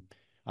 and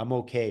I'm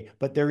okay.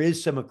 But there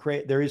is some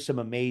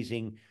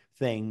amazing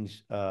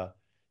things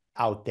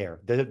out there.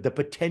 The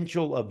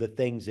potential of the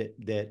things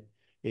that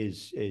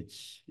is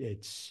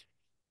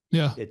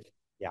Yeah. it's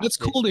yeah, That's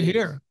cool to it's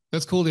hear.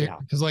 That's cool to hear. yeah.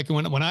 Because like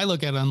when I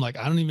look at it, I'm like,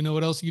 I don't even know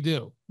what else you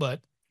do.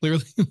 But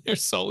clearly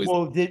there's always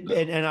Well,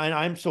 and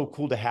I'm so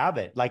cool to have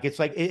it. Like it's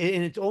like,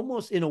 and it's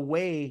almost in a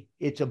way,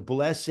 it's a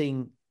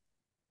blessing.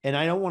 And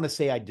I don't want to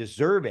say I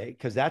deserve it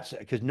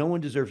because no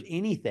one deserves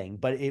anything,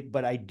 but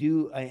I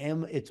do. I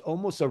am. It's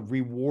almost a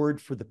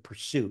reward for the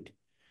pursuit.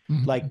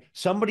 Mhm. Like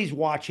somebody's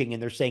watching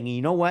and they're saying,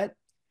 you know what?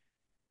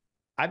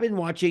 I've been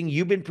watching,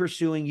 you've been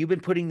pursuing, you've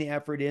been putting the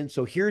effort in.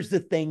 So here's the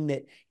thing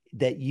and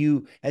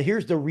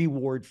here's the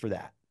reward for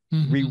that.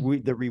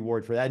 Mhm. The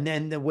reward for that. And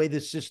then the way the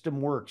system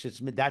works,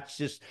 that's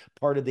just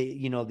part of the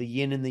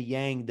yin and the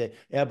yang, the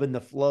ebb and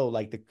the flow,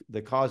 like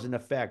the cause and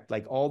effect,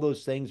 like all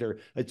those things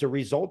it's a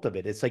result of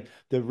it. It's like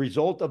the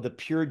result of the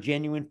pure,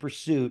 genuine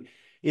pursuit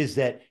is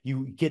that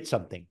you get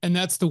something. And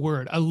that's the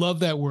word. I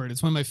love that word.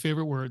 It's one of my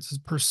favorite words is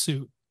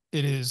pursuit.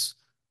 It is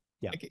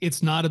Yeah. like,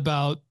 it's not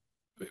about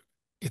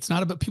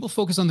people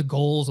focus on the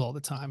goals all the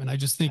time. And I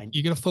just think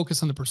you got to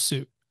focus on the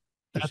pursuit.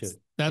 Pursuit.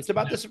 That's It's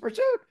about the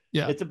pursuit.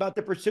 Yeah. It's about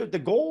the pursuit. The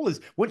goal is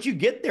once you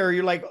get there,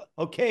 you're like,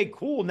 okay,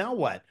 cool. Now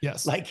what?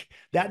 Yes. Like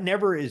that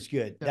never is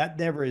good. Yeah. That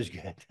never is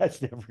good.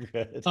 That's never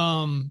good.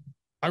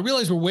 I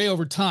realize we're way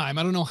over time.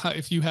 I don't know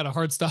if you had a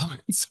hard stop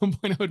at some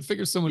point. I would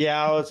figure someone.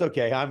 Yeah, it's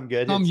okay. I'm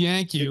good. Come It's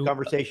yank good you.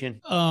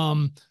 conversation.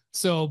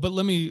 But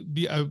let me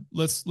be.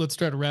 Let's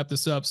try to wrap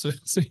this up so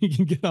you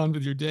can get on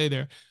with your day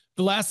there.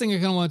 The last thing I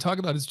kind of want to talk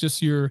about is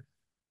just your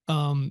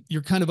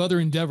kind of other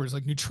endeavors,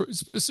 like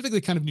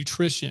specifically kind of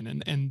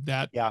nutrition and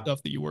that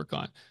stuff that you work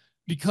on.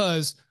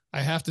 Because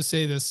I have to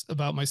say this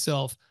about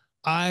myself,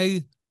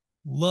 I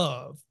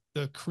love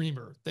the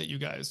creamer that you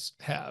guys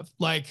have.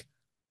 Like,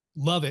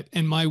 love it.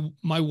 And my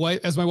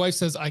wife, as my wife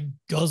says, I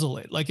guzzle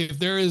it. Like if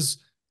there is,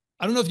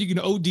 I don't know if you can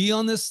OD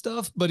on this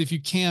stuff, but if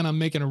you can, I'm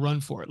making a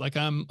run for it. Like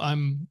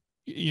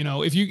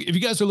if you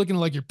guys are looking at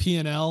like your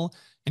P&L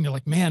and you're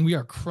like, man, we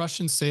are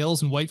crushing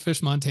sales in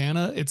Whitefish,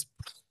 Montana, it's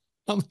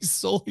probably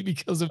solely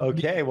because of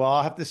Okay. me. Well,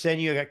 I'll have to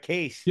send you a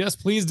case. Yes,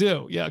 please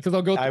do. Yeah, because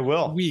I'll go through I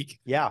will. a week.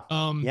 Yeah.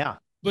 Yeah.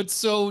 But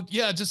so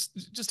yeah, just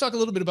talk a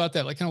little bit about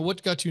that. Like kind of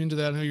what got you into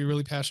that. I know you're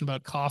really passionate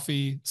about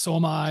coffee. So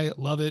am I.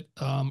 Love it.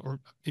 Or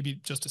maybe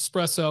just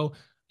espresso.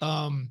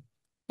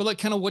 But like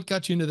kind of what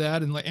got you into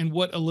that and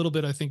what a little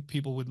bit I think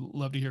people would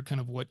love to hear kind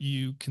of what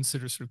you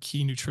consider sort of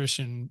key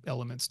nutrition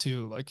elements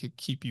too, like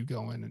keep you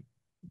going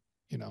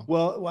and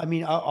Well, I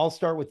mean, I'll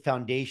start with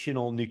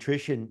foundational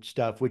nutrition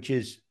stuff, which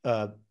is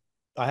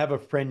I have a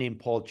friend named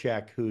Paul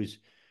Check who's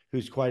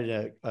quite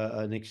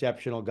an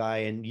exceptional guy.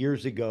 And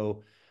years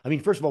ago, I mean,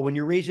 first of all, when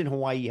you're raised in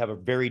Hawaii, you have a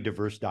very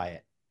diverse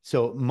diet.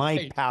 So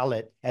my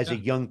palate as a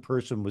young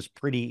person was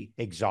pretty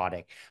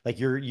exotic. Like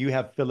you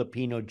have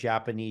Filipino,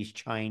 Japanese,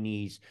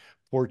 Chinese,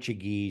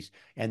 Portuguese,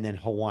 and then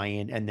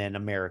Hawaiian, and then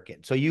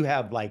American. So you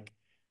have like,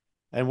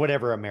 and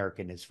whatever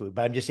American is food,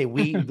 but I'm just saying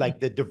we like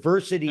the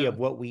diversity of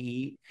what we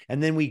eat.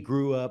 And then I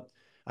grew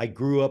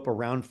up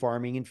around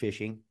farming and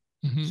fishing.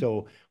 Mm-hmm.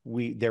 So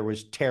there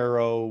was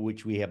taro,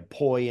 which we have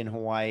poi in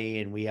Hawaii,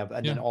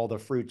 and then all the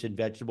fruits and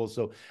vegetables.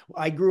 So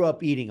I grew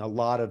up eating a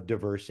lot of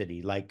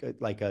diversity, like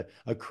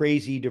a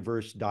crazy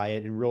diverse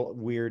diet and real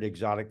weird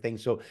exotic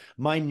things. So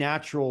my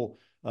natural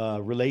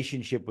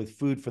relationship with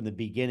food from the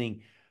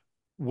beginning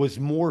was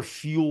more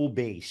fuel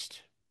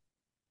based.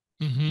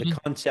 Mm-hmm. The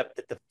concept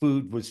that the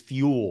food was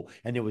fuel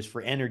and it was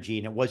for energy,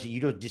 and it wasn't,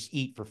 you don't just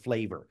eat for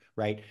flavor,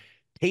 right?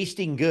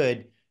 Tasting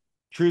good.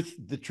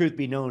 The truth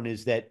be known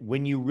is that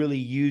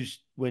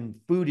when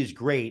food is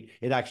great,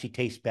 it actually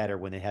tastes better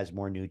when it has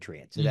more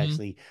nutrients. It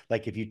actually,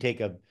 like if you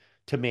take a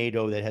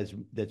tomato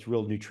that's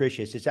real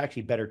nutritious, it's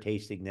actually better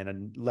tasting than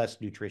a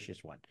less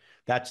nutritious one.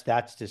 That's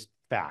just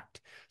fact.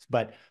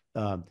 But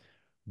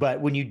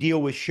when you deal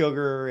with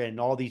sugar and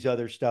all these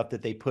other stuff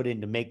that they put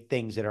in to make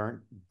things that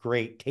aren't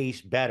great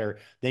taste better,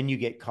 then you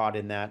get caught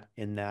in that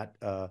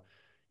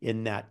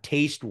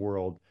taste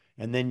world.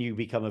 And then you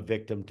become a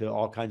victim to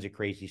all kinds of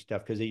crazy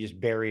stuff because they just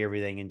bury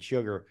everything in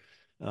sugar.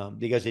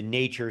 Because in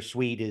nature,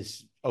 sweet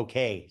is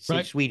okay.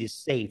 Right. Sweet is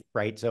safe,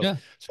 right? Yeah.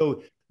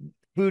 So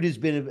food has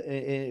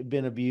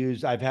been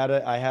abused. I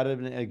had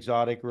an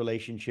exotic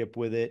relationship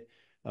with it.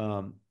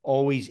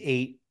 Always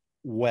ate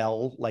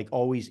well, like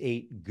always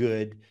ate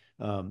good.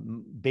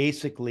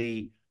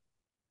 Basically,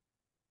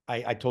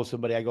 I told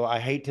somebody, I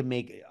hate to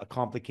make a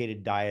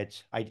complicated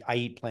diets. I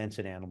eat plants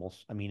and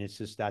animals. I mean, it's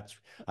just,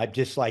 I'm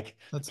just like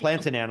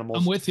plants and animals.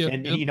 I'm with you.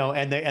 And,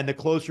 and the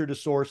closer to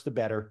source, the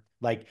better.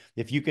 Like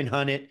if you can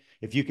hunt it,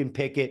 if you can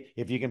pick it,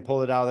 if you can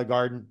pull it out of the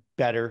garden,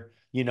 better.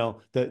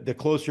 The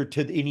closer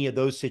to any of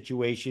those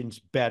situations,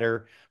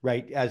 better,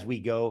 right, as we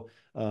go.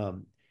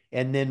 And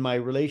then my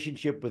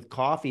relationship with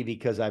coffee,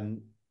 because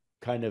I'm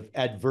kind of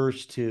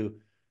adverse to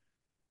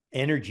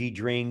energy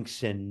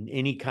drinks and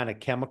any kind of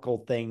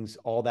chemical things,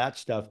 all that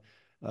stuff.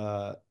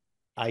 I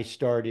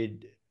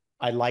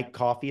like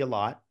coffee a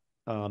lot.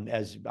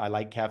 as I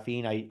like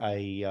caffeine.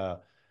 I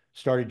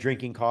started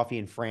drinking coffee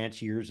in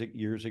France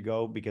years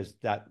ago because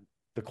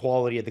the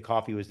quality of the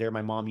coffee was there.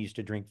 My mom used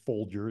to drink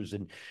Folgers,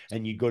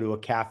 and you'd go to a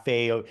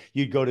cafe, or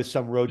you'd go to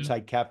some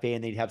roadside cafe,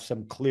 and they'd have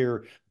some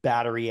clear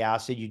battery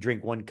acid. You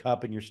drink one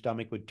cup and your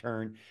stomach would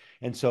turn.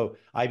 And so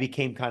I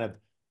became kind of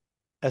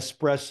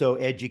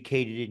espresso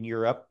educated in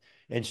Europe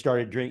and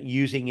started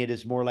using it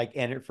as more like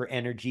for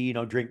energy.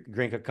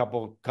 Drink a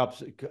couple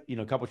cups,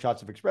 a couple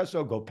shots of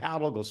espresso, go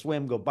paddle, go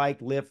swim, go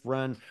bike, lift,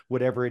 run,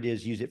 whatever it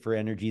is. Use it for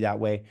energy that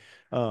way.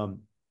 Um,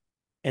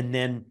 and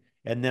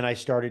then I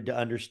started to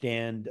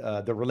understand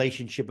the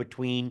relationship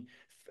between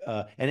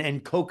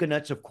and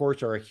coconuts, of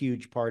course, are a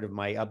huge part of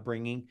my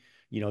upbringing.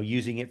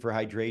 Using it for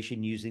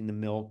hydration, using the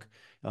milk,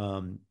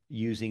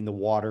 using the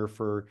water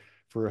for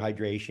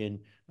hydration.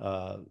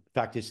 In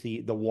fact,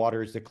 the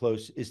water is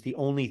the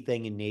only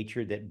thing in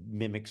nature that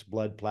mimics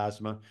blood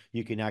plasma.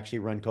 You can actually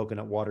run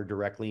coconut water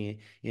directly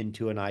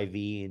into an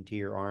IV into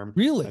your arm.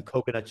 Really?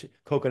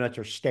 Coconuts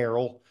are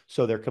sterile,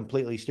 so they're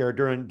completely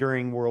sterile.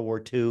 During World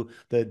War II,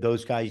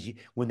 those guys,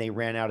 when they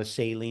ran out of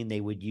saline,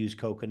 they would use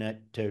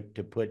coconut to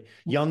put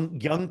young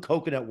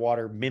coconut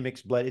water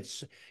mimics blood.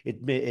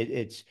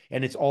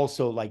 It's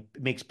also like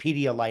makes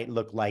Pedialyte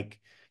look like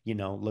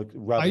look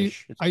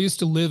rubbish. I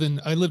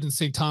lived in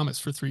St. Thomas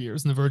for 3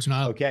 years in the Virgin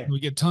Islands. Okay.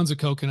 We get tons of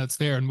coconuts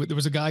there. And there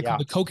was a guy called Yeah.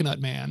 the Coconut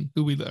Man,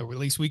 or at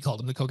least we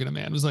called him the Coconut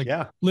Man. It was like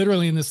Yeah.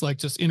 literally in this like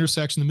just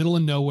intersection in the middle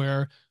of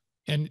nowhere.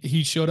 And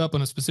he showed up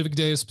on a specific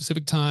day, a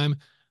specific time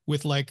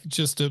with like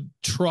just a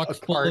truck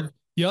full of,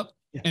 yep.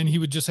 Yeah. And he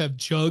would just have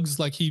jugs.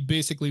 Like he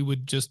basically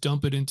would just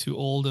dump it into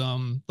old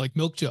like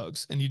milk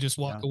jugs. And you just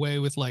walk away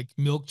with like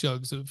milk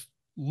jugs of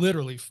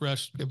literally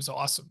fresh. It was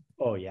awesome.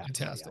 Oh yeah.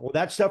 Fantastic. Yeah. Well,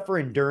 that's stuff for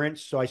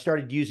endurance. So I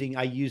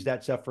use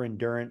that stuff for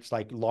endurance,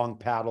 like long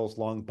paddles,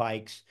 long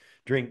bikes,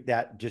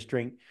 just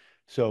drink.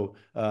 So,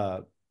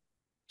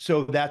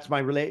 so that's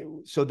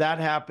so that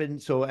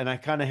happened. So, and I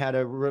kind of had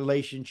a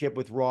relationship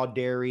with raw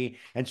dairy.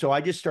 And so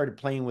I just started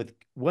playing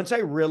once I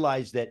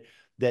realized that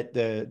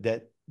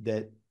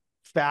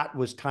fat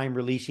was time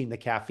releasing the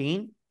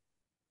caffeine.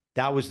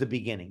 That was the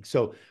beginning.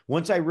 So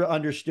once I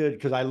understood,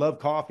 because I love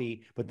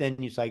coffee, but then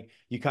it's like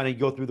you kind of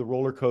go through the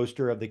roller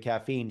coaster of the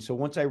caffeine. So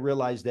once I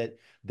realized that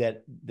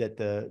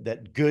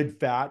good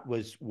fat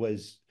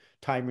was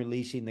time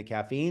releasing the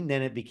caffeine,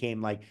 then it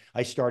became like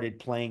I started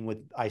playing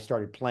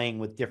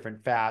with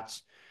different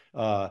fats,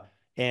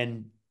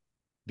 and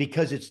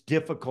because it's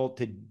difficult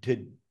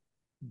to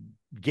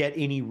get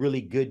any really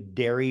good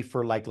dairy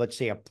for, like, let's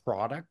say a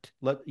product,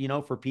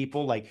 for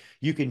people, like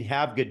you can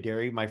have good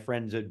dairy. My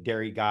friend's a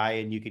dairy guy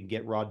and you can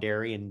get raw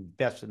dairy and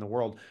best in the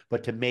world,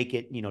 but to make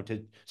it,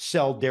 to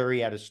sell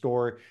dairy at a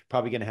store,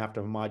 probably going to have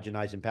to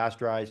homogenize and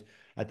pasteurize.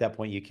 At that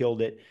point you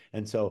killed it.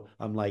 And so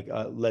I'm like,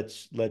 I'll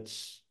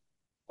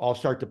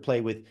start to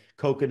play with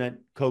coconut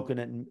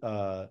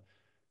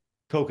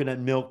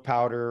milk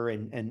powder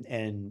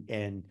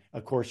and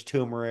of course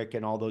turmeric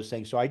and all those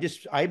things. So I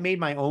made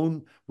my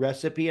own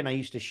recipe and I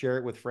used to share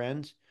it with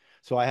friends.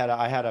 So I had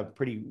a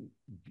pretty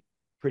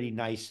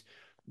nice,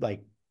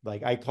 like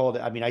I called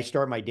it. I mean, I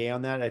start my day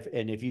on that.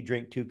 And if you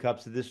drink 2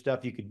 cups of this stuff,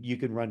 you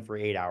can run for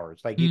 8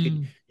 hours. Like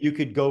you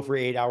could go for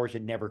 8 hours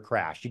and never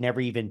crash. You never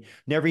even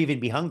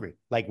be hungry.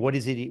 Like, what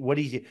is it? What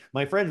is it?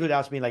 My friends would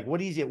ask me, like, what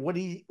is it? What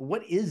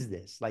is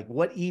this? Like,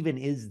 what even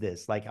is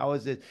this? Like, how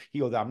is it? He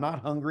goes, I'm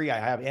not hungry. I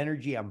have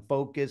energy. I'm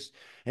focused.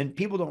 And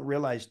people don't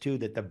realize too,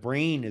 that the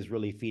brain is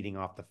really feeding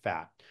off the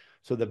fat.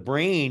 So the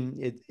brain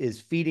is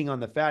feeding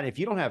on the fat. If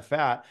you don't have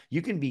fat,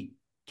 you can be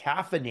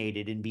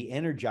caffeinated and be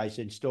energized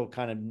and still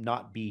kind of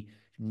not be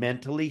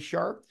mentally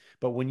sharp.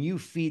 But when you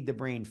feed the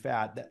brain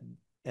fat,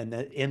 and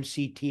the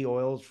MCT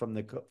oils from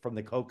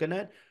the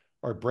coconut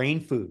are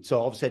brain food. So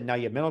all of a sudden now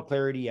you have mental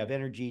clarity, you have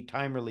energy,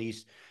 time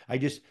release.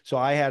 So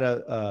I had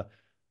a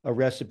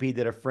recipe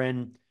that a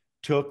friend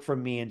took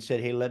from me and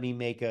said, hey, let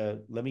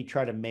me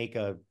try to make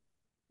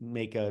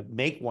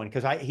one,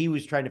 because he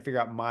was trying to figure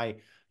out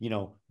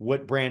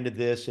what brand of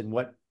this and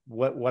what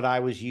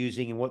I was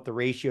using and what the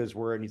ratios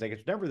were. And he's like,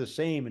 it's never the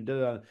same. And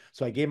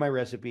so I gave my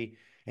recipe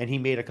and he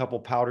made a couple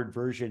powdered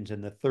versions.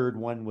 And the third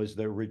one was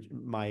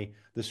the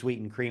sweet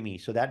and creamy.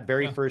 So that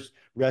very first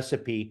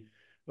recipe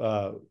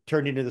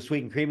turned into the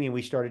sweet and creamy. And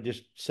we started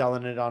just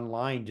selling it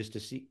online just to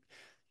see,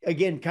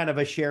 again, kind of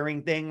a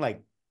sharing thing.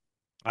 Like,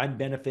 I'm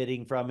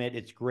benefiting from it.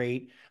 It's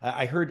great.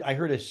 I heard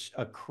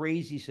a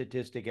crazy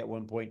statistic at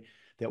one point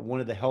that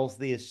one of the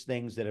healthiest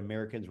things that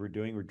Americans were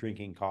doing were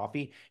drinking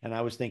coffee. And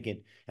I was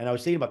thinking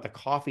about the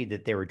coffee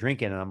that they were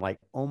drinking. And I'm like,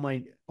 oh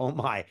my,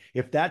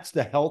 if that's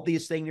the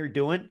healthiest thing they're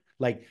doing,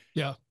 like,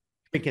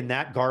 drinking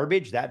that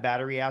garbage, that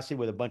battery acid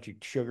with a bunch of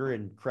sugar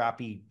and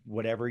crappy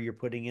whatever you're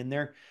putting in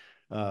there.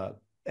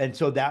 And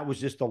so that was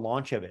just the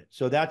launch of it.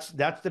 So that's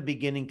the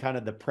beginning, kind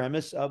of the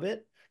premise of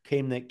it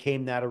came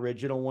that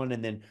original one.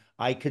 And then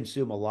I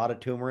consume a lot of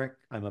turmeric.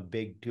 I'm a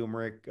big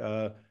turmeric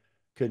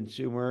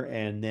consumer.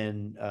 And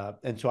then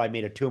and so I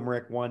made a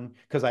turmeric one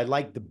because I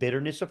like the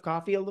bitterness of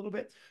coffee a little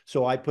bit.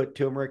 So I put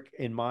turmeric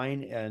in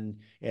mine,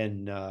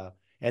 and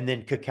and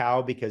then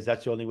cacao, because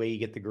that's the only way you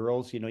get the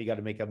girls. You got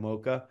to make a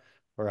mocha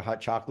or a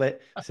hot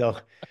chocolate. So,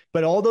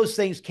 but all those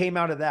things came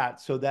out of that.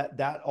 So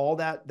that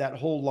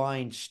whole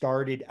line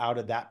started out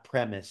of that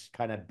premise,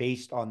 kind of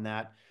based on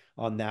that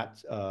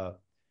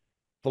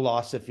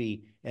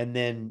philosophy, and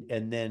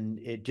then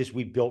it just,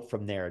 we built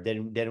from there.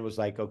 Then it was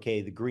like,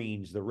 okay, the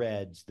greens, the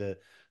reds, the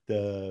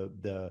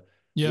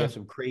we Yeah. have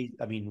some crazy,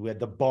 I mean, we had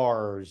the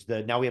bars,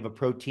 now we have a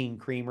protein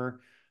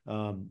creamer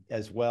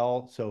as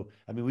well. So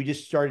I mean, we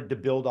just started to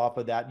build off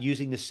of that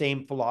using the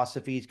same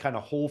philosophies, kind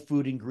of whole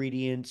food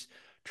ingredients.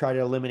 Try to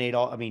eliminate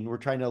all, I mean, we're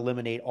trying to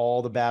eliminate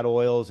all the bad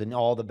oils and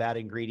all the bad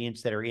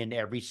ingredients that are in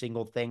every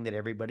single thing that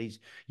everybody's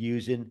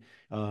using,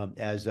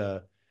 as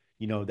a,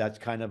 that's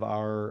kind of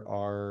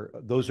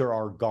those are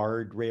our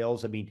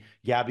guardrails. I mean,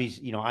 Gabby's,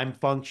 I'm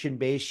function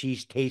based,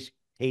 she's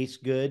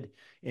taste good,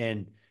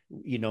 and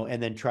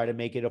and then try to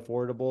make it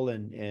affordable,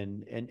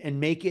 and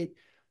make it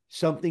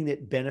something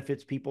that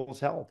benefits people's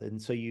health.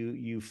 And so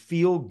you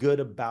feel good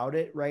about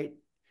it, right?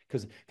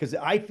 Because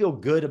I feel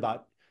good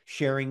about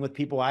sharing with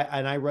people.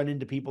 I run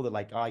into people that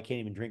like, oh, I can't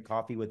even drink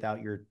coffee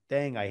without your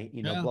thing.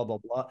 Yeah. Blah blah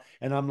blah.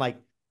 And I'm like,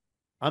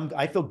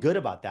 I feel good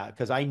about that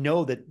because I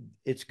know that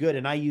it's good,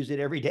 and I use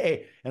it every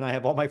day, and I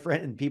have all my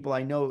friends and people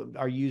I know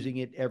are using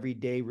it every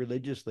day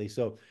religiously.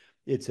 So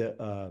it's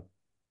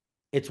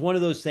one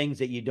of those things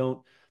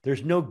that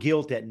there's no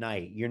guilt at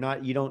night. You're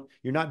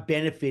not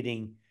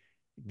benefiting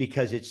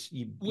because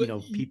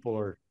people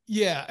are.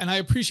 Yeah, and I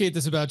appreciate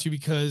this about you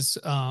because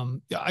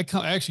I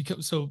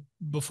actually so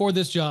before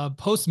this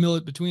job,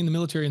 between the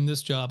military and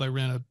this job, I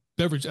ran a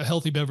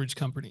healthy beverage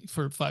company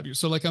for 5 years.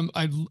 So like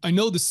I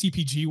know the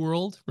CPG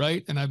world,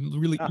 right? And I'm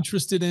really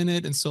interested in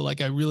it, and so like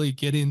I really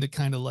get into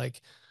kind of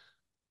like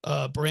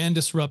brand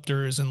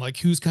disruptors and like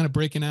who's kind of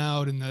breaking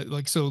out, and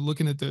so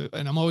looking at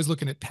and I'm always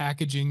looking at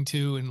packaging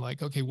too, and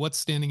like, okay, what's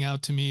standing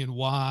out to me and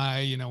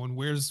why, and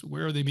where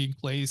are they being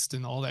placed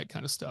and all that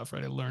kind of stuff,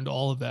 right? I learned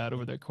all of that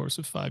over the course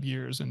of 5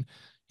 years,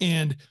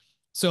 and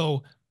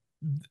so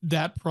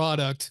that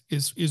product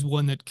is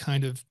one that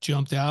kind of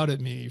jumped out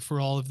at me for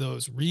all of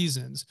those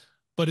reasons.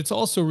 But it's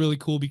also really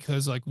cool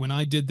because like when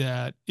I did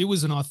that, it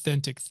was an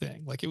authentic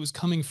thing. Like it was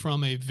coming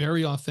from a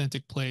very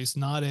authentic place,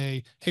 not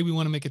a, hey, we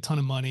want to make a ton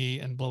of money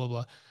and blah, blah,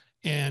 blah.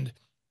 And,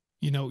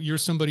 you're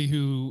somebody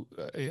who,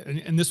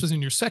 and this was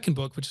in your second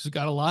book, which has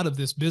got a lot of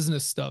this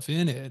business stuff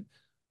in it,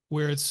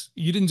 where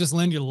you didn't just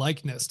lend your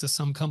likeness to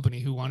some company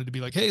who wanted to be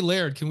like, hey,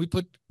 Laird, can we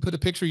put a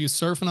picture of you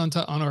surfing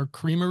on our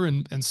creamer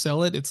and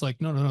sell it? It's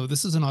like, no,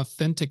 this is an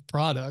authentic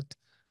product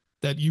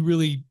that you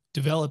really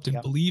developed and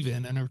believe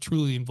in and are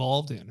truly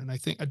involved in. And I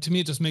think to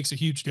me, it just makes a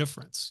huge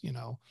difference,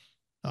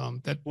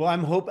 Well,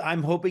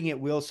 I'm hoping it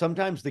will.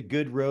 Sometimes the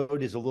good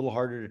road is a little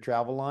harder to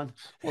travel on.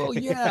 Well,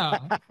 yeah,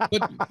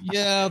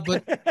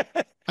 but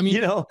I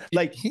mean, I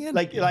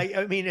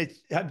mean,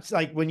 it's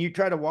like when you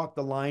try to walk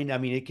the line, I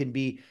mean, it can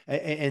be,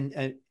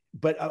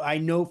 but I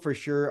know for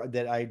sure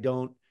that I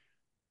don't,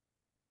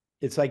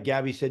 it's like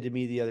Gabby said to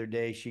me the other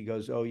day, she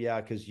goes, oh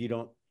yeah, because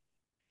you're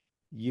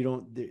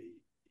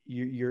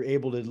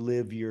able to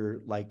live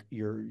your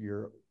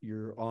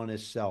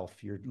honest self.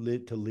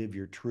 To live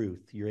your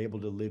truth. You're able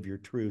to live your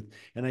truth.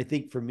 And I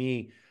think for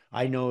me,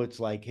 I know it's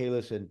like, hey,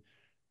 listen,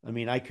 I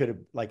mean, I could have,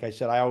 like I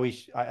said,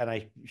 and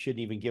I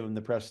shouldn't even give them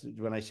the press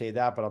when I say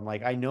that, but I'm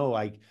like, I know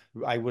I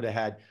would have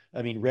had,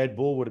 I mean, Red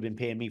Bull would have been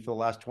paying me for the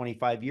last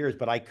 25 years,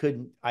 but I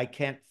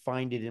can't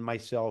find it in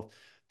myself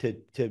to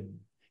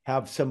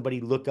have somebody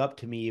look up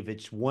to me. If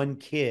it's one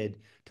kid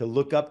to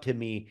look up to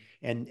me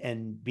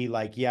and be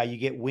like, yeah, you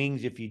get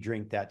wings if you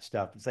drink that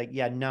stuff. It's like,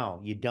 yeah,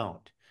 no, you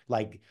don't.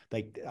 Like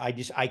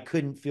I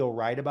couldn't feel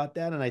right about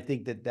that. And I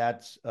think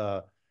that's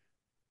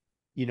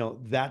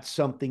that's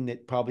something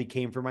that probably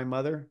came from my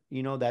mother,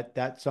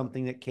 that's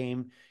something that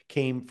came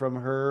from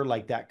her,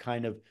 like that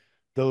kind of,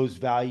 those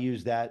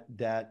values that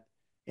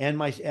and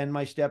my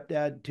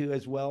stepdad too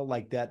as well,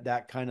 like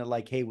that kind of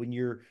like, hey,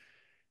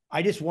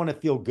 I just want to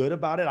feel good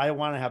about it. I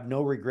want to have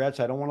no regrets.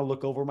 I don't want to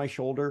look over my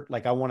shoulder.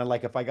 Like I want to,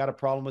 like, if I got a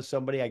problem with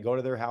somebody, I go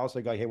to their house.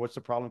 I go, hey, what's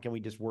the problem? Can we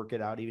just work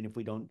it out? Even if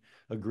we don't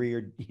agree,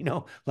 or,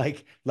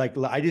 like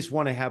I just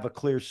want to have a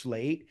clear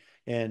slate,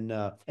 and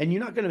you're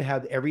not going to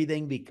have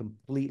everything be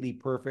completely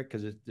perfect,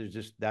 because there's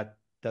just, that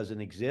doesn't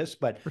exist,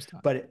 but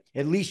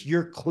at least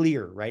you're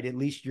clear, right? At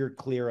least you're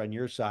clear on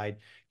your side,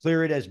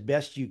 clear it as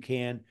best you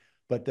can.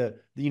 But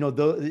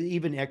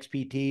even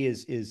XPT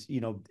is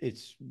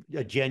it's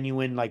a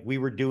genuine, like, we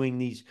were doing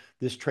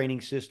this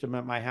training system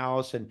at my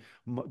house, and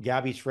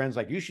Gabby's friends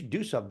like, you should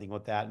do something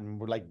with that, and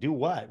we're like, do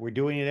what? We're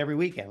doing it every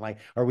weekend, like,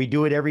 or we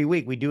do it every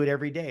week, we do it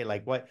every day,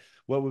 like what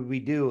would we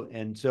do?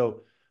 And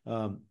so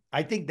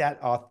I think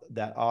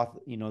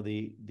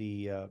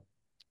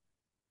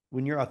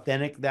when you're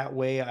authentic that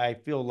way, I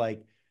feel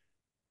like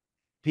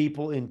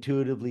people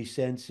intuitively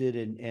sense it,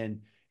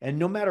 and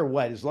no matter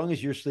what, as long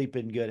as you're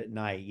sleeping good at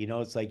night,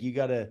 it's like you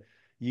gotta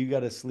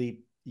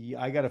sleep.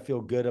 I gotta feel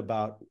good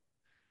about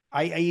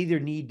I either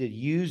need to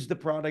use the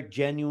product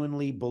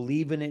genuinely,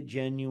 believe in it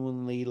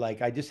genuinely. Like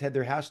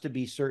there has to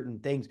be certain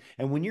things.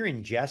 And when you're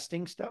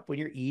ingesting stuff, when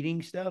you're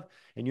eating stuff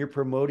and you're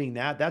promoting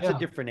that, that's a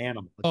different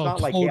animal. It's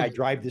not like, hey, I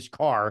drive this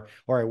car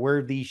or I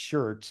wear these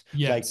shirts.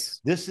 Like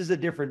this is a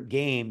different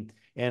game.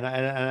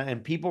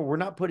 And people, we're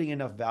not putting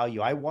enough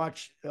value. I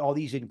watch all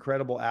these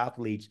incredible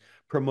athletes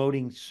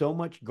promoting so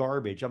much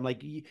garbage. I'm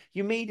like,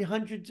 you made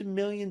hundreds of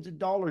millions of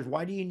dollars.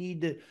 Why do you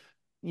need to,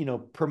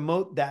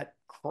 promote that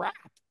crap?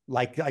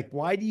 Like,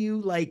 why do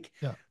you and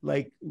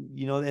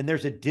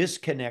there's a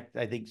disconnect,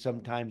 I think,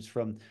 sometimes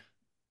from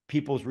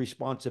people's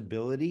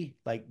responsibility,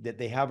 like that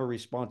they have a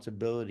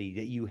responsibility,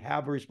 that you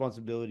have a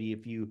responsibility.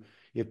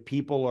 If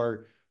people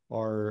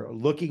are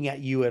looking at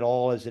you at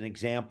all as an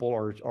example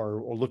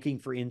or looking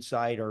for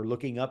insight or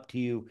looking up to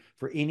you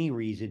for any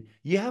reason,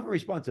 you have a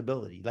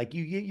responsibility. Like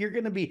you're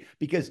going to be,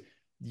 because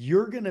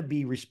you're going to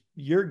be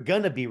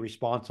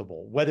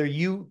responsible, whether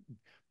you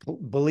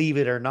believe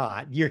it or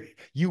not.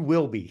 You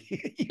will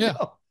be. Yeah.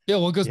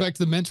 Well, it goes back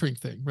to the mentoring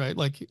thing, right?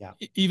 Like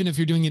even if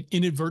you're doing it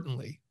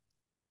inadvertently,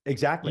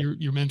 exactly,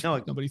 you're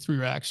mentoring somebody through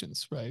your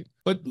actions, right?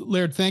 But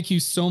Laird, thank you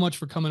so much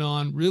for coming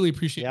on. Really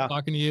appreciate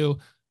talking to you.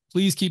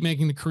 Please keep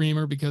making the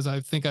creamer, because I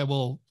think I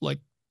will,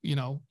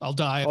 I'll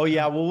die. Oh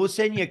yeah, well, we'll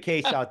send you a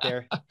case out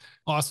there.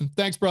 Awesome.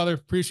 Thanks, brother.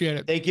 Appreciate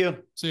it. Thank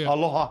you. See you.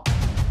 Aloha.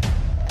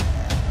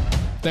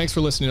 Thanks for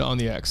listening to On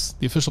the X,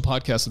 the official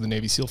podcast of the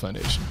Navy SEAL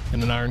Foundation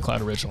and an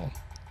Ironclad original.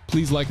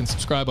 Please like and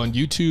subscribe on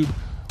YouTube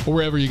or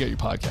wherever you get your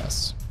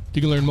podcasts.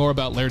 You can learn more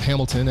about Laird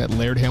Hamilton at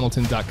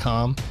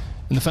lairdhamilton.com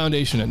and the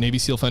foundation at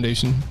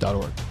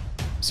navysealfoundation.org.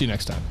 See you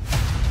next time.